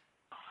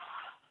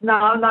 No,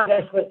 I'm not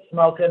going to quit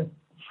smoking.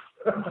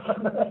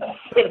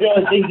 It's the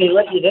only thing they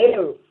let you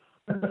do.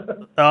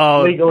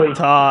 Oh, Legally.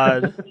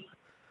 Todd.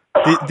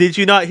 Did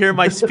you not hear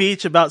my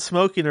speech about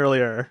smoking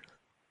earlier?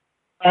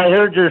 I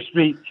heard your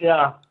speech,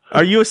 yeah.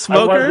 Are you a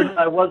smoker?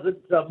 I wasn't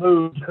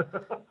moved.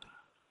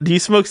 Do you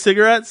smoke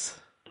cigarettes?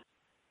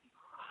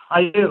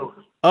 I do.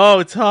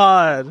 Oh,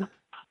 Todd.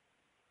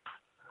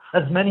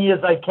 As many as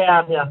I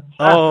can, yeah.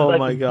 Oh,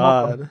 my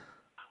God.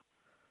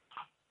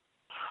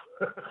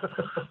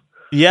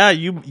 Yeah,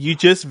 you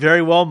just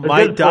very well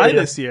might good for die you.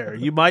 this year.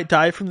 You might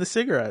die from the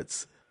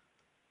cigarettes.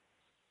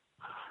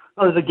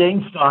 Or the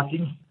gang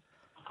stalking.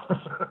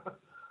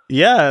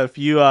 Yeah, if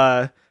you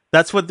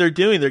that's what they're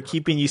doing. They're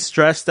keeping you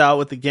stressed out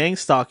with the gang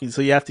stalking,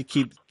 so you have to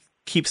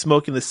keep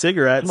smoking the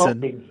cigarettes,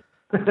 Smoking.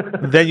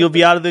 and then you'll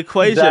be out of the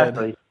equation.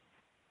 Exactly.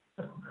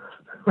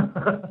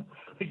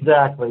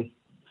 Exactly.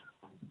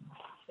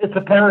 It's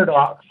a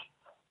paradox.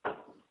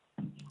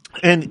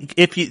 And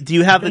do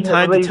you have the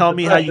time to tell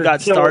me how you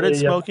got started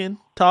smoking,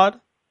 Todd?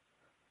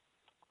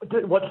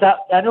 What's that,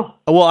 Daniel?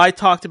 Well, I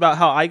talked about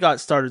how I got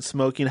started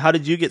smoking. How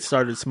did you get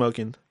started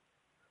smoking?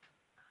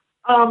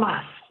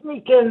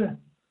 Sneaking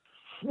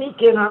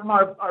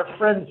our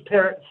friends'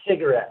 parents'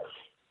 cigarettes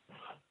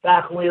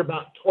back when we were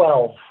about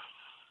 12,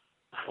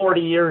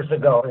 40 years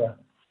ago.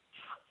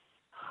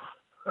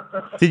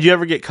 Yeah. Did you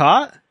ever get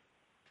caught?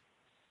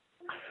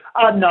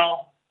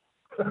 No.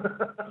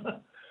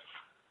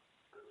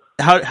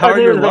 How are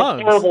your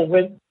lungs? Horrible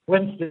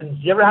Winstons.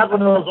 You ever have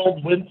one of those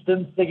old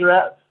Winston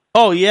cigarettes?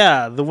 Oh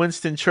yeah, the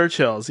Winston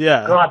Churchills.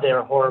 Yeah. God,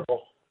 they're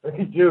horrible.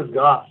 Dear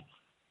God.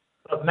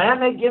 But man,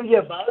 they give you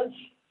a buzz.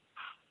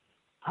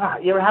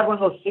 You ever had one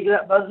of those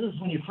cigarette buzzes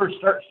when you first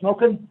start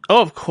smoking?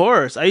 Oh, of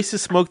course. I used to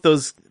smoke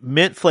those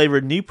mint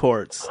flavored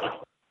Newports.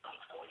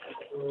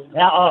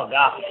 Yeah. Oh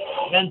God.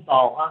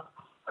 Menthol,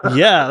 huh?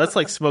 Yeah, that's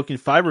like smoking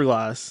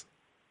fiberglass.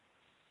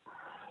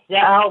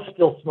 Yeah, Al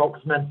still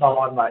smokes menthol.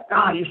 I'm like,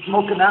 God, you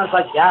smoking that? It's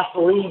like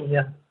gasoline.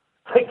 Yeah.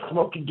 It's like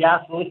smoking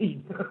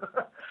gasoline.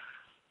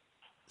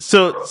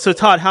 So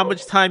Todd, how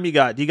much time you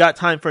got? Do you got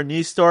time for a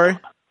news story?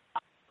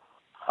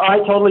 I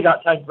totally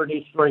got time for a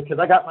news story because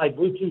I got my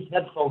Bluetooth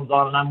headphones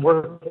on and I'm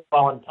working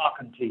while I'm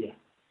talking to you.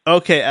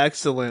 Okay,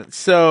 excellent.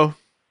 So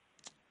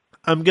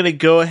I'm going to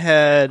go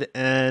ahead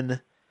and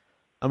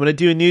I'm going to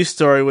do a news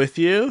story with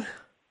you.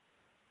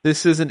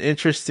 This is an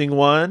interesting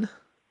one.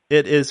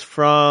 It is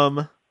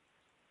from...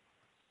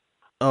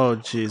 Oh,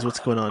 geez, what's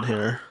going on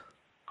here?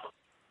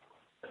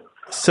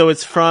 So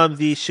it's from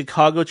the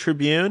Chicago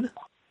Tribune,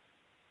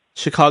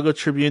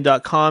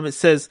 chicagotribune.com. It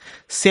says,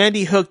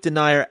 Sandy Hook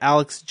denier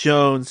Alex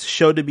Jones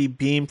show to be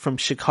beamed from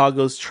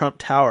Chicago's Trump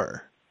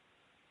Tower.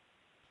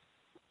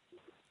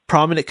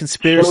 Prominent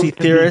conspiracy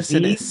theorist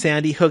and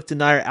Sandy Hook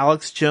denier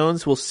Alex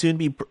Jones will soon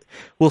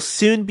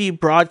be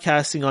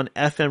broadcasting on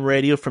FM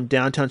radio from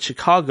downtown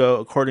Chicago,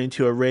 according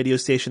to a radio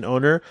station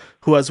owner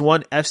who has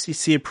won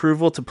FCC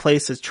approval to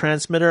place his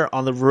transmitter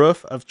on the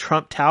roof of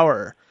Trump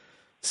Tower.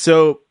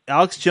 So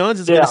Alex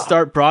Jones is going to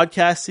start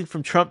broadcasting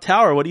from Trump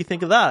Tower. What do you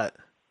think of that?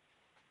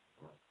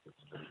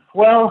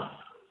 Well,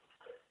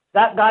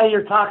 that guy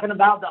you're talking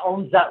about that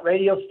owns that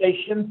radio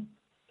station,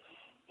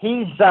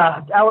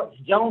 Alex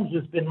Jones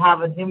has been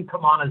having him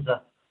come on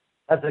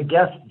as a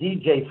guest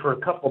DJ for a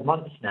couple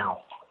months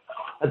now,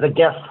 as a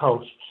guest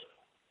host.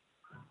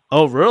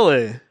 Oh,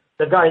 really?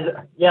 The guy,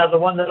 the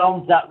one that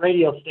owns that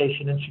radio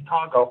station in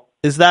Chicago.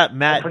 Is that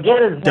Matt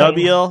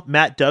Dubiel?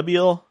 Matt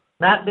Dubiel?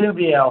 Matt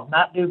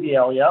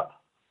Dubiel, yep.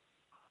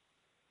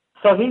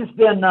 So he's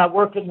been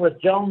working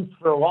with Jones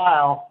for a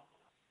while,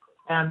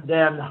 and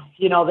then,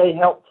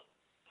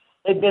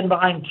 they've been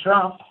behind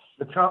Trump,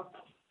 the Trump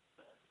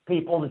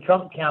people, the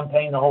Trump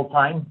campaign the whole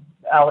time,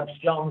 Alex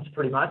Jones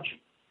pretty much.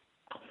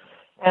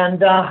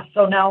 And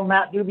so now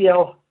Matt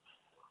Dubiel,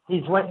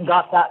 he's went and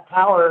got that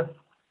tower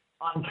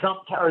on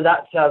Trump Tower,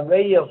 that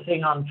radio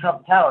thing on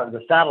Trump Tower,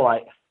 the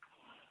satellite,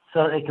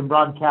 so they can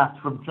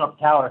broadcast from Trump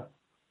Tower.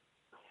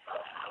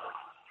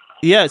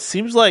 Yeah, it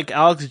seems like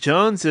Alex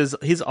Jones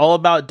he's all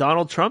about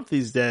Donald Trump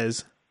these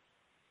days.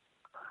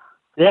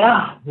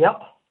 Yeah,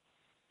 yep.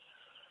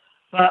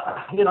 But,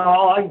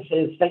 all I can say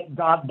is thank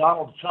God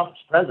Donald Trump's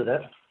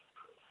president.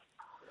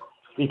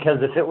 Because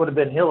if it would have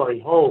been Hillary,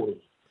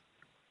 holy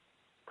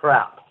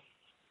crap.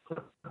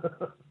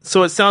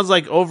 So it sounds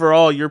like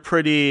overall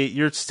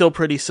you're still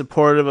pretty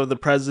supportive of the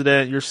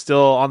president. You're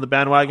still on the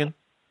bandwagon?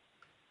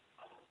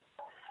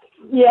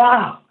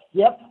 Yeah,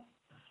 yep.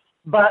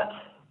 But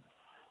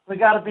we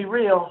got to be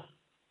real.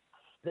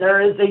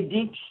 There is a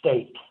deep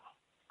state.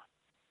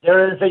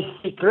 There is a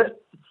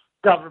secret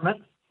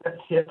government that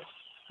sits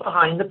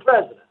behind the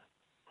president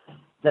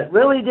that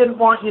really didn't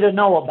want you to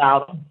know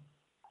about him.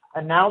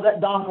 And now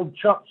that Donald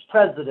Trump's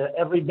president,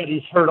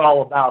 everybody's heard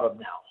all about him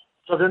now.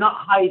 So they're not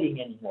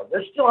hiding anymore.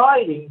 They're still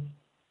hiding,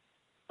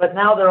 but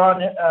now they're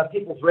on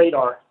people's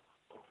radar.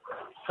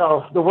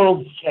 So the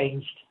world's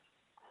changed.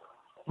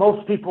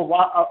 Most people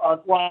a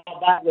while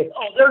back with,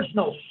 there's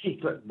no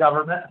secret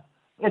government.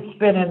 It's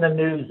been in the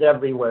news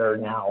everywhere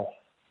now.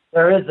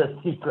 There is a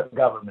secret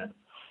government.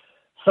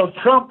 So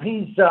Trump,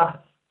 he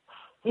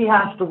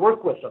has to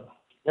work with them.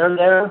 They're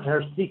there.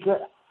 They're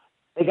secret.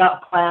 They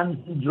got plans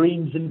and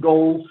dreams and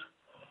goals.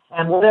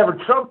 And whatever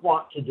Trump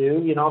wants to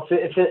do,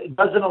 if it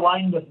doesn't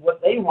align with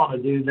what they want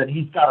to do, then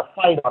he's got a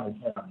fight on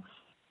his hands.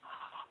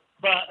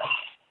 But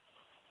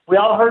we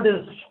all heard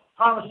his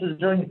promises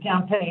during the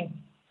campaign.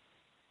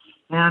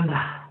 And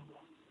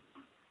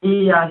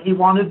he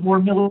wanted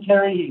more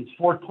military. He's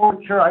for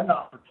torture. I'm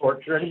not for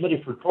torture.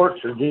 Anybody for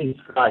torture?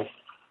 Jesus Christ.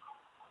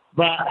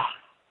 But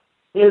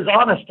he was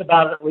honest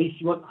about it. At least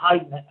he wasn't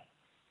hiding it.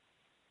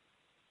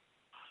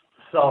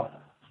 So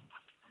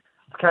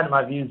that's kind of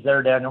my views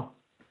there, Daniel.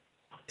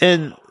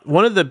 And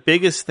one of the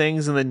biggest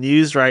things in the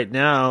news right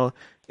now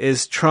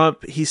is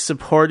Trump. He's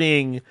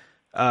supporting.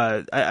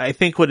 I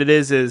think what it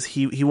is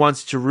he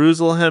wants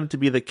Jerusalem to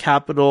be the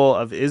capital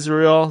of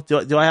Israel.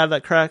 Do I have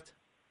that correct?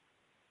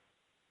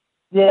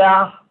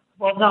 Yeah.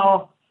 Well,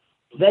 no,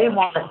 they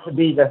want it to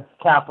be the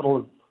capital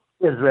of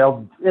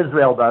Israel.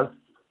 Israel does,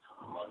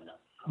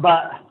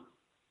 but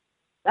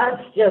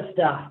that's just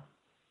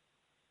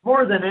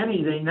more than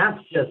anything.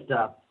 That's just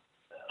a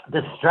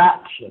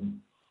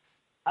distraction.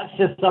 That's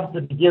just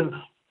something to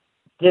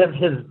give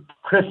his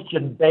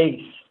Christian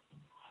base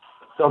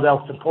so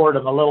they'll support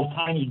him. A little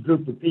tiny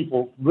group of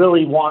people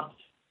really want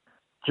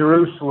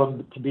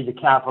Jerusalem to be the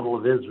capital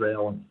of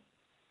Israel.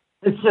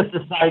 It's just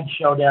a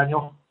sideshow,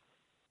 Daniel.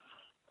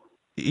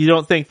 You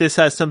don't think this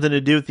has something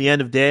to do with the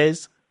end of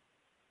days?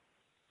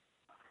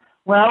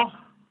 Well,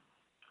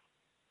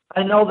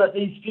 I know that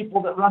these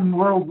people that run the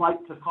world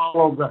like to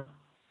follow the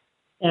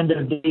end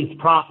of days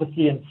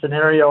prophecy and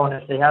scenario, and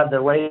if they had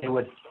their way,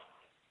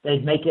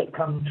 they'd make it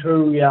come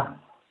true, yeah.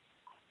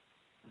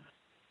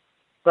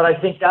 But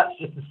I think that's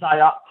just a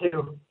psyop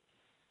too.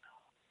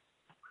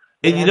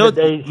 And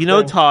you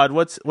know, Todd,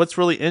 what's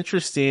really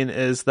interesting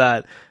is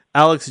that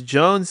Alex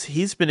Jones,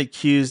 he's been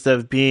accused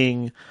of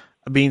being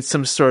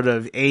some sort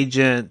of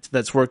agent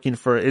that's working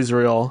for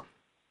Israel.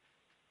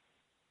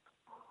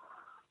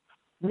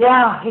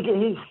 Yeah,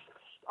 he's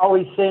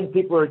always saying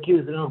people are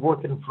accusing him of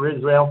working for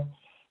Israel.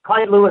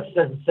 Clyde Lewis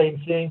says the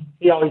same thing.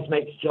 He always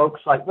makes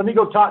jokes like, let me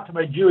go talk to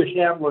my Jewish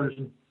handlers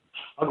and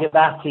I'll get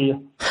back to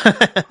you.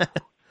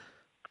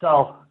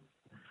 So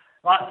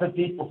lots of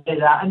people say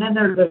that. And then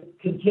there's a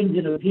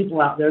contingent of people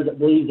out there that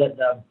believe that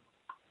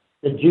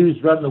the Jews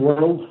run the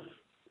world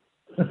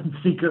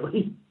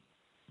secretly.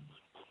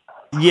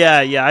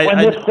 Yeah.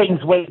 This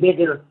thing's way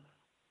bigger.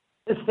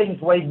 This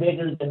thing's way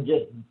bigger than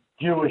just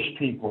Jewish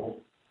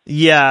people.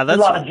 Yeah, there's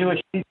a lot of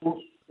Jewish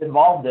people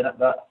involved in it,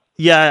 but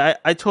yeah,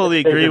 I totally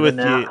agree with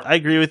you. I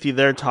agree with you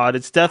there, Todd.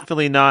 It's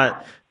definitely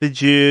not the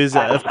Jews.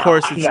 Of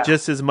course, it's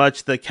just as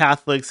much the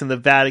Catholics and the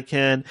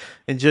Vatican,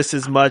 and just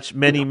as much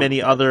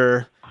many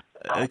other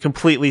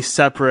completely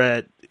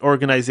separate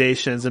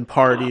organizations and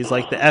parties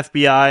like the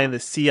FBI and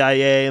the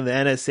CIA and the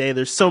NSA.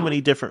 There's so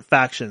many different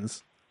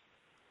factions.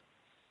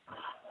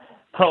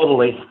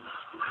 Totally.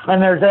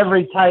 And there's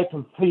every type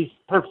of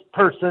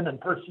person and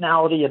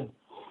personality and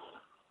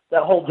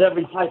that holds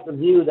every type of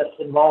view that's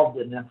involved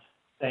in this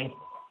thing.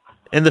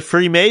 And the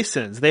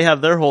Freemasons, they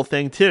have their whole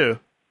thing too.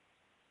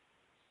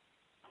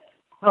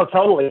 Oh,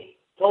 totally.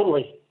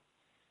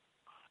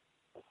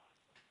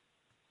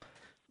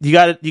 You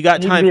got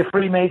time. You can be a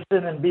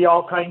Freemason and be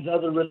all kinds of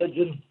other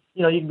religion.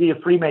 You know, you can be a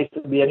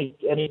Freemason and be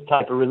any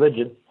type of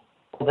religion,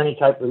 any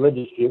type of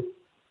religious view.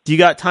 Do you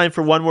got time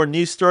for one more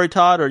news story,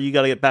 Todd, or you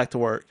got to get back to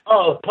work?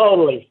 Oh,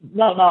 totally.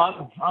 No,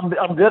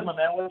 I'm good, my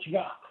man. What you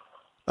got?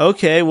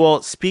 Okay,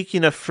 well,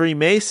 speaking of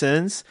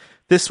Freemasons,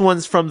 this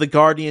one's from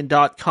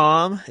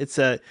TheGuardian.com. It's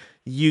a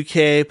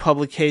UK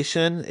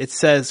publication. It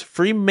says,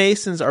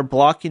 Freemasons are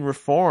blocking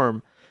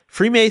reform.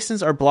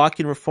 Freemasons are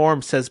blocking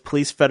reform, says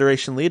Police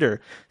Federation leader.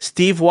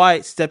 Steve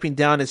White, stepping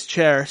down his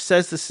chair,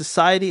 says the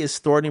society is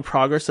thwarting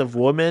progress of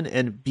women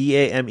and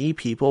BAME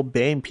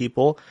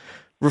people.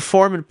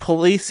 Reform in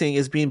policing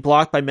is being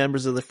blocked by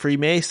members of the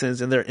Freemasons,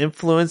 and their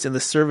influence in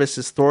the service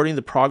is thwarting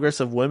the progress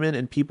of women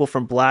and people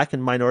from black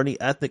and minority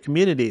ethnic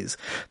communities,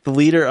 the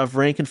leader of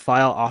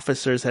rank-and-file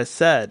officers has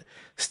said.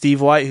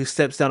 Steve White, who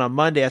steps down on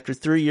Monday after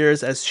 3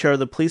 years as chair of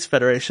the Police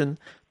Federation,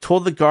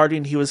 told The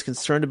Guardian he was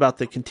concerned about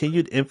the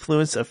continued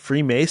influence of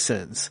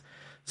Freemasons.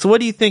 So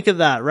what do you think of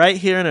that? Right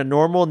here in a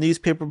normal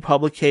newspaper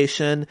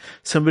publication,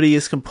 somebody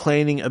is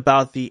complaining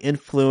about the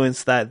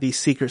influence that these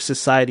secret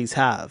societies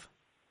have.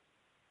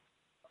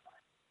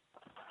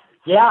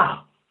 Yeah,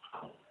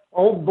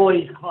 old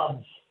boys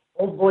clubs,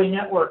 old boy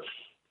networks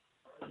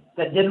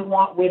that didn't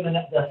want women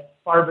at the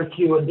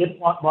barbecue and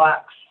didn't want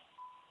blacks.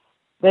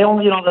 They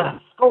only, the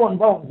Skull and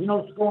Bones. You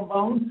know the Skull and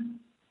Bones?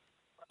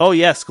 Oh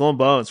yeah, Skull and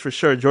Bones for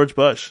sure. George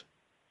Bush.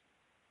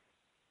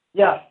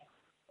 Yeah,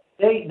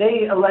 they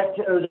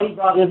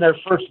brought in their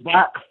first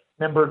black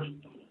members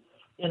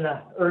in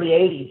the early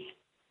 '80s.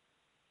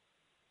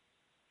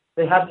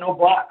 They had no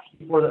blacks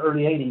before the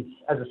early '80s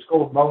as a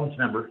Skull and Bones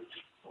member.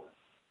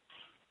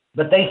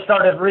 But they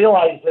started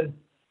realizing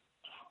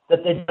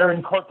that they better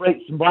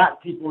incorporate some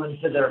black people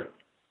into their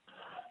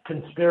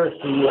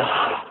conspiracy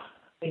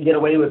and get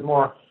away with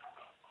more.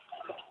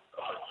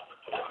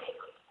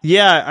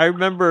 Yeah, I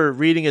remember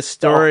reading a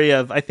story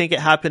of, I think it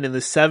happened in the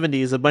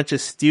 70s, a bunch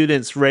of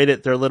students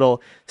raided their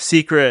little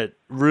secret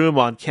room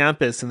on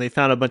campus and they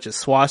found a bunch of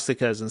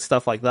swastikas and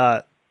stuff like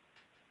that.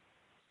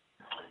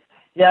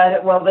 Yeah,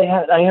 well,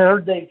 I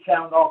heard they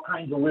found all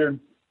kinds of weird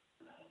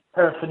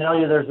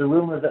paraphernalia. There's a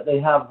rumor that they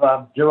have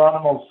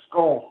Geronimo's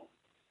skull.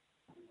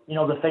 You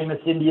know, the famous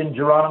Indian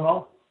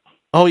Geronimo?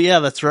 Oh, yeah,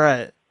 that's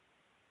right.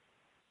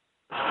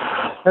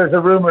 There's a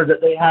rumor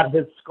that they had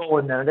his skull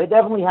in there. They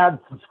definitely had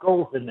some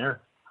skulls in there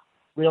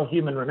real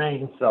human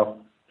remains. So,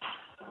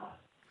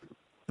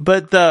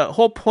 but the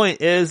whole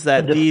point is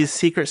that these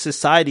secret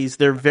societies,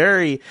 they're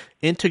very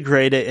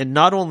integrated in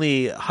not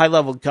only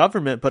high-level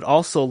government, but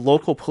also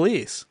local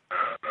police.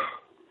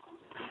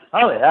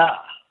 Oh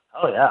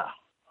yeah.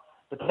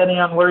 Depending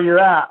on where you're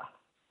at,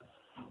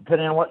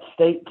 depending on what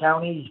state,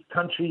 county,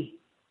 country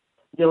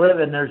you live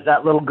in, there's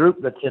that little group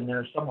that's in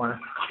there somewhere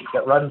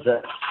that runs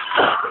it.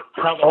 That's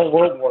how the whole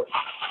world works.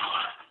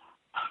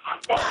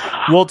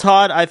 Well,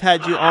 Todd, I've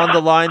had you on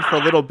the line for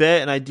a little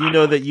bit, and I do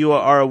know that you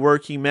are a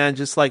working man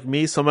just like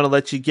me, so I'm going to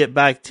let you get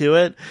back to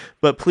it.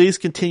 But please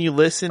continue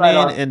listening,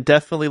 and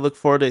definitely look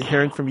forward to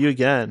hearing from you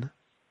again.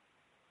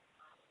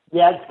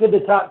 Yeah, it's good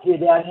to talk to you,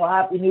 Daniel.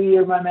 Happy New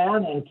Year, my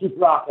man, and keep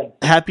rocking.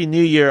 Happy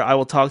New Year. I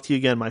will talk to you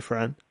again, my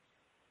friend.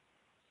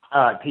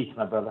 All right, peace,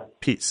 my brother.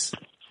 Peace.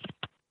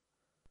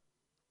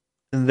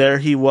 And there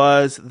he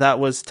was. That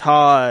was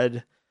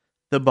Todd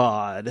the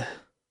Bod.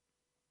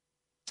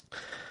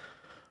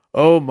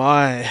 Oh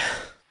my.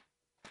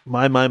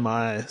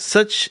 My.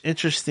 Such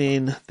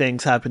interesting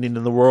things happening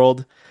in the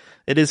world.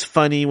 It is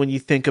funny when you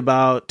think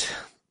about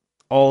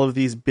all of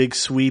these big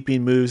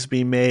sweeping moves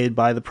being made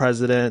by the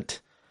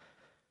president.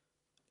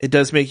 It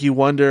does make you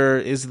wonder,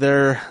 is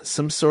there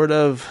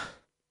something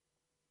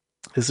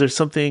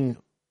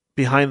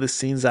behind the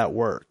scenes at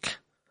work?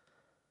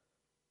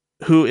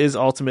 Who is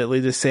ultimately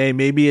to say?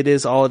 Maybe it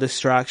is all a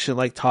distraction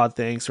like Todd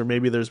thinks, or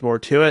maybe there's more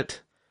to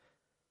it.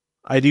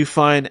 I do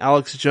find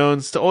Alex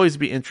Jones to always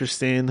be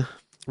interesting,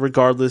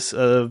 regardless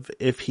of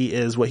if he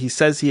is what he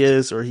says he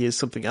is or he is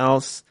something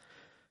else.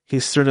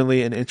 He's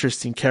certainly an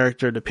interesting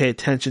character to pay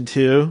attention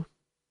to.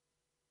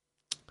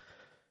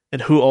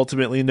 And who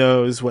ultimately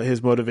knows what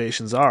his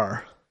motivations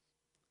are.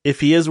 If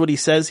he is what he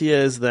says he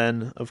is,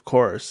 then, of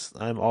course,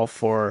 I'm all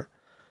for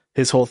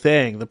his whole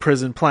thing. The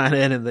prison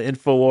planet and the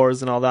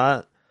InfoWars and all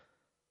that.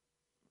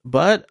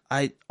 But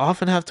I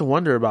often have to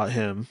wonder about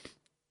him.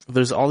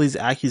 There's all these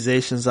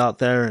accusations out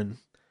there, and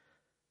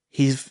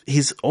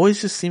he's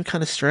always just seemed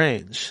kind of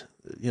strange.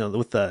 You know,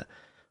 with the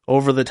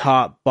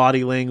over-the-top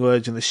body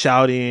language and the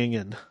shouting,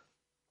 and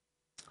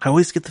I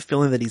always get the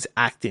feeling that he's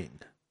acting.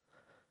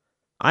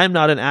 I am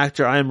not an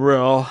actor. I am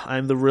real.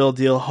 I'm the real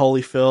deal,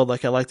 Holyfield,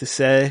 like I like to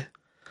say.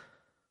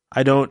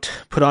 I don't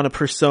put on a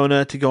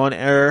persona to go on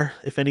air.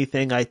 If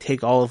anything, I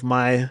take all of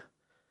my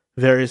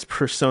various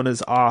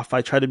personas off.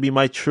 I try to be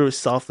my truest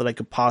self that I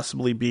could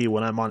possibly be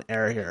when I'm on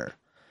air here.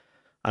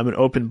 I'm an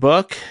open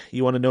book.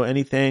 You want to know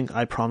anything,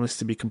 I promise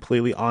to be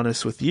completely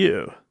honest with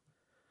you.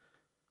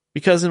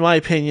 Because in my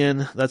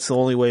opinion, that's the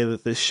only way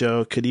that this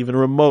show could even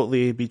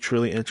remotely be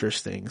truly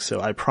interesting.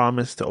 So I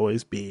promise to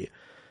always be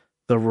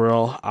the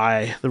real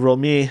I, the real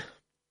me.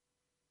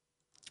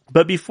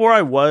 But before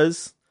I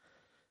was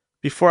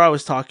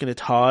talking to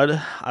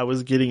Todd, I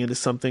was getting into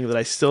something that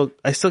I still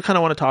kind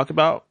of want to talk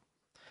about.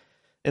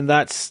 And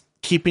that's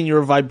keeping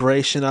your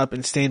vibration up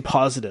and staying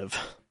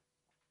positive.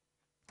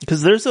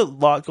 Because there's a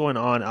lot going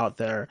on out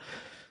there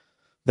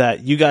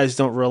that you guys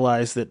don't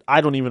realize, that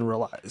I don't even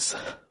realize.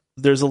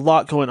 There's a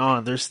lot going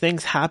on. There's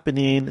things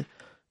happening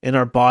in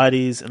our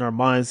bodies and our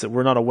minds that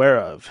we're not aware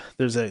of.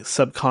 There's a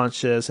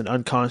subconscious and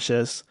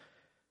unconscious.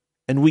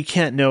 And we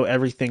can't know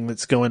everything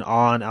that's going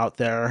on out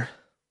there.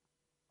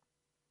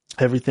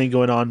 Everything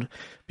going on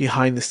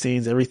behind the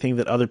scenes, everything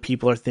that other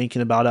people are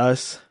thinking about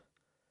us.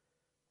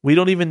 We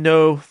don't even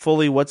know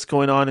fully what's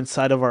going on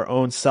inside of our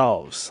own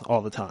selves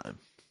all the time.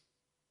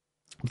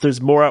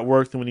 There's more at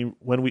work than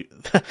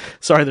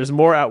there's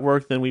more at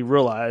work than we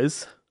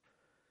realize.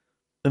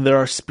 And there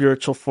are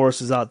spiritual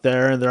forces out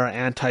there, and there are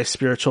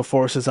anti-spiritual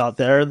forces out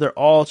there, and they're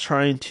all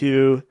trying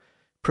to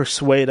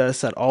persuade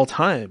us at all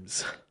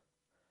times.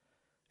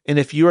 And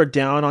if you are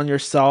down on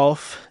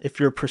yourself, if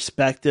your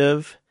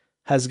perspective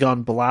has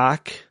gone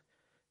black,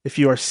 if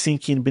you are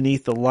sinking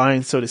beneath the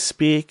line, so to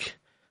speak,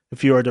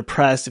 if you are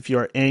depressed, if you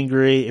are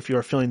angry, if you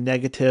are feeling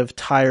negative,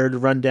 tired,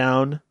 run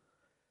down,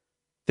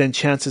 then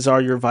chances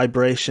are your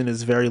vibration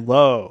is very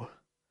low.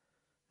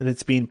 And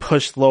it's being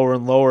pushed lower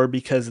and lower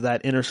because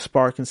that inner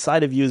spark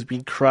inside of you is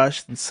being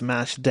crushed and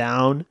smashed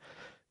down.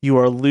 You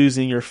are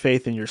losing your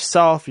faith in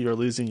yourself. You are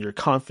losing your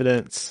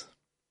confidence.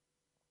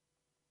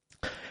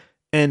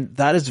 And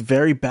that is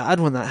very bad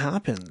when that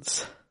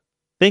happens.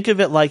 Think of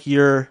it like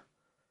you're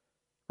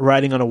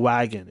riding on a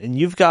wagon and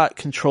you've got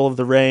control of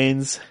the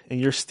reins and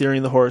you're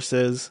steering the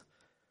horses,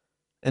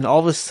 and all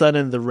of a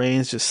sudden the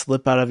reins just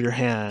slip out of your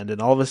hand,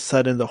 and all of a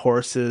sudden the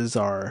horses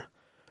are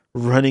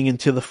running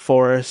into the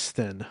forest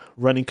and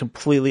running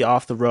completely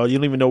off the road. You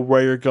don't even know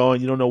where you're going.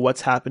 You don't know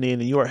what's happening,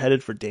 and you are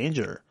headed for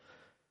danger.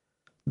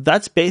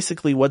 That's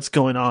basically what's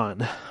going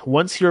on.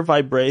 Once your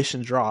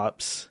vibration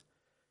drops,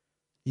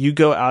 you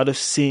go out of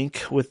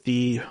sync with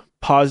the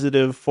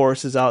positive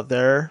forces out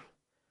there,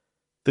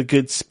 the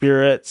good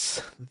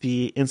spirits,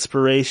 the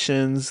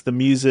inspirations, the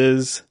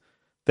muses,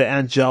 the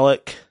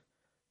angelic.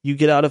 You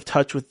get out of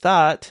touch with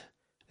that,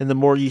 and the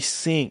more you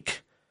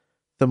sink,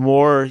 the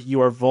more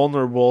you are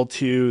vulnerable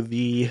to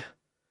the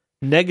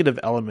negative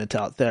element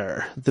out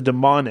there, the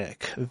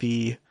demonic,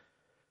 the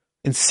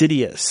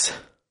insidious,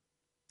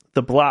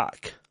 the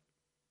black.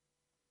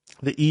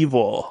 the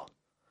evil.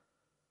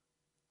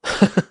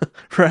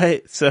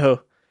 Right?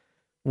 So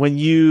when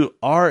you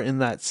are in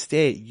that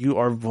state, you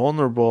are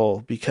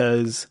vulnerable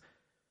because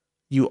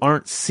you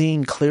aren't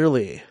seeing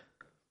clearly.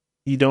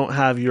 You don't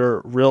have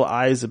your real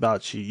eyes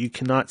about you. You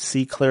cannot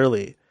see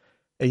clearly.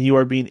 And you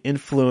are being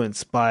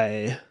influenced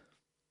by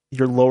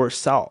your lower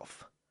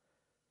self.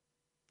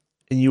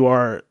 And you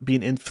are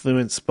being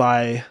influenced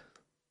by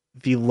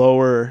the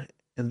lower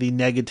and the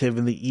negative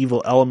and the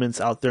evil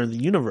elements out there in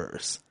the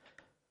universe.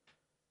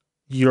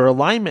 Your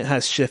alignment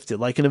has shifted,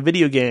 like in a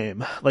video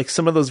game. Like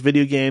some of those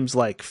video games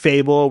like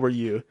Fable, where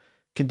you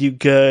can do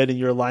good and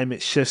your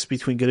alignment shifts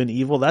between good and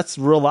evil. That's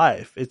real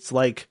life. It's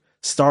like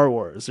Star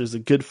Wars. There's a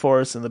good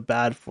force and the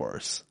bad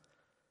force.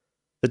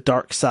 The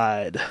dark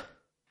side.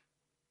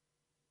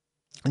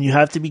 And you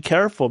have to be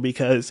careful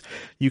because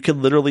you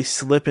can literally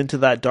slip into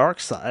that dark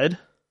side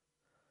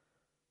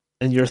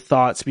and your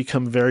thoughts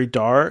become very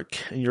dark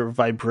and your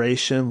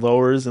vibration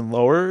lowers and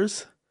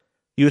lowers.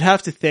 You would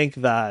have to think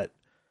that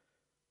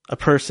a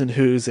person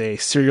who's a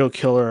serial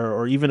killer,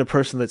 or even a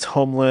person that's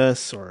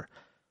homeless, or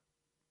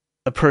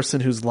a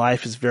person whose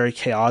life is very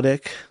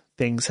chaotic,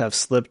 things have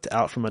slipped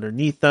out from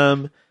underneath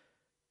them,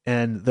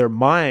 and their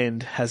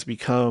mind has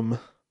become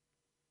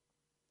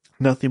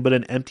nothing but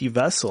an empty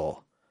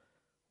vessel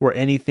where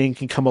anything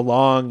can come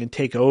along and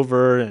take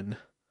over and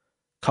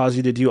cause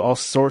you to do all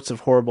sorts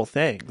of horrible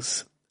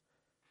things.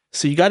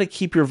 So you got to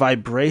keep your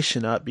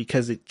vibration up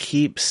because it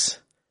keeps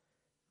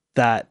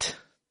that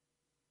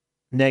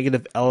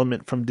negative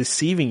element from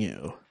deceiving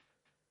you.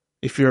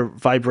 If your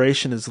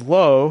vibration is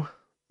low,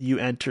 you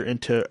enter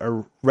into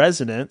a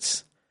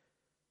resonance,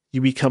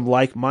 you become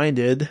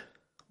like-minded,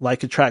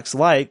 like attracts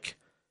like,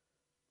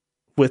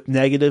 with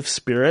negative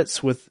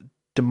spirits, with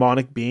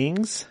demonic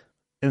beings,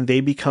 and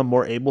they become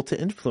more able to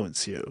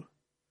influence you.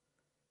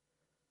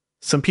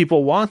 Some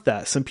people want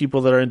that. Some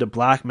people that are into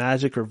black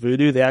magic or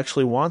voodoo, they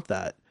actually want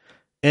that.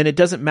 And it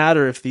doesn't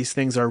matter if these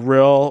things are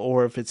real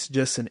or if it's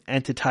just an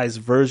entitized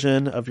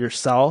version of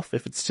yourself,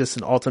 if it's just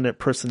an alternate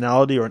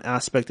personality or an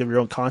aspect of your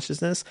own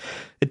consciousness.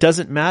 It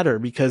doesn't matter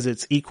because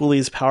it's equally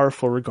as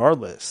powerful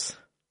regardless.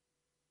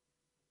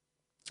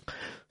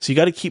 So you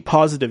got to keep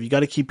positive. You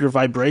got to keep your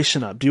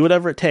vibration up. Do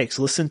whatever it takes.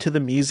 Listen to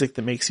the music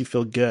that makes you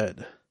feel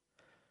good.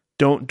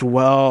 Don't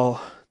dwell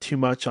too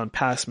much on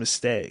past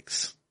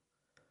mistakes.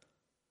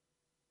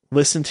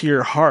 Listen to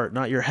your heart,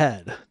 not your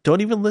head.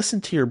 Don't even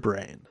listen to your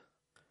brain.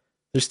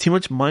 There's too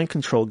much mind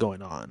control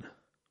going on.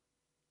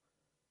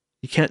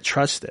 You can't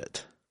trust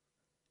it.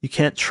 You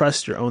can't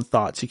trust your own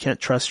thoughts. You can't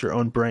trust your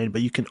own brain,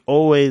 but you can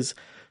always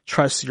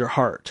trust your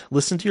heart.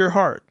 Listen to your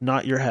heart,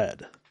 not your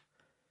head.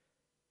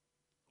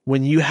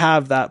 When you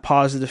have that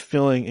positive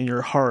feeling in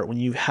your heart, when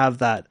you have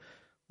that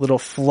little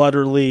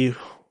fluttery,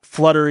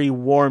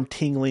 warm,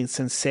 tingling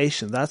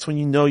sensation, that's when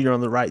you know you're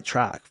on the right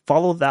track.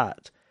 Follow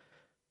that.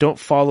 Don't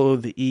follow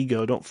the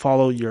ego. Don't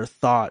follow your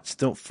thoughts.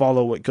 Don't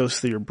follow what goes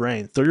through your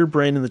brain. Throw your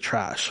brain in the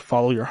trash.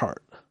 Follow your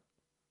heart.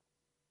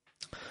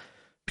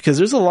 Because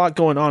there's a lot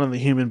going on in the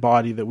human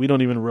body that we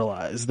don't even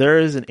realize. There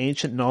is an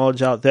ancient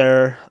knowledge out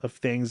there of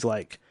things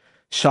like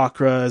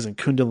chakras and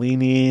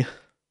kundalini,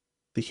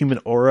 the human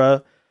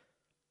aura,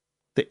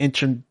 the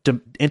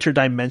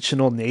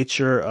interdimensional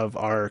nature of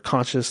our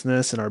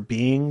consciousness and our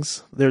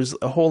beings. There's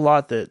a whole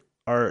lot that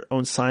our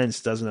own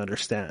science doesn't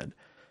understand.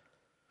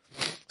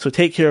 So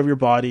take care of your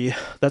body.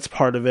 That's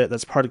part of it.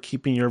 That's part of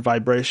keeping your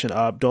vibration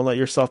up. Don't let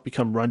yourself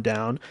become run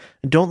down.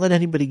 And don't let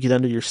anybody get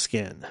under your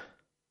skin.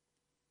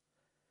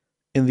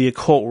 In the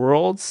occult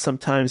world,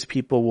 sometimes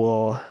people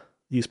will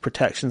use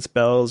protection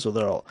spells,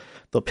 or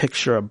they'll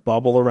picture a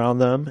bubble around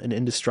them, an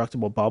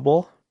indestructible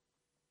bubble.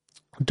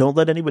 Don't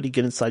let anybody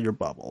get inside your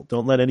bubble.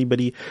 Don't let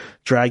anybody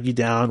drag you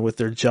down with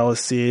their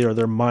jealousy or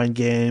their mind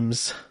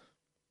games.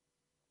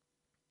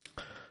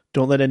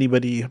 Don't let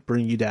anybody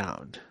bring you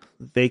down.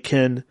 They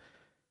can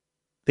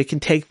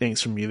take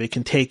things from you. They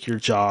can take your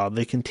job.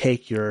 They can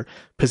take your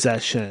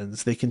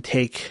possessions. They can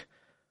take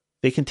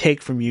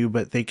from you,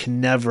 but they can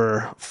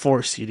never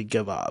force you to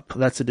give up.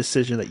 That's a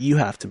decision that you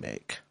have to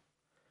make.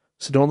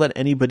 So don't let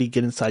anybody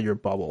get inside your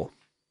bubble.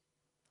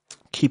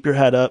 Keep your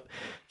head up.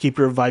 Keep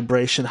your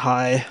vibration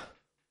high.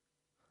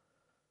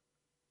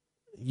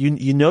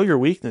 You know your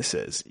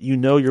weaknesses. You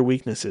know your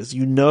weaknesses.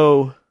 You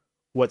know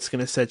what's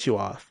going to set you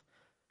off.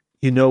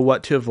 You know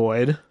what to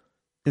avoid.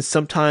 And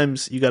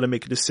sometimes you got to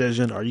make a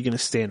decision. Are you going to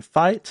stay and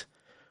fight,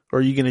 or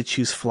are you going to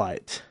choose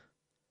flight?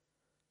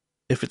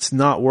 If it's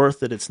not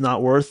worth it, it's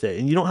not worth it.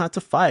 And you don't have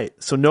to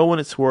fight. So know when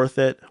it's worth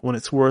it. When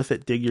it's worth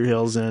it, dig your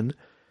heels in.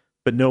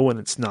 But know when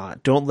it's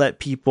not. Don't let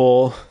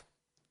people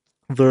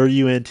lure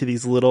you into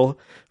these little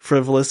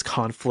frivolous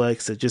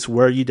conflicts that just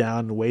wear you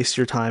down and waste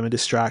your time and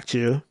distract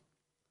you.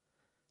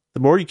 The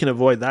more you can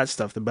avoid that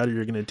stuff, the better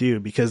you're going to do,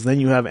 because then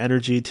you have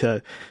energy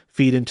to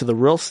feed into the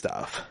real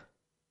stuff.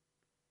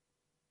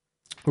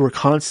 We're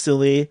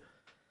constantly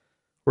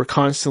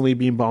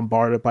being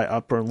bombarded by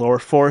upper and lower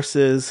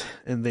forces,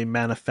 and they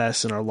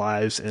manifest in our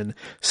lives in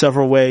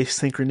several ways: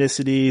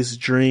 synchronicities,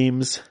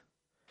 dreams.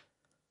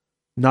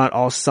 Not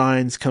all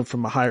signs come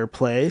from a higher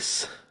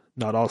place.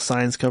 Not all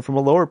signs come from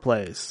a lower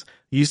place.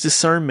 Use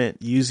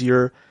discernment. Use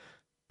your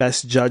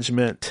best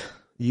judgment.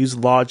 Use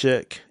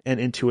logic and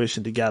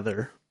intuition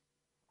together.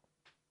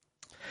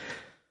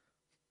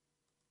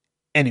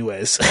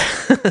 Anyways,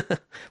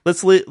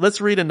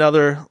 let's read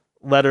another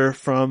letter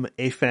from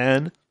a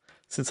fan,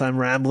 since I'm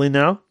rambling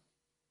now.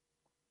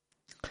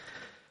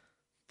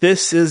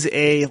 This is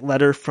a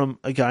letter from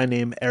a guy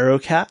named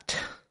Arrowcat.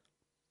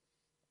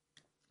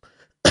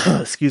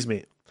 Excuse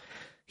me.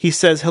 He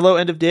says, "Hello,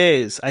 End of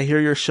Days. I hear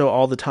your show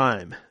all the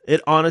time.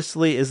 It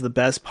honestly is the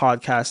best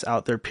podcast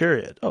out there,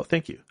 period." Oh,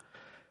 thank you.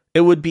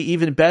 "It would be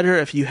even better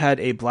if you had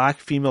a black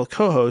female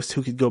co-host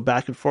who could go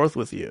back and forth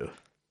with you."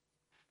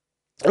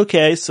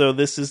 Okay, so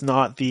this is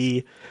not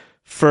the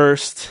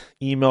first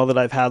email that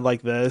I've had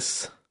like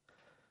this.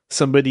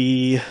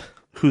 Somebody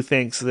who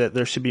thinks that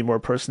there should be more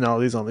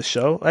personalities on the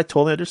show. I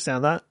totally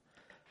understand that.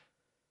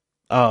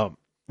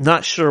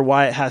 Not sure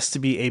why it has to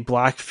be a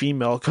black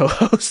female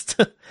co-host.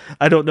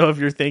 I don't know if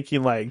you're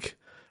thinking like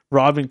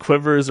Robin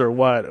Quivers or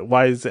what.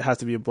 Why does it have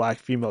to be a black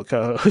female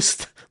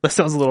co-host? That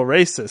sounds a little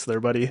racist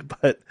there, buddy.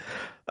 But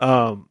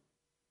I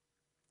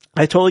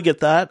totally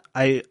get that.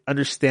 I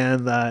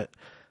understand that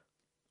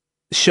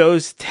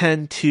shows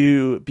tend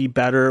to be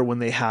better when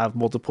they have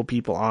multiple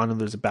people on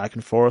and there's a back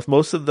and forth.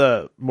 Most of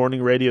the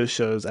morning radio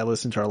shows I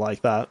listen to are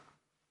like that.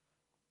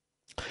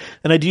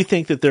 And I do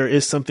think that there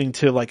is something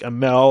to like a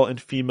male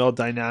and female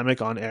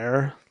dynamic on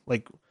air,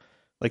 like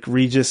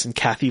Regis and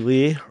Kathy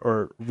Lee,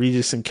 or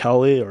Regis and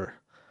Kelly, or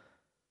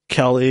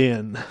Kelly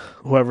and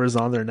whoever's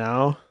on there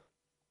now.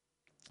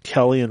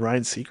 Kelly and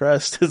Ryan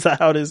Seacrest. Is that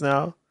how it is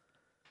now?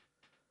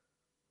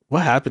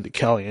 What happened to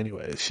Kelly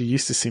anyway? She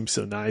used to seem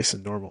so nice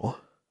and normal.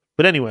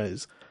 But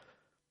anyways,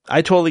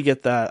 I totally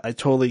get that. I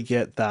totally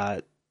get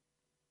that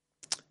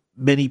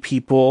many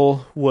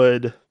people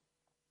would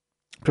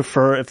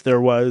prefer if there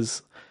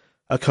was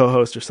a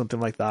co-host or something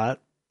like that.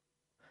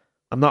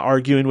 I'm not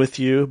arguing with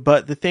you,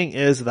 but the thing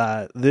is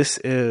that this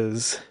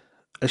is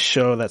a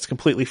show that's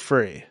completely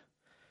free.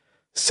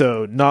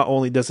 So not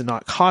only does it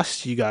not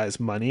cost you guys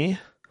money,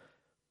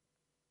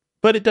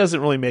 but it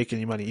doesn't really make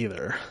any money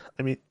either.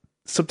 I mean,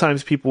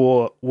 sometimes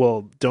people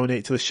will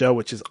donate to the show,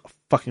 which is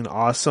fucking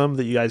awesome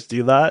that you guys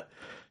do that.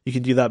 You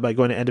can do that by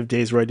going to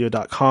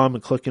endofdaysradio.com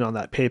and clicking on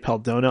that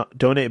PayPal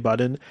donate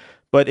button,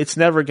 but it's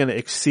never going to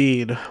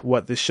exceed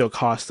what this show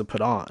costs to put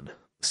on.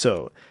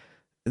 So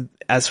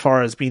as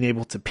far as being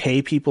able to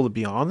pay people to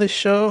be on this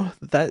show,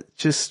 that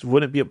just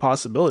wouldn't be a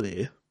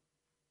possibility.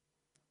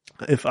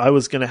 If I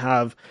was going to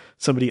have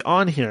somebody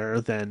on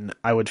here, then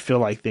I would feel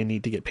like they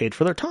need to get paid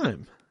for their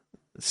time.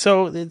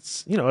 So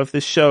it's, you know, if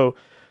this show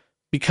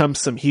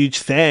becomes some huge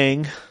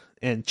thing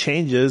and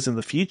changes in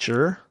the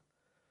future,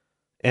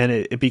 and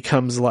it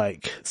becomes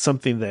like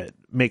something that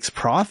makes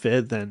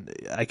profit, then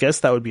I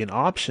guess that would be an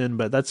option,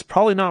 but that's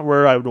probably not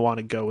where I would want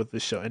to go with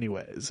this show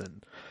anyways.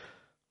 And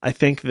I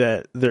think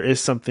that there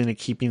is something to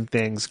keeping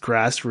things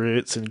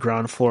grassroots and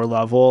ground floor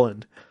level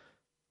and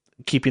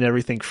keeping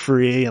everything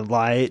free and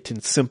light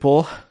and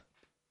simple.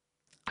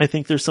 I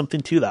think there's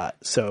something to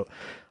that. So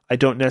I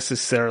don't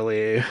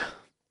necessarily,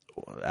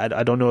 I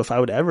don't know if I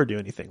would ever do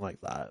anything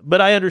like that, but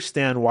I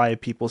understand why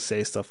people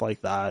say stuff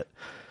like that.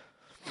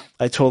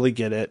 I totally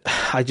get it.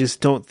 I just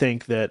don't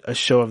think that a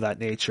show of that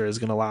nature is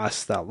going to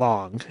last that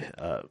long.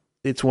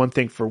 It's one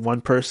thing for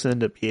one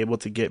person to be able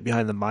to get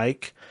behind the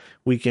mic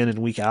week in and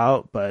week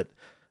out, but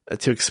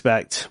to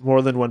expect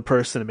more than one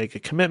person to make a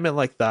commitment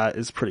like that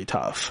is pretty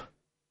tough.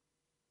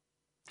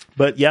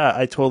 But yeah,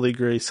 I totally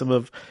agree. Some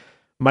of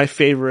my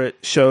favorite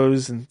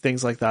shows and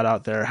things like that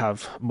out there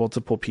have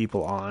multiple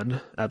people on.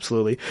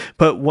 Absolutely.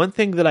 But one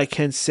thing that I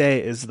can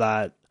say is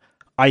that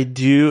I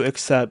do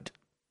accept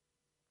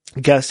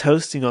guest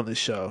hosting on the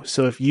show.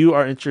 So if you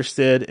are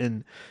interested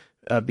in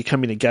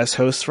becoming a guest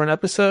host for an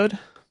episode,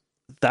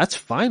 that's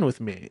fine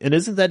with me. And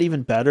isn't that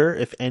even better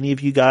if any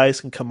of you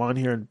guys can come on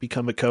here and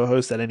become a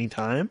co-host at any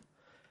time?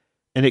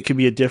 And it could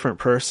be a different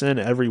person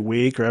every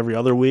week or every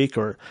other week,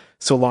 or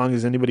so long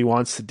as anybody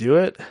wants to do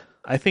it.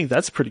 I think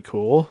that's pretty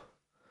cool.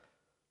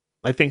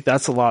 I think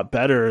that's a lot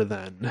better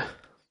than,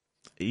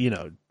 you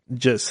know,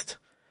 just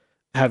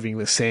having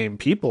the same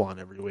people on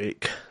every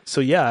week.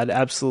 So yeah, I'd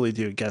absolutely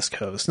do a guest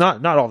host.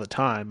 Not all the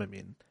time. I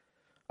mean,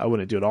 I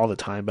wouldn't do it all the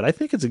time, but I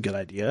think it's a good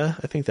idea.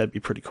 I think that'd be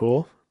pretty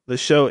cool. The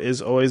show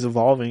is always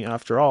evolving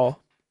after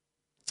all.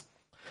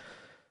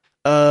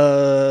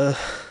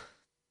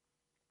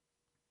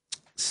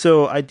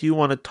 So I do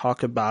want to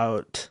talk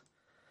about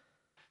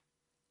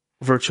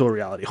virtual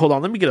reality. Hold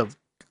on, let me get a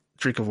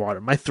drink of water.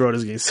 My throat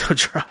is getting so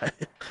dry.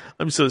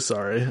 I'm so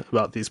sorry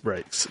about these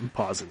breaks and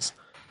pauses.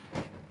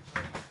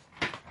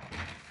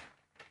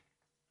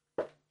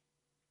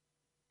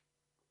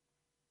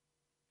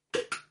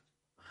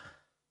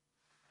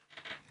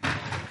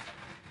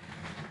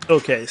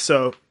 Okay,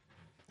 so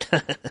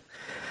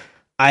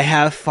I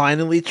have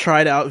finally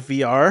tried out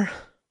VR.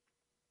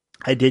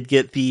 I did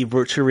get the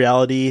virtual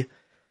reality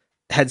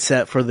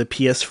headset for the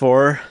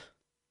PS4.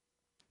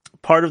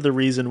 Part of the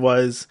reason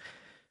was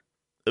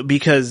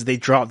because they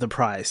dropped the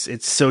price.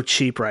 It's so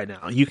cheap right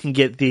now. You can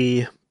get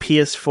the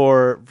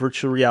PS4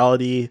 virtual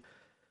reality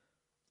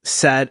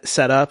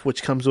setup,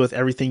 which comes with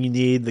everything you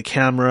need, the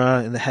camera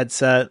and the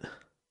headset.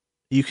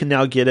 You can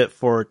now get it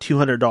for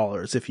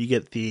 $200 if you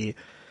get the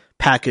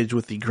package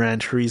with the Gran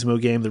Turismo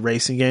game, the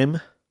racing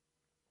game.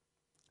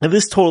 And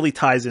this totally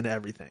ties into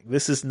everything.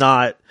 This is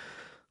not,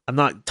 I'm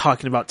not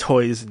talking about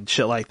toys and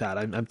shit like that.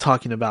 I'm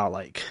talking about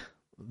like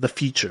the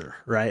future,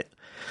 right?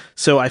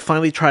 So I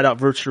finally tried out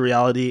virtual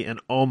reality,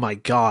 and oh my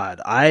God,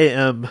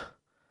 I'm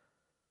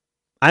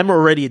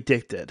already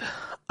addicted.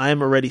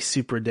 I'm already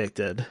super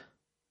addicted.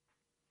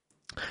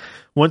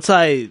 Let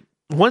me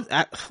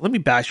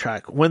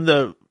backtrack. When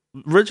the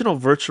original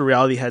virtual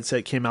reality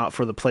headset came out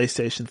for the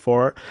PlayStation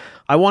 4,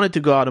 I wanted to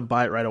go out and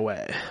buy it right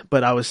away.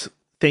 But I was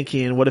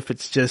thinking, what if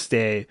it's just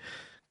a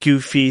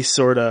goofy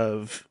sort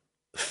of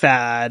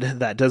fad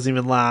that doesn't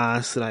even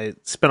last, and I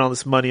spent all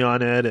this money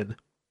on it, and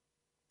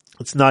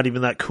it's not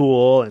even that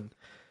cool, and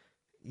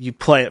you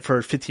play it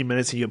for 15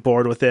 minutes and you get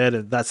bored with it,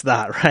 and that's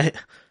that, right?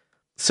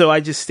 So I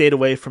just stayed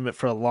away from it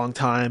for a long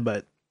time,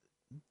 but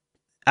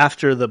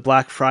after the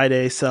Black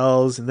Friday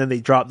sales, and then they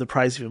dropped the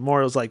price even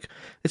more, it was like,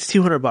 it's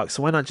 $200,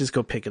 so why not just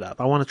go pick it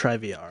up? I want to try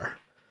VR.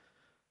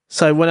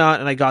 So I went out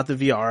and I got the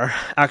VR.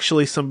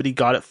 Actually, somebody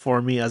got it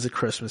for me as a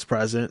Christmas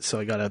present, so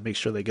I got to make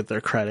sure they get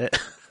their credit.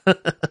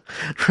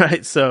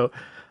 Right? So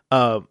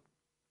I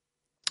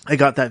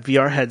got that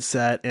VR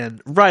headset,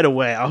 and right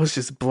away, I was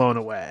just blown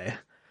away.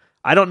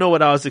 I don't know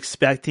what I was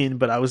expecting,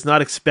 but I was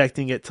not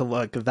expecting it to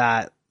look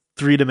that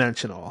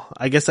three-dimensional.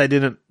 I guess I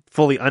didn't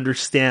fully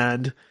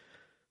understand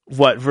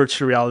what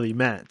virtual reality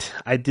meant.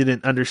 I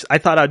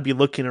thought I'd be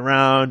looking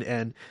around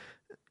and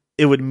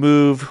it would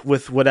move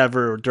with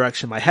whatever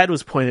direction my head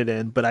was pointed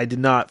in, but I did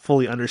not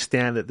fully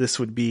understand that this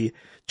would be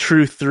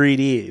true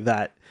 3D,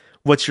 that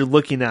what you're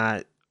looking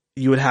at,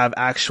 you would have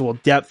actual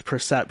depth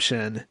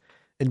perception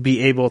and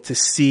be able to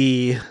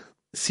see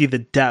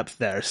the depth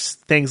there.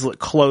 Things look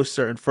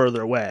closer and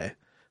further away.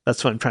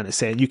 That's what I'm trying to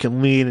say. And you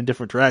can lean in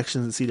different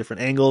directions and see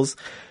different angles.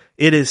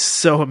 It is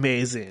so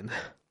amazing.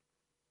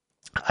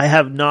 I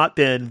have not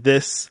been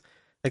this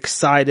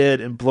excited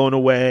and blown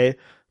away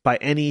by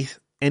any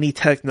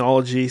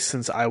technology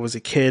since I was a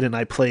kid and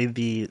I played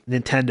the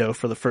Nintendo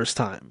for the first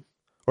time,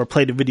 or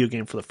played a video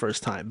game for the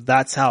first time.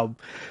 That's how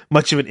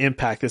much of an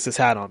impact this has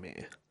had on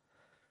me.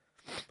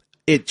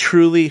 It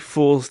truly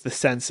fools the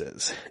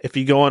senses. If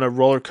you go on a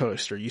roller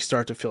coaster, you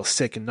start to feel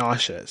sick and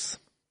nauseous.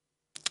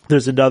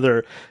 There's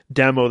another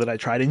demo that I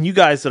tried, and you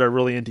guys that are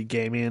really into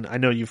gaming, I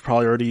know you've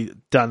probably already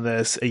done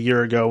this a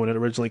year ago when it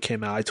originally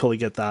came out. I totally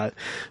get that.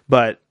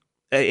 But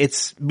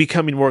it's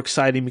becoming more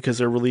exciting because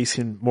they're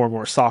releasing more and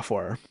more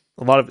software.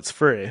 A lot of it's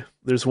free.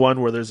 There's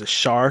one where there's a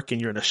shark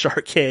and you're in a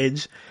shark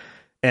cage,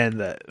 and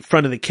the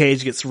front of the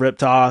cage gets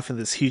ripped off and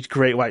this huge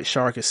great white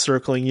shark is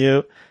circling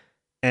you.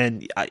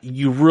 And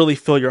you really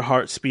feel your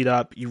heart speed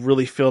up. You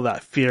really feel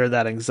that fear,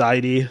 that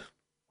anxiety.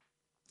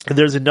 And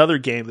there's another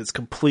game that's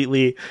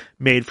completely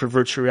made for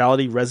virtual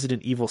reality,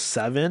 Resident Evil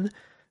 7.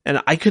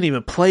 And I couldn't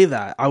even play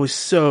that. I was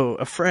so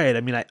afraid.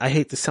 I mean, I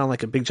hate to sound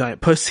like a big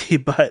giant pussy,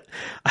 but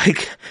I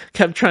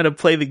kept trying to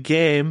play the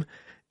game,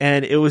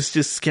 and it was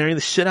just scaring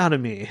the shit out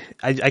of me.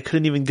 I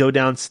couldn't even go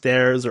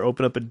downstairs or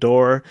open up a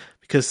door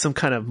because some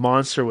kind of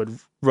monster would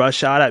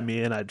rush out at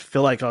me, and I'd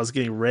feel like I was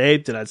getting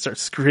raped, and I'd start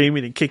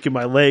screaming and kicking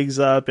my legs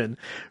up and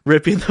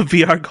ripping the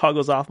VR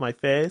goggles off my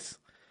face.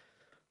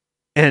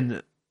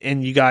 And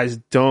you guys,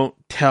 don't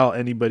tell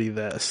anybody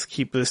this.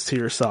 Keep this to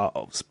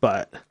yourselves.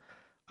 But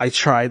I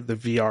tried the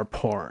VR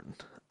porn.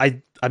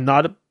 I'm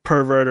not a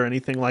pervert or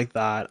anything like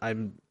that.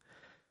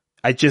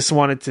 I just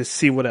wanted to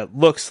see what it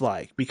looks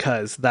like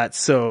because that's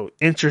so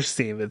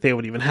interesting that they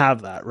would even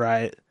have that,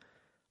 right?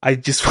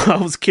 I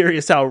was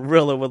curious how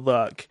real it would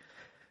look.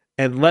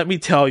 And let me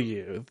tell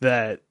you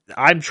that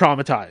I'm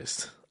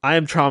traumatized. I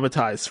am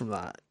traumatized from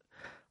that.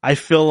 I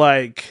feel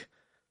like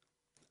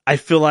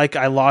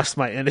I lost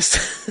my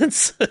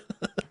innocence.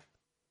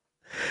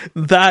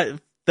 That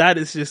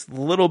is just a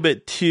little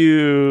bit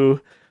too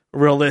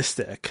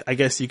realistic, I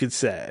guess you could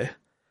say.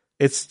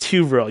 It's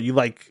too real.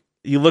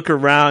 You look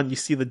around, you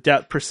see the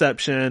depth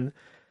perception,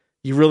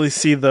 you really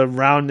see the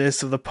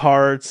roundness of the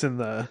parts, and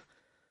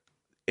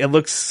it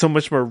looks so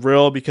much more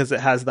real because it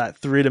has that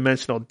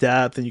three-dimensional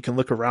depth, and you can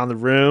look around the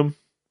room.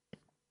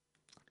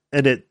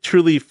 And it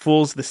truly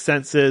fools the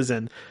senses,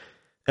 and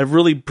it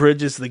really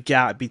bridges the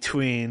gap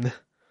between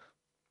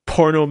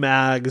porno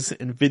mags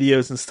and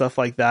videos and stuff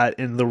like that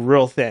and the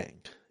real thing.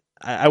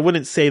 I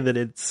wouldn't say that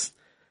it's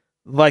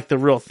like the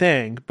real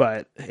thing,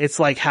 but it's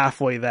like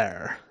halfway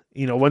there.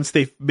 You know, once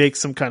they make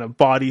some kind of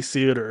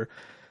bodysuit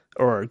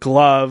or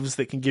gloves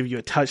that can give you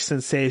a touch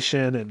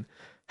sensation and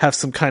have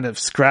some kind of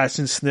scratch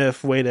and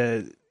sniff way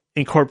to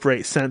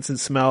incorporate scents and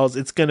smells,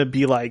 it's going to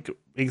be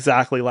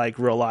exactly like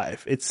real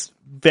life. It's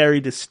very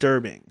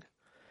disturbing.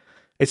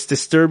 It's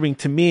disturbing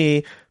to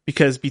me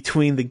because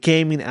between the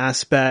gaming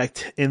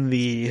aspect and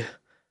the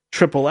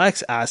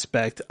XXX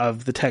aspect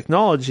of the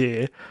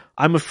technology,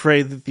 I'm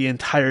afraid that the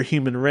entire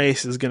human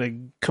race is going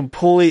to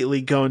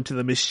completely go into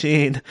the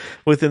machine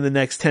within the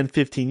next 10,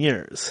 15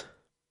 years.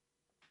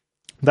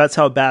 That's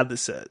how bad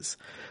this is.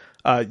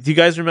 Do you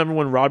guys remember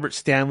when Robert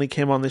Stanley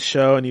came on the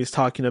show and he was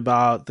talking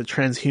about the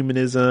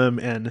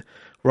transhumanism and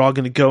we're all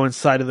going to go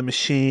inside of the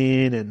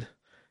machine and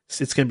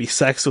it's going to be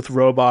sex with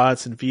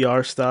robots and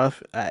VR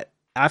stuff?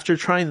 After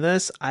trying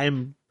this,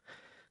 I'm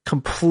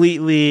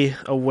completely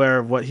aware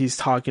of what he's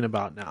talking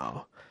about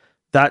now.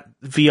 That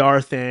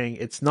VR thing,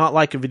 it's not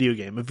like a video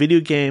game. A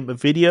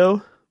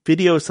video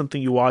is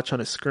something you watch on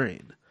a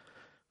screen.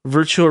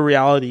 Virtual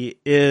reality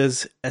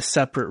is a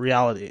separate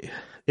reality.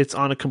 It's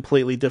on a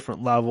completely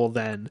different level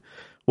than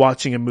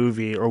watching a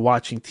movie or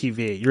watching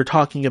TV. You're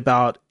talking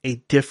about a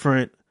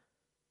different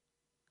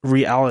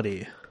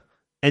reality.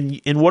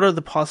 And what are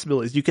the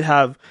possibilities? You could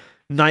have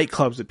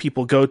nightclubs that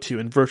people go to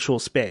in virtual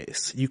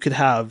space. You could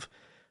have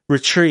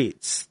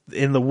retreats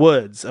in the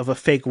woods of a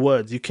fake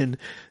woods. You can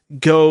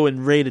go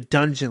and raid a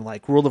dungeon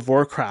like World of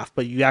Warcraft,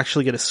 but you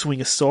actually get to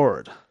swing a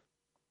sword.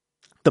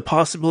 The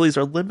possibilities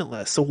are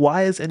limitless. So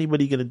why is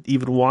anybody going to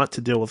even want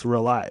to deal with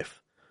real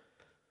life?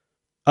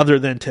 Other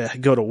than to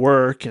go to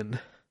work and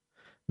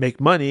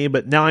make money.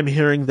 But now I'm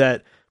hearing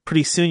that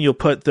pretty soon you'll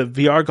put the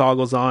VR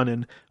goggles on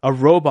and a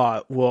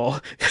robot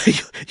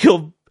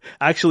you'll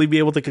actually be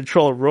able to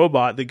control a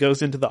robot that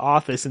goes into the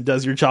office and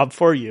does your job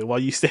for you while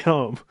you stay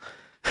home.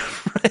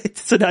 Right?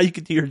 So now you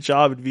can do your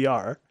job in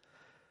VR.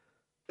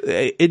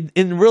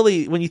 And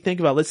really, when you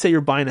think about it, let's say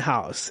you're buying a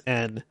house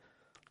and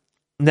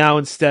now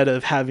instead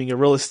of having a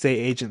real estate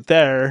agent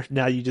there,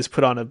 now you just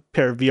put on a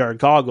pair of VR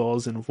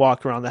goggles and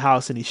walk around the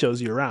house and he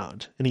shows you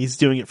around. And he's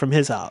doing it from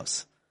his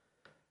house.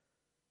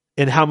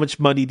 And how much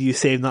money do you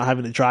save not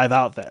having to drive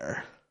out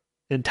there?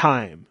 And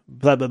time.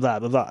 Blah, blah, blah,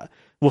 blah, blah.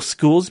 Will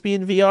schools be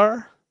in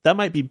VR? That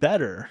might be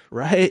better,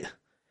 right?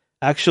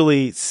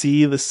 Actually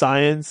see the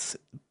science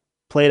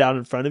played out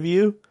in front of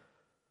you.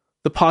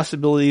 The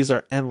possibilities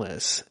are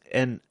endless.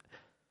 And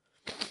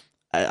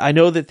I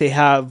know that they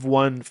have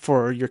one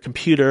for your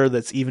computer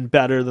that's even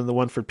better than the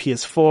one for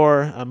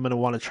PS4. I'm going to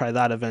want to try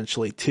that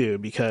eventually too,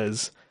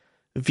 because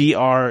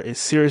VR is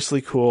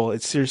seriously cool.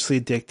 It's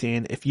seriously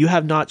addicting. If you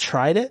have not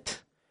tried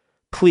it,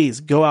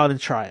 please go out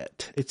and try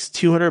it. It's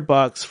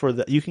 $200 for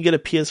you can get a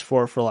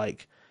PS4 for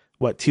like,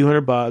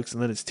 $200,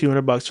 and then it's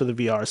 $200 for the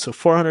VR. So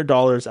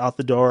 $400 out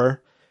the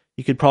door.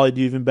 You could probably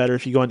do even better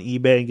if you go on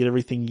eBay and get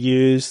everything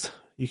used.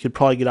 You could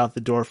probably get out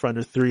the door for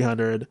under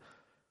 $300.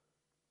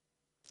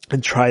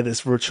 And try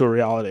this virtual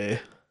reality,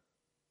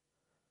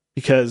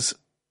 because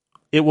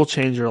it will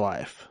change your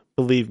life.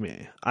 Believe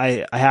me,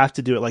 I have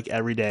to do it like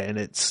every day, and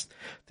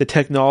the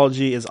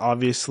technology is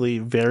obviously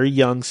very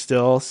young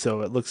still,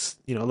 so it looks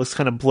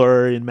kind of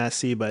blurry and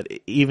messy, but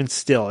even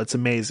still, it's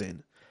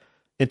amazing.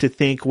 And to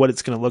think what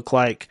it's going to look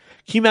like.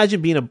 Can you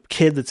imagine being a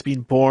kid that's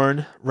being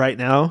born right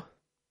now?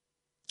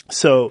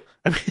 So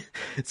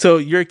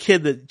you're a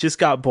kid that just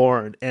got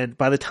born, and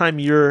by the time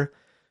you're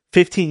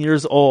 15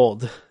 years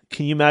old,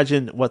 can you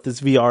imagine what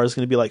this VR is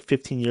going to be like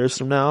 15 years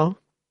from now?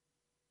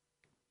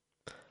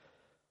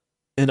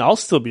 And I'll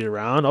still be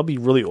around. I'll be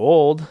really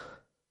old.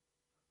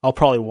 I'll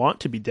probably want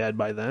to be dead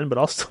by then, but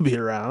I'll still be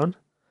around.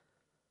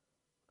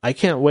 I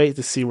can't wait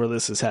to see where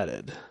this is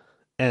headed.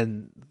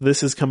 And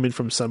this is coming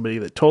from somebody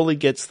that totally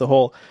gets the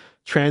whole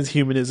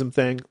transhumanism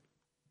thing.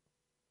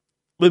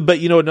 But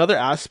another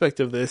aspect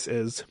of this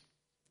is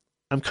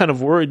I'm kind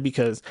of worried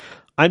because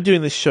I'm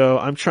doing this show.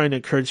 I'm trying to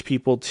encourage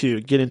people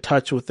to get in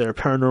touch with their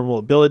paranormal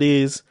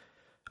abilities,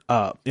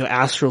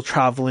 astral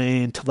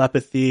traveling,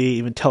 telepathy,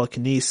 even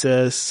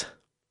telekinesis,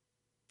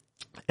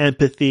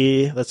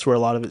 empathy. That's where a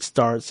lot of it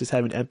starts, just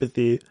having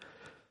empathy.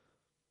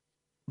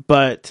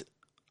 But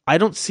I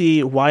don't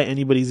see why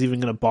anybody's even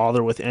going to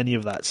bother with any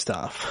of that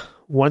stuff.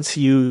 Once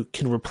you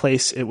can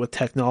replace it with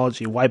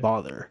technology, why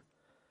bother?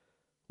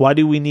 Why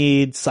do we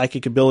need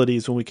psychic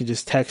abilities when we can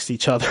just text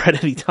each other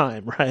at any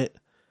time, right?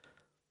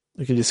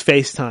 We can just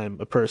FaceTime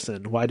a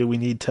person. Why do we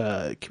need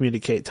to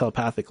communicate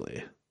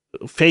telepathically?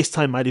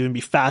 FaceTime might even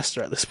be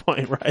faster at this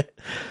point, right?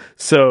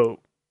 So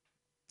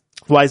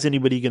why is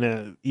anybody going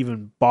to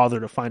even bother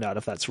to find out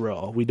if that's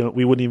real? We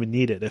wouldn't even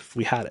need it if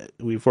we had it.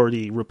 We've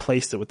already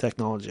replaced it with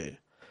technology.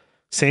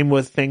 Same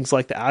with things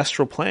like the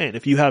astral plane.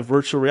 If you have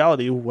virtual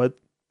reality, what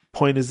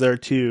point is there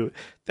to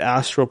the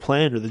astral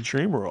plane or the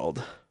dream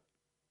world?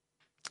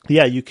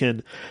 Yeah, you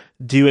can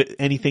do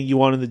anything you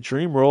want in the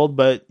dream world,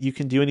 but you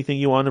can do anything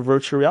you want in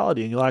virtual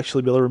reality, and you'll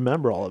actually be able to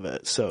remember all of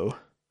it. So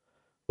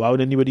why would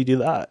anybody do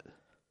that?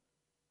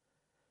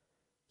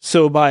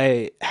 So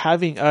by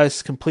having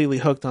us completely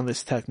hooked on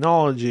this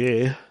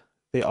technology,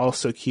 they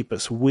also keep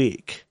us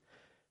weak,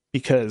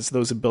 because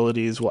those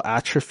abilities will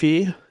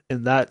atrophy,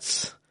 and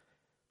that's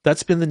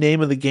been the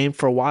name of the game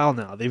for a while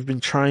now. They've been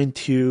trying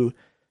to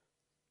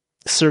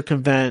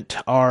circumvent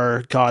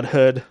our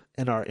godhood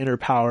and our inner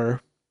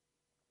power,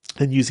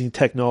 and using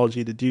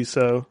technology to do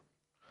so.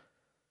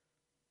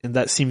 And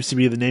that seems to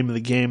be the name of the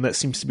game. That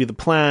seems to be the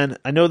plan.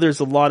 I know there's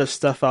a lot of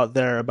stuff out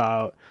there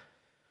about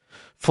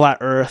flat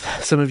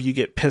Earth. Some of you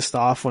get pissed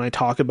off when I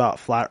talk about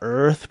flat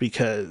Earth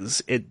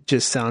because it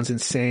just sounds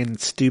insane and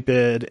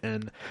stupid,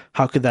 and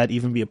how could that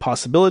even be a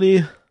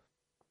possibility?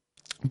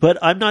 But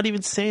I'm not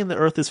even saying the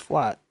Earth is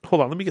flat.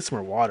 Hold on, let me get some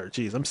more water.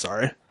 Jeez, I'm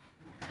sorry.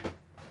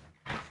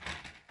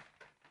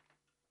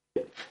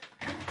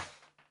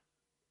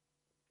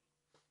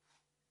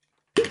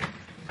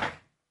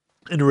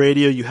 In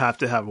radio, you have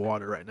to have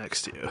water right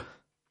next to you.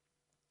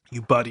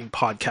 You budding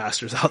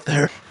podcasters out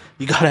there,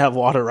 you gotta have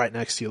water right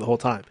next to you the whole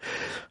time.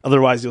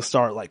 Otherwise, you'll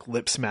start like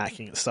lip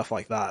smacking and stuff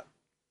like that.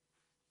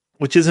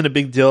 Which isn't a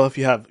big deal if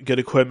you have good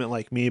equipment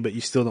like me, but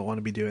you still don't want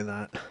to be doing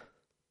that.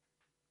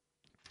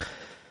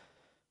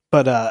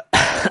 But,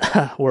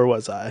 where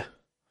was I?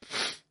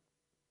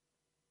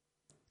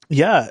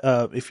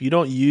 Yeah, if you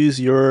don't use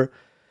your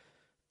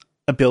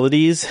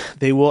abilities,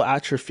 they will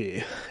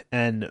atrophy.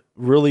 And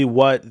really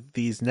what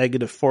these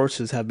negative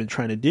forces have been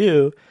trying to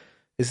do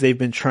is they've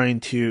been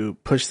trying to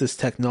push this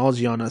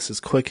technology on us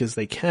as quick as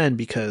they can,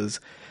 because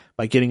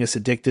by getting us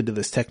addicted to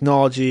this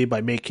technology,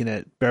 by making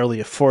it barely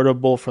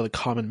affordable for the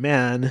common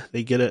man,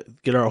 they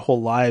get our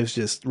whole lives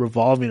just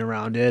revolving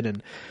around it,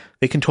 and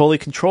they can totally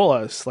control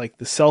us. Like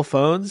the cell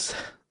phones,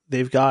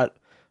 they've got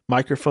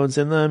microphones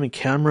in them and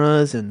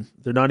cameras, and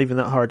they're not even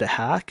that hard to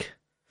hack.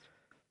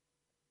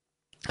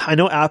 I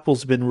know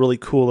Apple's been really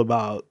cool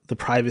about the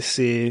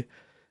privacy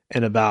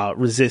and about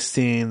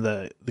resisting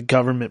the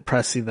government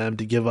pressing them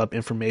to give up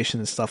information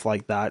and stuff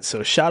like that.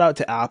 So shout out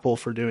to Apple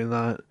for doing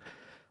that.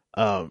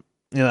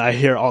 I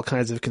hear all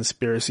kinds of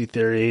conspiracy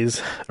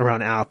theories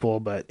around Apple,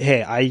 but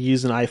hey, I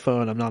use an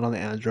iPhone. I'm not on the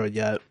Android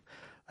yet.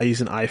 I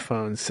use an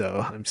iPhone,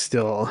 so I'm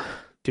still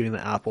doing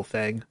the Apple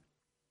thing.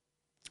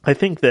 I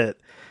think that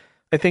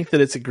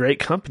it's a great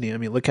company. I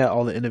mean, look at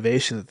all the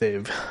innovation that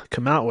they've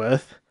come out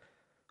with.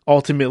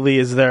 Ultimately,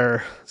 is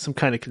there some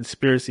kind of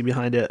conspiracy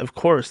behind it? Of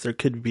course, there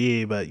could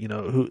be, but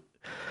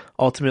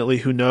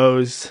who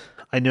knows?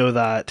 I know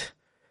that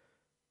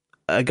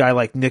a guy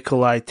like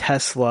Nikola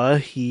Tesla,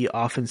 he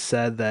often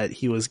said that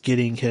he was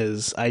getting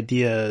his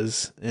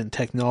ideas and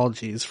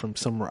technologies from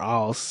somewhere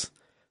else,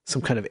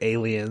 some kind of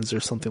aliens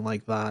or something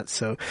like that.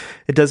 So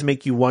it does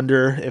make you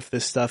wonder if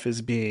this stuff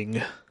is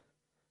being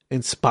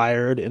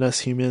inspired in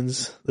us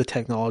humans, the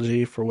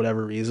technology, for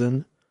whatever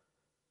reason.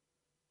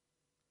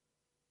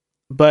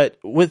 But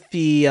with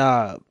the,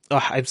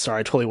 I'm sorry,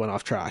 I totally went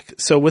off track.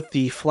 So with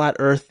the flat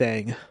Earth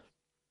thing,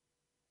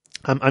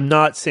 I'm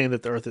not saying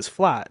that the Earth is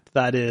flat.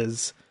 That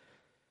is,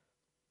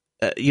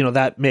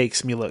 that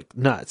makes me look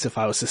nuts if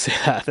I was to say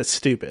that. That's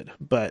stupid.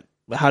 But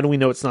how do we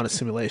know it's not a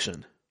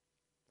simulation?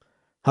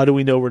 How do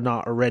we know we're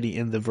not already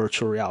in the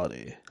virtual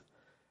reality?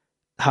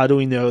 How do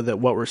we know that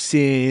what we're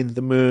seeing,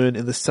 the moon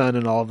and the sun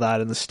and all of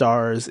that and the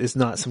stars, is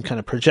not some kind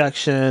of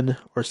projection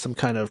or some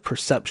kind of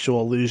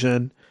perceptual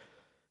illusion?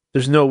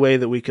 There's no way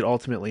that we could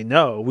ultimately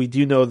know. We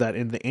do know that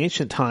in the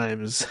ancient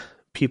times,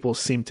 people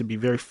seem to be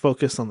very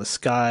focused on the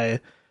sky,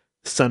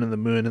 the sun and the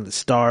moon and the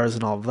stars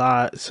and all of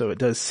that. So it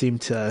does seem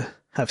to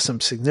have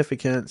some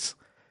significance.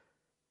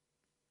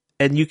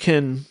 And you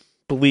can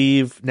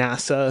believe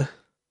NASA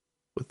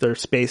with their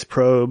space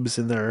probes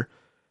and their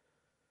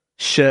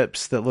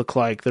ships that look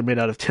like they're made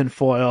out of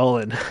tinfoil,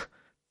 and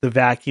the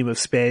vacuum of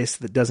space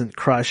that doesn't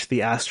crush the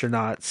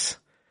astronauts'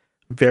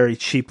 very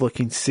cheap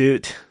looking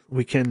suit.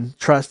 We can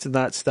trust in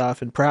that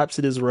stuff, and perhaps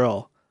it is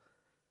real.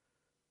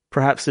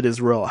 Perhaps it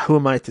is real. Who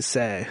am I to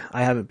say?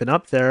 I haven't been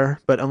up there,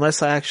 but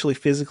unless I actually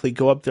physically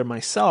go up there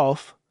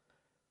myself,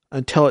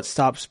 until it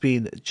stops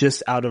being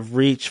just out of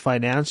reach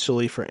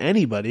financially for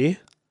anybody,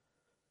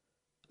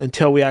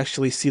 until we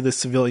actually see the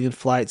civilian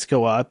flights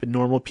go up and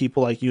normal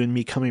people like you and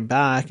me coming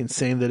back and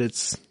saying that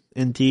it's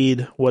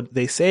indeed what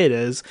they say it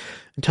is,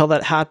 until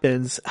that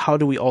happens, how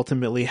do we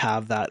ultimately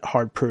have that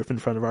hard proof in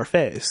front of our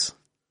face?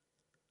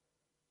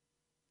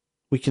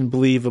 We can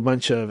believe a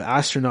bunch of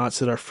astronauts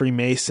that are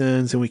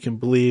Freemasons, and we can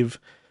believe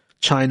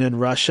China and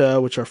Russia,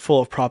 which are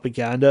full of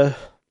propaganda.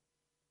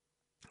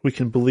 We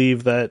can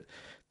believe that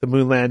the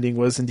moon landing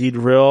was indeed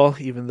real,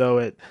 even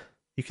though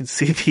you can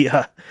see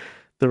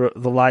the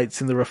lights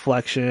and the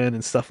reflection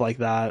and stuff like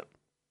that,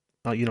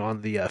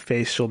 on the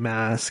facial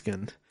mask,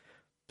 and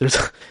there's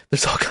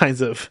all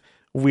kinds of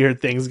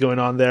weird things going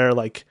on there.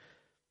 Like,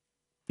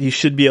 you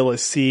should be able to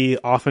see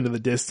off into the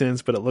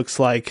distance, but it looks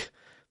like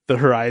the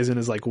horizon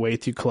is like way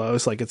too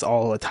close, like it's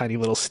all a tiny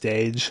little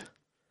stage.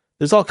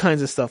 There's all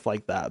kinds of stuff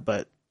like that,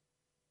 but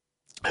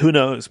who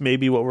knows?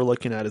 Maybe what we're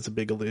looking at is a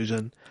big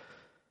illusion.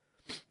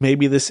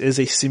 Maybe this is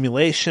a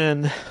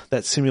simulation.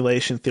 That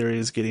simulation theory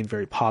is getting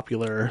very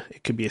popular.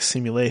 It could be a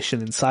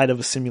simulation inside of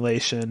a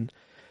simulation.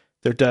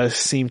 There does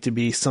seem to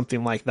be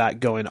something like that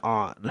going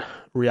on.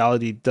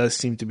 Reality does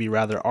seem to be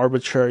rather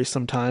arbitrary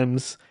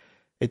sometimes.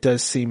 It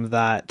does seem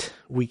that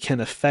we can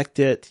affect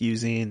it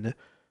using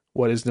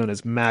what is known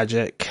as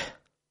magic.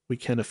 We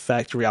can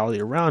affect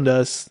reality around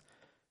us.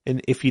 And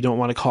if you don't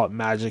want to call it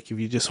magic, if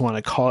you just want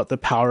to call it the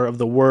power of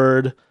the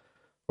word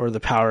or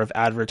the power of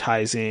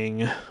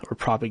advertising or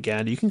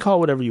propaganda, you can call it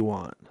whatever you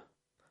want.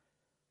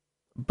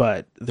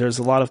 But there's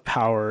a lot of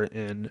power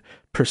in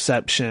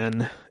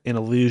perception, in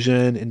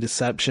illusion, in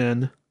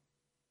deception.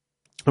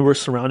 And we're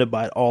surrounded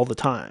by it all the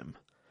time.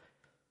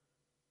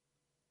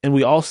 And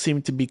we all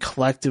seem to be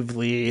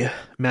collectively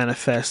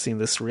manifesting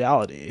this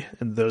reality.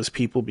 And those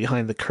people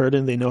behind the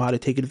curtain, they know how to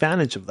take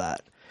advantage of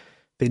that.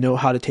 They know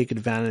how to take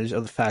advantage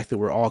of the fact that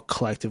we're all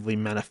collectively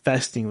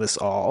manifesting this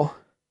all.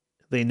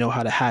 They know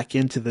how to hack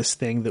into this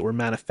thing that we're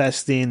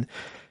manifesting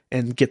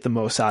and get the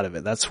most out of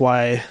it. That's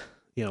why,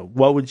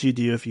 what would you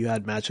do if you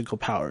had magical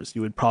powers?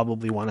 You would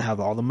probably want to have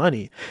all the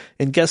money.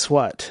 And guess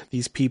what?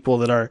 These people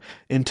that are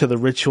into the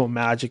ritual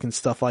magic and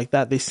stuff like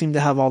that, they seem to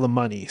have all the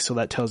money. So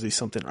that tells you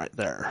something right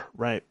there,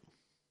 right?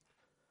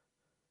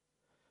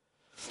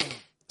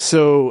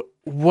 So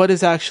what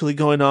is actually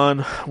going on,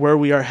 where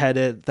we are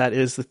headed, that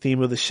is the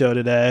theme of the show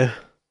today.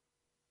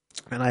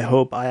 And I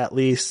hope I at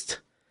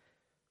least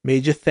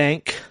made you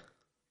think.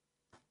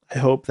 I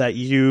hope that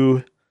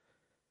you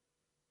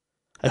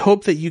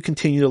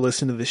continue to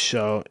listen to this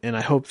show, and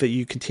I hope that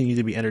you continue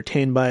to be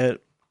entertained by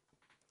it.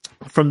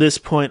 From this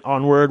point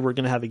onward, we're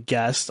going to have a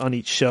guest on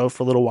each show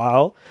for a little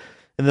while,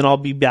 and then I'll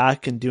be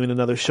back and doing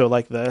another show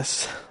like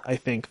this. I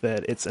think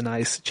that it's a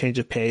nice change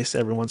of pace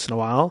every once in a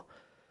while.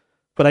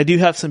 But I do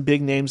have some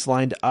big names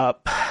lined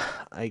up.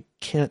 I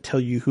can't tell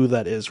you who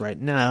that is right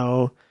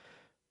now,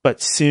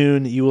 but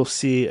soon you will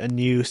see a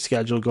new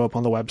schedule go up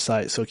on the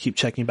website, so keep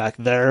checking back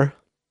there.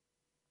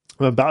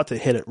 I'm about to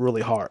hit it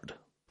really hard,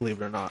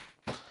 believe it or not.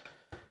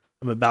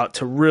 I'm about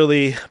to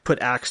really put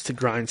axe to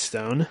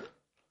grindstone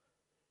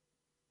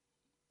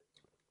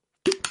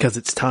because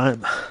it's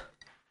time.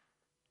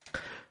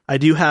 I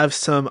do have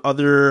some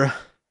other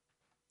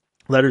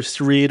letters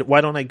to read.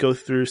 Why don't I go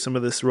through some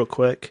of this real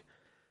quick?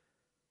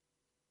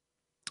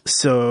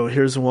 So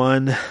here's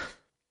one.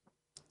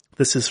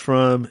 This is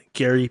from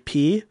Gary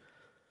P.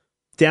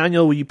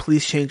 Daniel, will you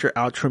please change your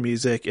outro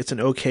music? It's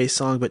an okay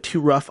song, but too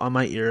rough on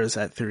my ears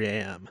at 3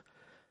 a.m.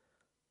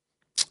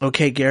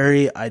 Okay,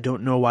 Gary, I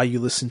don't know why you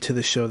listen to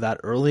the show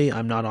that early.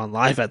 I'm not on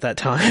live at that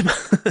time.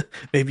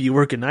 Maybe you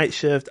work a night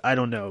shift. I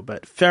don't know,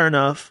 but fair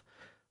enough.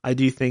 I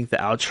do think the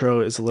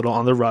outro is a little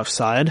on the rough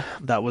side.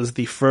 That was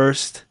the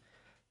first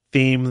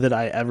theme that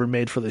I ever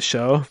made for the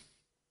show.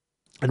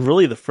 And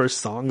really the first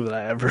song that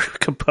I ever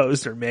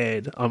composed or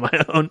made on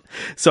my own.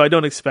 So I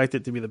don't expect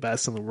it to be the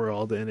best in the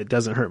world, and it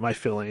doesn't hurt my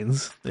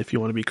feelings if you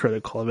want to be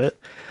critical of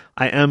it.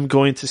 I am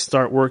going to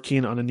start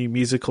working on a new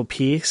musical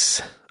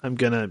piece. I'm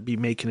going to be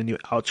making a new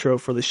outro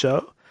for the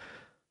show.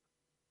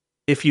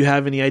 If you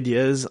have any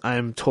ideas,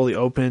 I'm totally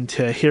open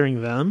to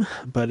hearing them,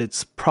 but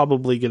it's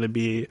probably going to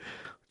be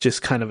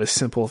just kind of a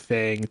simple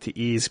thing to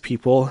ease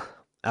people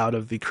out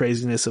of the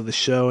craziness of the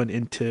show and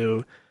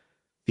into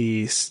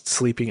the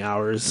sleeping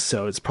hours,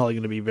 so it's probably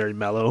going to be very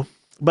mellow.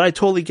 But I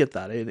totally get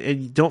that.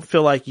 And don't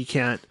feel like you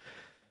can't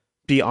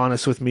be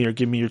honest with me or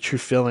give me your true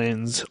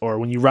feelings, or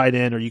when you write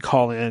in or you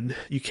call in,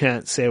 you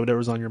can't say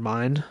whatever's on your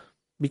mind,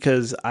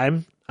 because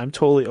I'm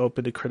totally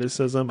open to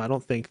criticism. I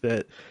don't think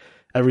that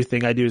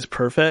everything I do is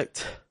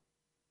perfect.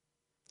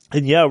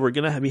 And yeah, we're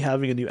going to be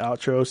having a new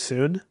outro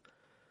soon.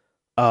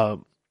 I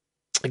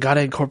got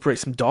to incorporate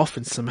some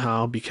dolphins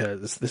somehow,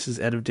 because this is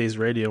End of Days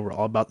Radio. We're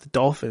all about the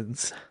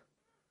dolphins.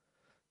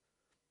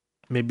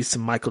 Maybe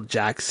some Michael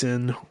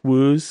Jackson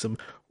woos, some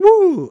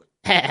woo,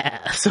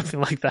 something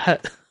like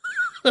that.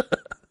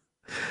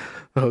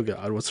 Oh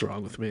God, what's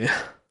wrong with me?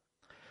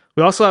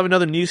 We also have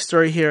another news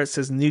story here. It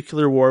says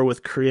nuclear war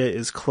with Korea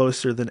is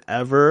closer than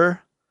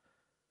ever.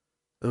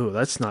 Oh,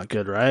 that's not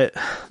good, right?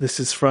 This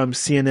is from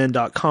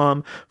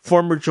CNN.com.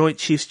 Former Joint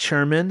Chiefs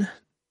Chairman,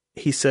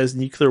 he says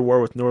nuclear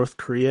war with North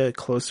Korea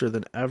closer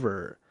than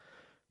ever.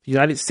 The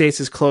United States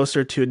is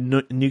closer to a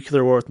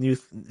nuclear war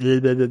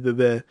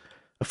with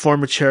a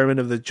former chairman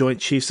of the Joint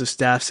Chiefs of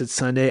Staff said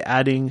Sunday,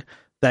 adding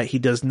that he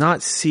does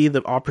not see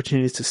the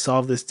opportunities to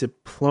solve this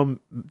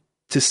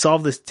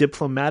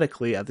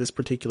diplomatically at this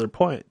particular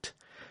point.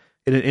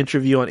 In an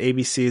interview on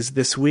ABC's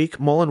This Week,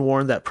 Mullen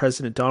warned that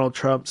President Donald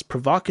Trump's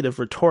provocative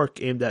rhetoric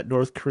aimed at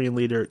North Korean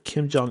leader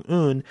Kim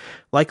Jong-un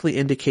likely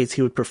indicates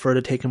he would prefer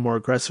to take a more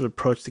aggressive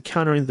approach to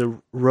countering the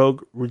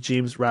rogue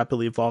regime's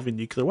rapidly evolving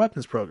nuclear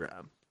weapons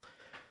program.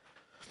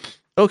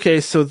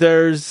 Okay, so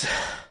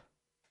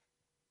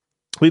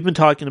we've been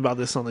talking about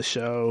this on the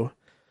show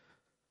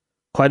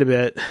quite a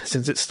bit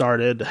since it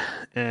started,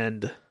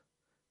 and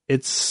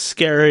it's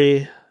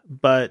scary,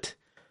 but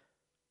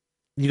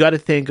you got to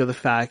think of the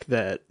fact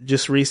that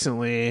just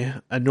recently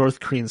a North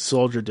Korean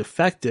soldier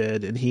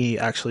defected and he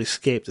actually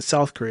escaped to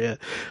South Korea.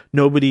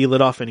 Nobody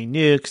lit off any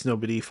nukes.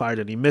 Nobody fired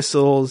any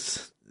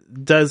missiles.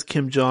 Does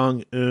Kim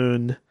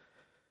Jong-un,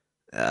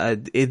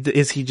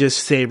 is he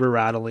just saber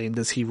rattling?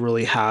 Does he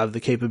really have the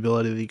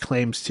capability that he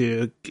claims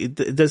to?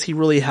 Does he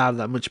really have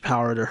that much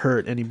power to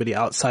hurt anybody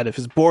outside of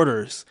his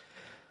borders?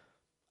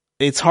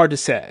 It's hard to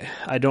say.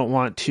 I don't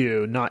want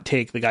to not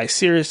take the guy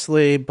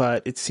seriously,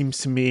 but it seems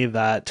to me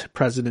that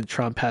President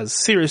Trump has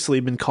seriously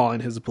been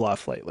calling his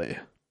bluff lately.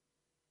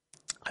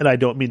 And I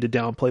don't mean to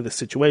downplay the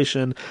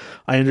situation.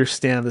 I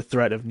understand the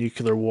threat of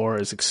nuclear war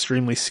is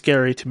extremely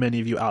scary to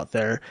many of you out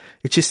there.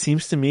 It just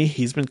seems to me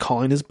he's been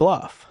calling his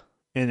bluff.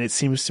 And it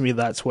seems to me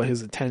that's what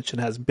his intention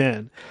has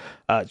been.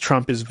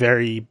 Trump is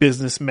very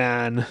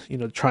businessman,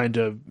 trying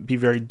to be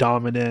very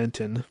dominant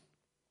and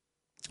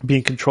be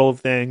in control of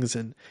things,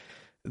 and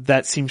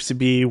that seems to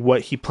be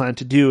what he planned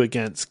to do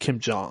against Kim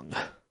Jong.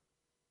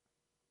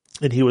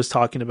 And he was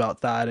talking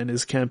about that in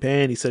his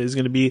campaign. He said he's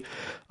going to be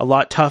a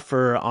lot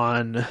tougher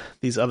on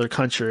these other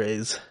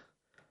countries.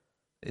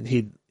 And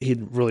he'd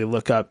really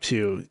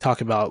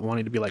talk about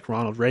wanting to be like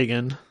Ronald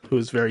Reagan, who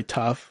was very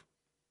tough,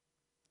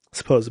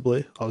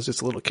 supposedly. I was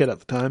just a little kid at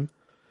the time.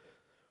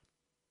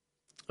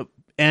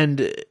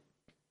 And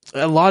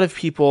a lot of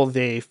people,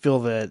 they feel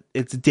that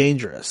it's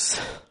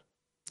dangerous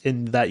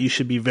and that you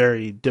should be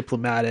very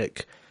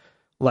diplomatic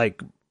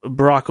like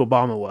Barack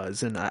Obama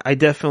was. And I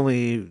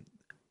definitely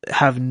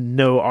have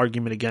no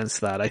argument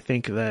against that. I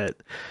think that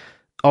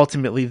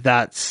ultimately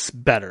that's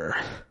better,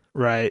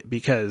 right?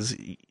 Because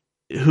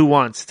who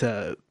wants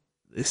to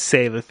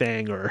say the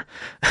thing or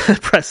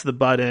press the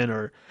button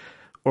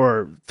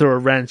or throw a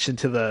wrench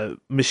into the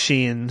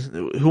machine?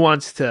 Who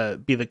wants to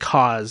be the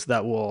cause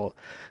that will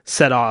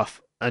set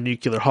off a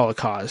nuclear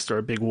holocaust or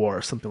a big war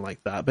or something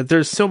like that? But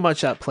there's so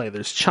much at play.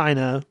 There's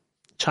China.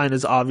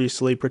 China's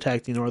obviously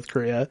protecting North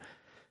Korea.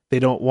 They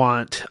don't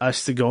want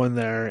us to go in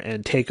there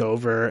and take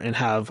over and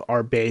have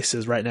our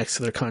bases right next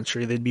to their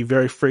country. They'd be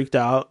very freaked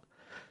out.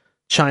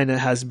 China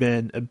has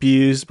been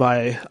abused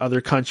by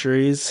other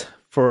countries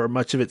for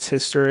much of its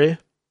history.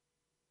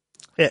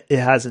 It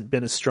hasn't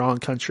been a strong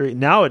country.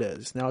 Now it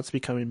is. Now it's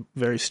becoming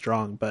very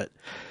strong. But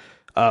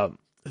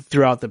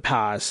throughout the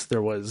past,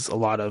 there was a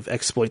lot of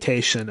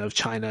exploitation of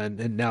China,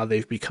 and now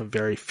they've become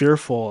very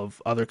fearful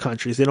of other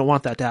countries. They don't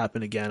want that to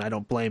happen again. I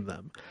don't blame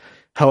them.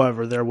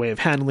 However, their way of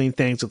handling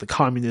things with the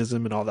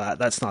communism and all that,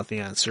 that's not the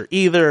answer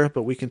either,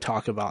 but we can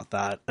talk about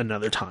that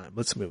another time.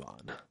 Let's move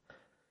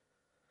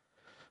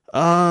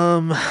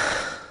on.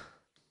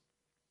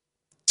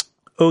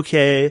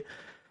 Okay.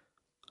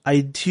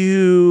 I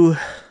do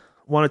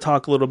want to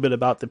talk a little bit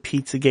about the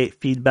Pizzagate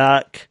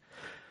feedback.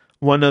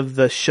 One of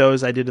the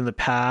shows I did in the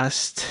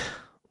past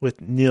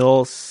with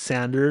Neil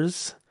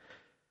Sanders,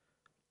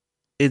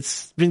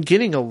 it's been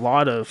getting a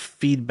lot of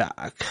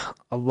feedback,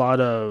 a lot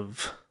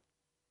of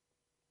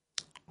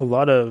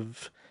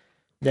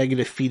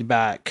negative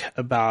feedback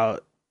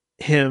about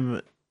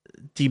him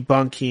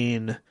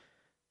debunking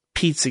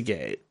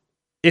Pizzagate,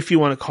 if you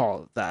want to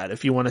call it that.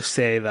 If you want to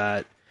say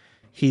that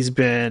he's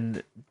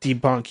been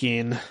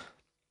debunking,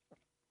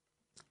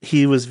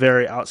 he was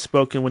very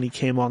outspoken when he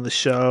came on the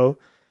show.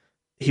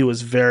 He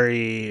was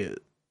very,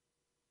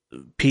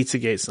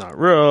 Pizzagate's not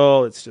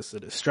real, it's just a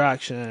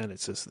distraction,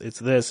 it's this,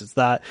 it's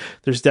that.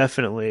 There's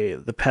definitely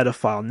the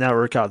pedophile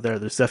network out there,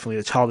 there's definitely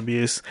the child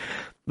abuse.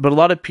 But a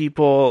lot of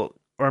people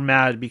are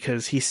mad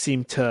because he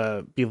seemed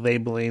to be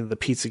labeling the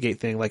Pizzagate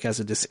thing like as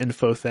a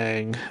disinfo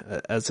thing,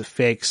 as a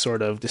fake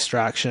sort of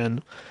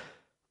distraction.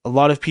 A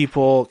lot of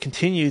people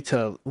continue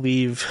to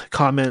leave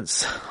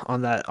comments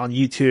on that on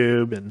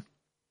YouTube, and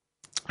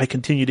I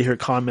continue to hear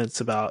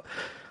comments about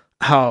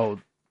how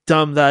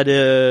dumb that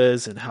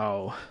is, and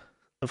how,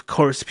 of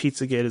course,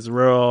 Pizzagate is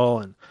real,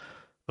 and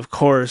of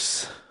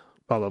course,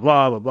 blah blah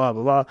blah blah blah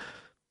blah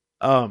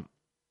blah.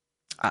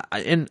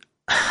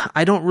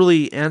 I don't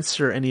really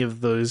answer any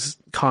of those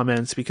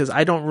comments because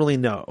I don't really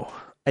know.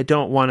 I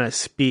don't want to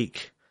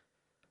speak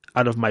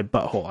out of my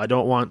butthole. I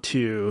don't want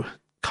to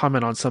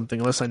comment on something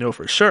unless I know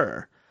for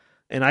sure.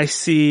 And I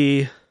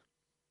see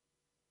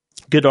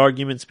good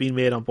arguments being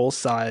made on both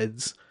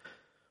sides,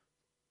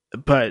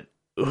 but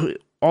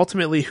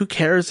ultimately, who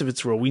cares if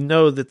it's real? We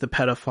know that the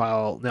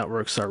pedophile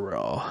networks are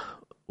real.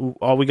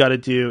 All we got to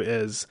do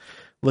is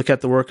look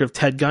at the work of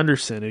Ted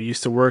Gunderson, who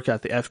used to work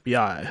at the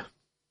FBI.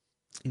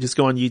 You just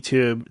go on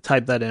YouTube,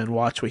 type that in,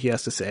 watch what he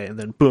has to say, and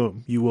then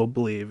boom, you will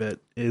believe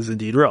it is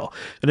indeed real.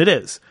 And it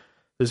is.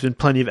 There's been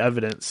plenty of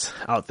evidence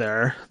out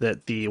there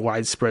that the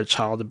widespread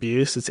child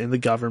abuse, it's in the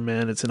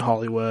government, it's in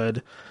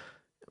Hollywood.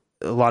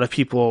 A lot of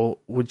people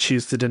would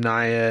choose to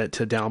deny it,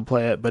 to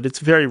downplay it, but it's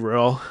very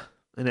real,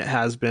 and it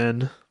has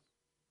been.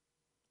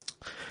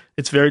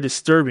 It's very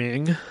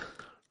disturbing,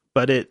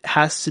 but it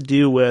has to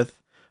do with,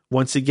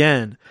 once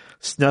again,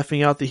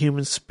 snuffing out the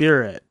human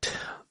spirit,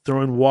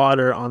 throwing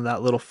water on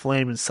that little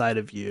flame inside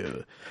of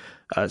you,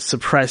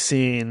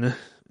 suppressing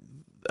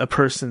a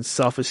person's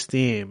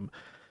self-esteem,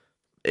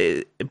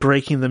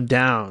 breaking them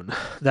down.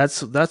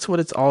 That's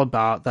what it's all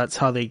about. That's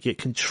how they get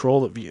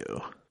control of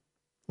you.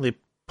 They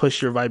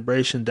push your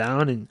vibration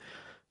down, and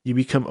you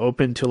become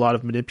open to a lot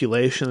of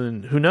manipulation,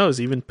 and who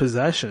knows, even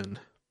possession.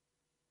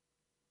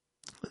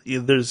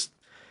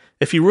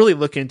 If you really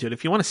look into it,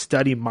 if you want to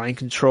study mind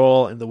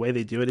control and the way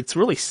they do it, it's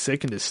really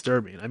sick and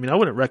disturbing. I mean, I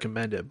wouldn't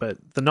recommend it, but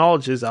the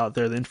knowledge is out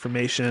there, the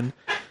information.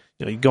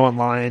 You go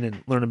online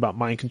and learn about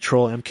mind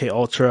control, MK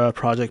Ultra,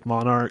 Project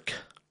Monarch.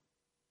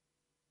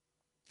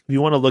 If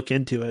you want to look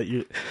into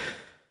it,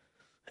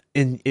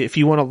 and if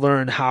you want to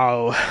learn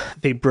how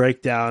they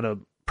break down a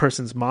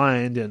person's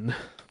mind and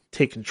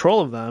take control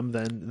of them,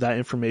 then that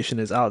information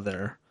is out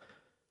there.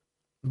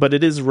 But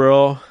it is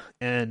real,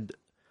 and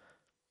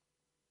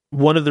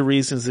one of the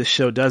reasons this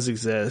show does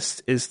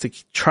exist is to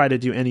try to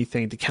do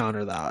anything to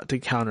counter that, to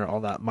counter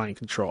all that mind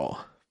control.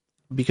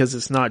 Because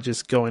it's not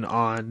just going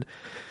on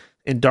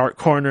in dark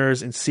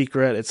corners, in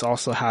secret. It's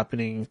also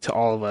happening to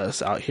all of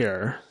us out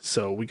here.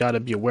 So we got to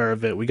be aware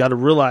of it. We got to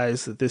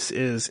realize that this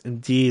is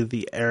indeed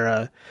the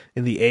era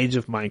in the age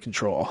of mind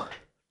control.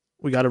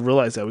 We got to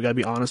realize that. We got to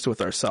be honest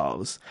with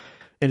ourselves.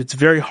 And it's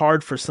very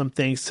hard for some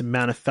things to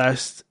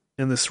manifest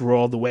in this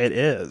world the way it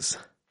is.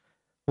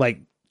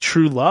 Like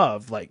true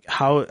love. Like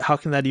how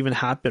can that even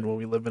happen when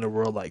we live in a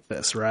world like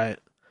this, right?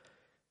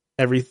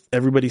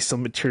 Everybody's so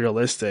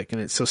materialistic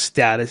and it's so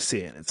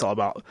statusy and it's all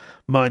about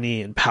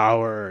money and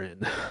power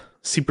and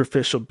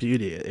superficial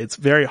beauty. It's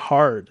very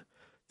hard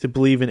to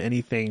believe in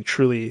anything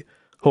truly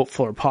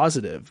hopeful or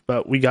positive,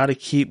 but we got to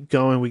keep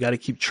going. We got to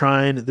keep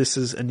trying. This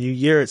is a new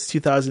year. It's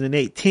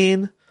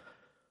 2018.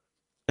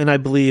 And I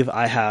believe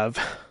I have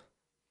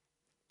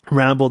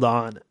rambled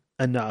on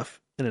enough.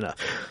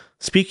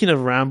 Speaking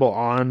of ramble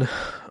on,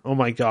 oh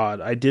my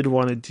God, I did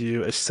want to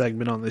do a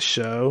segment on this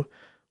show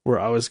where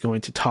I was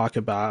going to talk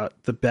about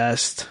the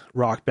best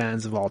rock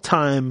bands of all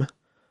time,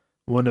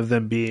 one of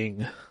them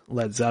being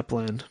Led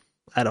Zeppelin.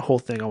 I had a whole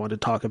thing I wanted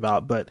to talk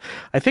about, but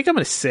I think I'm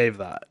going to save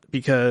that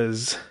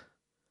because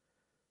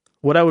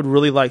what I would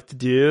really like to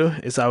do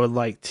is I would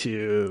like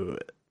to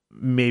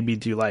maybe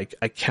do like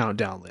a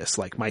countdown list,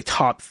 like my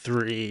top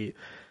 3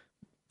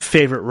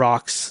 favorite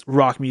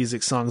rock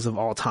music songs of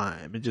all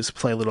time, and just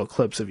play little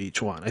clips of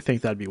each one. I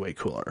think that'd be way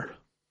cooler.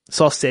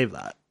 So I'll save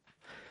that.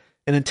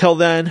 And until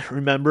then,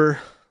 remember,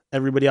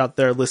 everybody out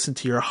there, listen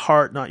to your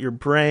heart, not your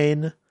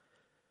brain.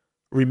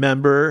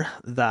 Remember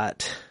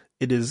that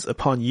it is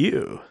upon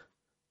you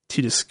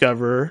to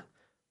discover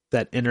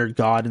that inner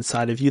God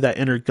inside of you, that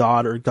inner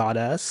God or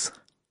goddess.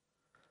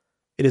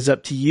 It is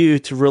up to you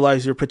to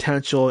realize your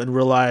potential and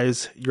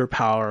realize your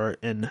power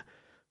and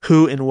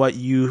who and what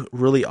you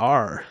really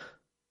are.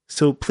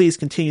 So please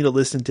continue to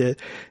listen to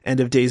End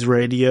of Days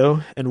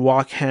Radio and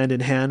walk hand in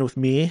hand with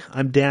me.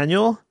 I'm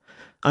Daniel.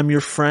 I'm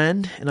your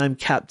friend, and I'm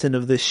captain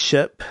of this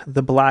ship,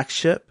 the Black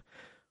Ship.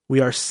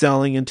 We are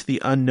sailing into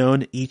the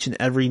unknown each and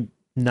every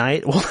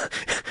night, well,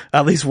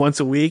 at least once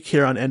a week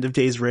here on End of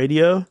Days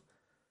Radio.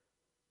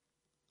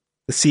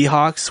 The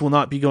Seahawks will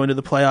not be going to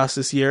the playoffs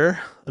this year,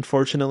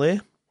 unfortunately.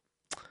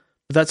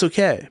 But that's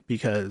okay,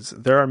 because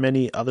there are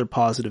many other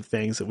positive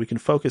things that we can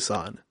focus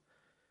on.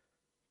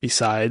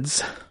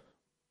 Besides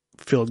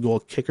field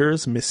goal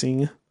kickers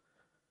missing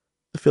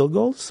the field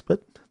goals,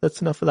 but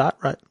that's enough of that,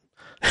 right?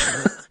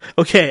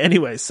 Okay,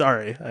 anyway,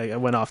 sorry. I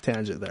went off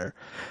tangent there.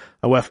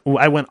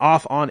 I went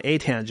off on a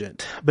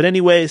tangent. But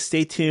anyway,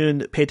 stay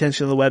tuned. Pay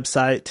attention to the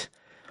website.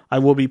 I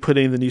will be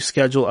putting the new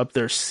schedule up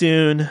there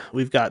soon.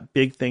 We've got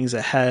big things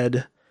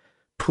ahead.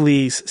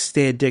 Please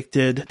stay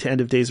addicted to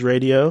End of Days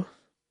Radio.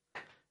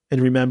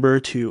 And remember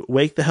to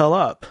wake the hell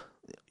up.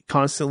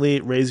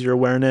 Constantly raise your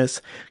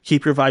awareness.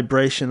 Keep your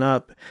vibration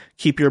up.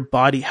 Keep your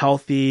body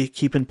healthy.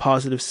 Keep in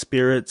positive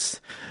spirits.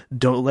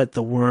 Don't let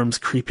the worms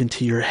creep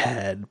into your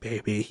head,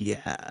 baby.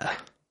 Yeah.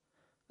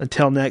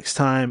 Until next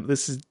time,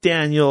 this is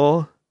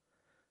Daniel,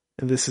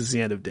 and this is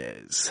the End of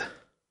Days.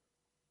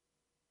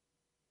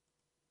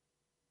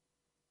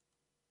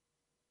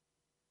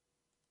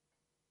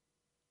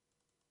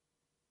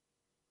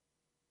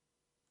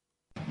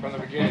 From the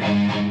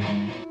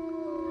beginning.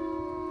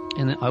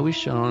 And I was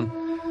shown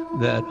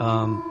that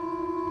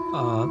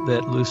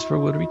that Lucifer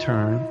would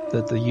return,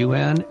 that the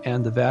UN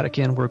and the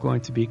Vatican were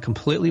going to be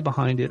completely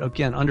behind it,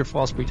 again, under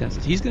false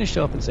pretenses. He's going to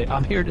show up and say,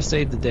 I'm here to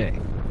save the day,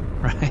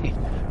 right?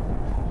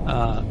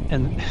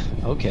 And,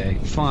 okay,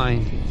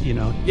 fine, you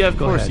know. Yeah, of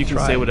course, ahead, you can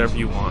say whatever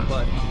you want.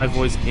 But I've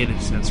always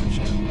hated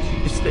censorship.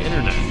 It's the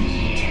internet.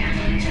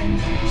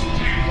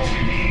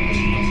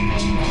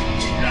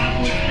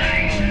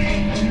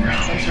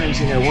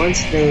 Sometimes, you know,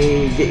 once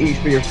they get you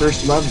for your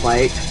first love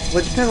bite,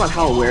 well, it depends on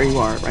how aware you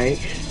are, right?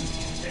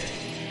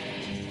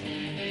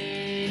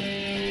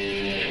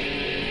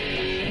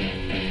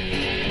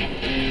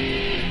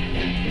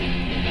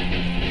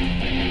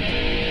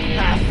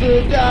 I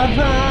forgot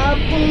my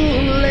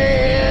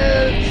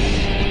bullets.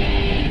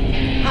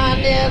 I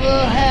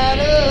never had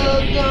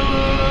a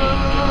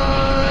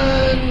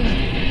gun.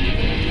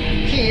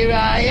 Here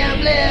I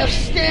am left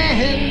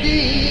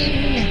standing.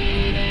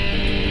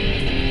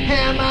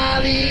 Am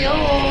I the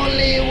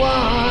only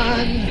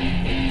one?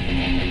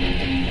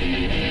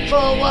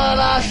 For what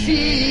I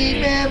see,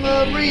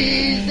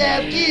 memories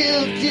have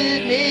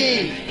guilted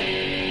me.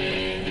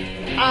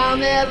 I'll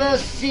never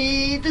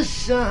see the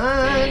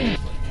sun.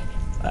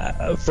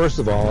 First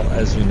of all,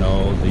 as you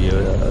know,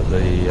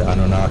 the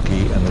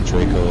Anunnaki and the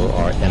Draco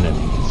are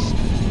enemies.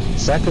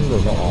 Second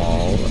of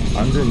all,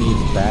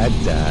 underneath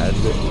Baghdad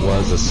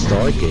was a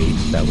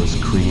stargate that was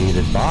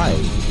created by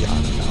the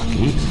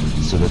Anunnaki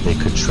so that they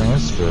could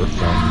transfer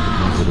from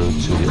Nibiru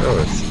to the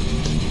Earth.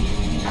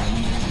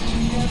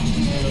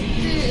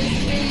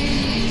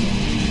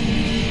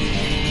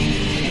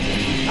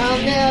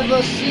 I'll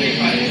never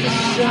see the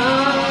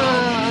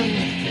sun.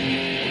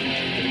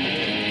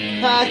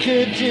 I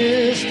could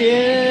just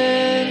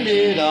end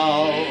it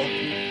all,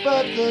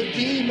 but the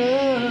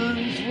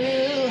demons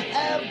will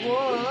have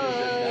won.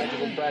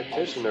 Magical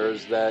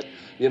practitioners that,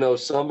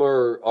 some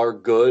are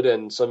good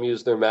and some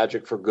use their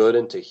magic for good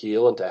and to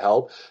heal and to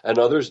help, and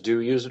others do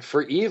use it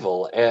for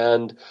evil.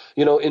 And,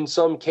 in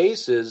some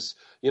cases,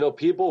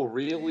 people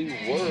really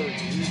were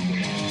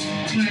using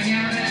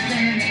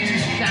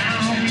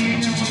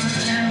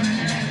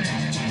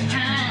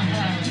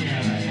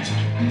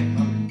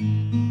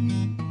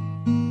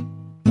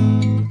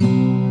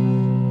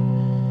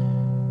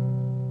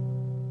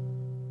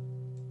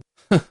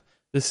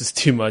This is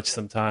too much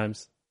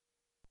sometimes.